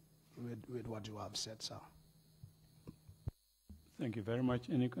with what you have said, sir. Thank you very much.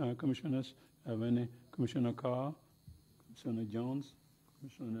 Any commissioners have any? Commissioner Carr, Commissioner Jones,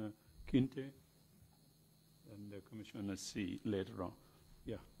 Commissioner Kinte, and Commissioner C later on.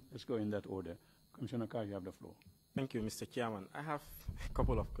 Yeah, let's go in that order. Commissioner Carr, you have the floor. Thank you, Mr. Chairman. I have a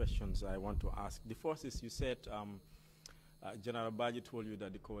couple of questions I want to ask. The first is, you said General Baji told you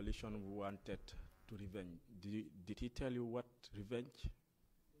that the coalition wanted to revenge. Did he tell you what revenge?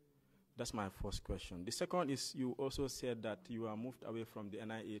 That's my first question. The second is, you also said that you are moved away from the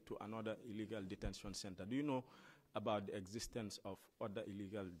NIA to another illegal detention center. Do you know about the existence of other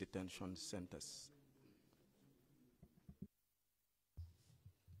illegal detention centers?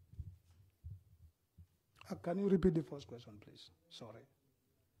 Can you repeat the first question, please? Sorry.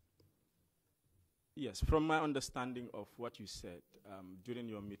 Yes, from my understanding of what you said during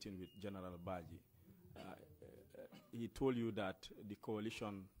your meeting with General Baji, he told you that the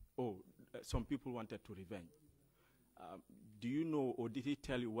coalition, some people wanted to revenge. Do you know, or did he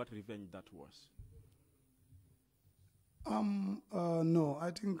tell you what revenge that was? No,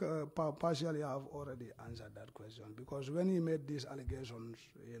 I think partially I've already answered that question, because when he made these allegations,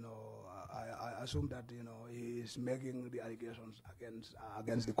 you know, I assume that, you know, he is making the allegations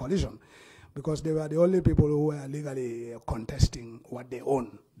against the coalition, because they were the only people who were legally contesting what they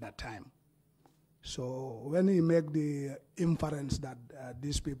own that time. So when he made the inference that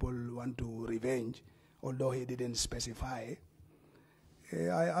these people want to revenge, although he didn't specify,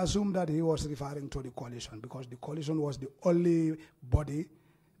 I assume that he was referring to the coalition, because the coalition was the only body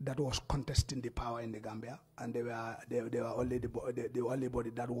that was contesting the power in the Gambia, and they were only the only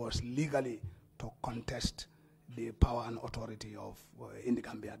body that was legally to contest the power and authority of in the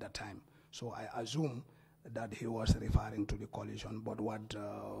Gambia at that time. So I assume that he was referring to the coalition, but what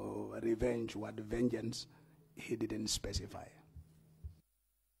revenge, what vengeance, he didn't specify.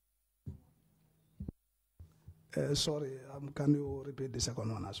 Sorry, can you repeat the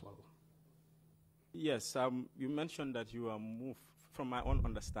second one as well? Yes, you mentioned that you are moved, from my own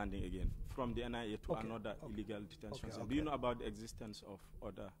understanding again, from the NIA to another illegal detention center. Do you know about the existence of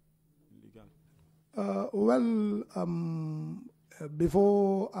other illegal?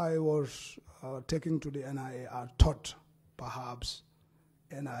 Before I was taken to the NIA, I thought perhaps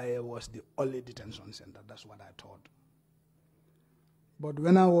NIA was the only detention center. That's what I thought. But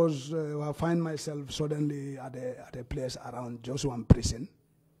when I find myself suddenly at a place around Joshua Prison,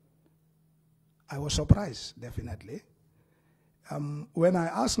 I was surprised, definitely. When I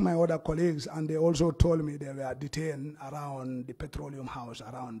asked my other colleagues, and they also told me they were detained around the petroleum house,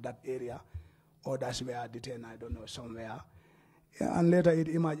 around that area, others were detained, I don't know, somewhere. Yeah, and later it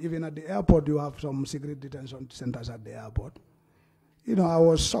emerged, even at the airport, you have some secret detention centers at the airport. You know, I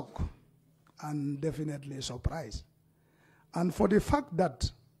was shocked and definitely surprised. And for the fact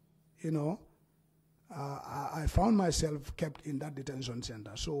that, you know, I found myself kept in that detention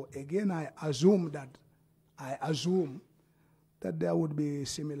center. So again, I assume that there would be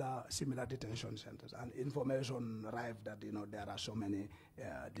similar detention centers, and information arrived that, you know, there are so many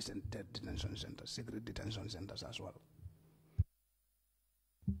detention centers, secret detention centers as well.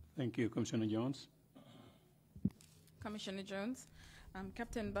 Thank you, Commissioner Jones. Commissioner Jones.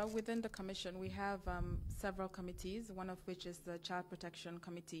 Captain Bah, within the Commission, we have several committees, one of which is the Child Protection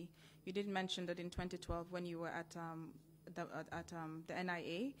Committee. You did mention that in 2012, when you were at the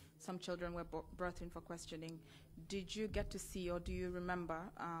NIA, some children were brought in for questioning. Did you get to see, or do you remember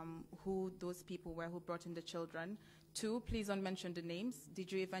who those people were who brought in the children? 2, please don't mention the names.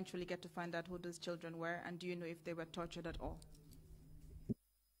 Did you eventually get to find out who those children were, and do you know if they were tortured at all?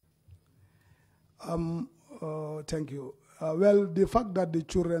 Thank you. Well, the fact that the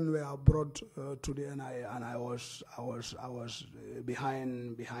children were brought to the NIA, and I was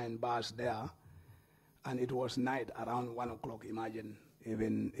behind bars there, and it was night around 1 o'clock. Imagine,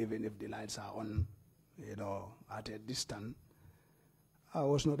 even if the lights are on, you know, at a distance, I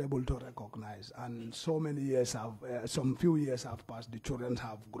was not able to recognize. And so many years have, some few years have passed. The children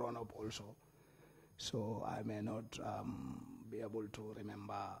have grown up also, so I may not be able to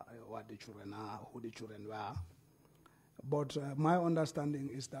remember what the children are, who the children were. But my understanding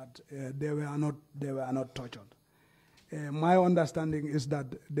is that they were not tortured. My understanding is that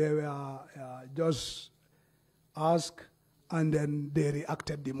they were just asked, and then they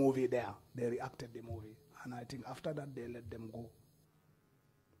reacted the movie there. They reacted the movie, and I think after that they let them go.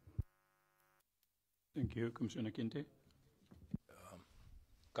 Thank you, Commissioner Kinte.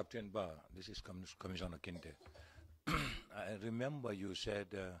 Captain Bah, this is Commissioner Kinte. I remember you said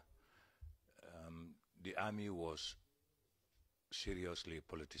the army was seriously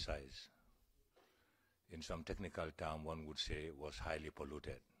politicized. In some technical term, one would say was highly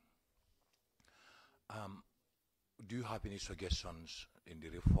polluted. Do you have any suggestions in the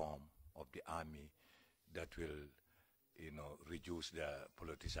reform of the army that will, you know, reduce the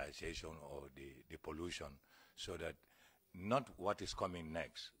politicization or the pollution, so that not what is coming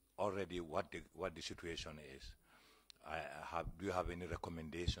next, already what the situation is? Do you have any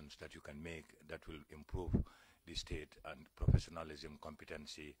recommendations that you can make that will improve the state and professionalism,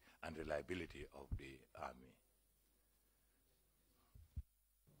 competency, and reliability of the army?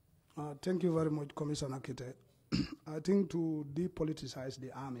 Thank you very much, Commissioner Kite. I think to depoliticize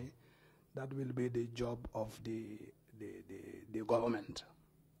the army, that will be the job of the government,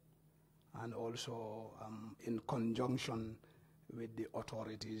 and also in conjunction with the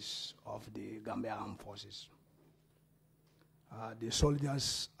authorities of the Gambia Armed Forces. The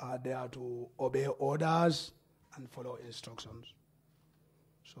soldiers are there to obey orders and follow instructions.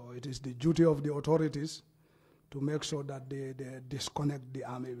 So it is the duty of the authorities to make sure that they disconnect the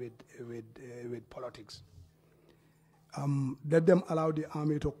army with politics. Let them allow the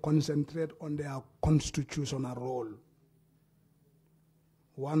army to concentrate on their constitutional role.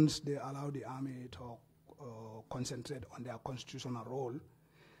 Once they allow the army to concentrate on their constitutional role,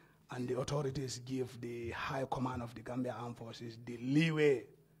 and the authorities give the high command of the Gambia Armed Forces the leeway,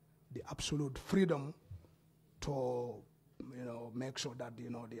 the absolute freedom to, you know, make sure that, you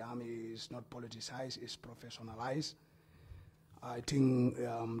know, the army is not politicized, is professionalized. I think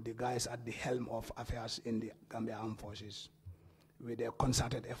the guys at the helm of affairs in the Gambia Armed Forces, with their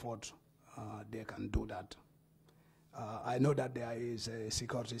concerted effort, they can do that. I know that there is a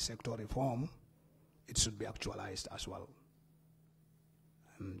security sector reform. It should be actualized as well.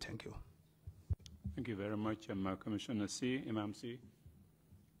 Thank you. Thank you very much, Commissioner C. Imam C.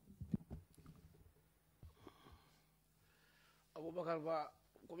 Abubakar Bah,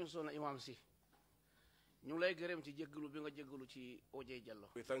 Commissioner Imam C. ñu lay gërëm ci jéggalu bi nga jéggalu ci OJ Jallow.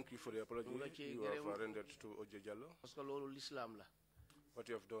 We thank you for the apology you have rendered to OJ Jallow. Parce que loolu l'islam la. What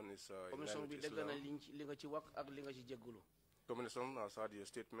you have done is Commission bi dégg na li nga ci wax ak li nga ci jéggalu. Commission has had your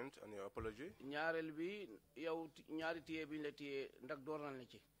statement and your apology. ñaareel bi yow ñaari téye bi ñu la téye ndax door nañ la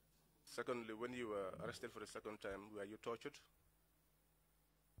ci. Secondly, when you were arrested for the second time, were you tortured?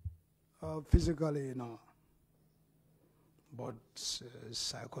 Physically, no. But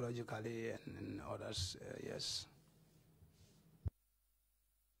psychologically and others, yes.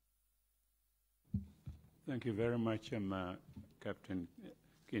 Thank you very much, Captain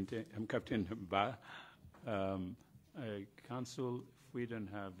Kinte. Captain Bah. Council, if we don't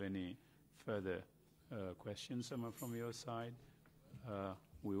have any further questions from your side,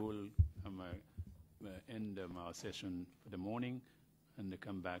 we will end our session for the morning and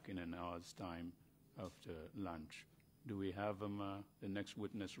come back in an hour's time after lunch. Do we have the next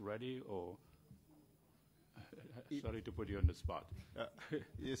witness ready, or sorry to put you on the spot?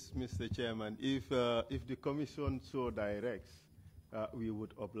 Yes, Mr. Chairman. If the Commission so directs, we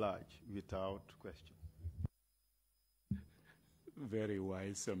would oblige without question. Very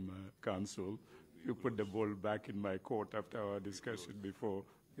wise, Council. You put the ball back in my court after our discussion before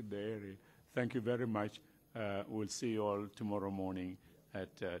in the area. Thank you very much. We'll see you all tomorrow morning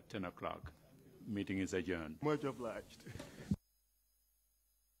at 10 o'clock. Meeting is adjourned. Much obliged.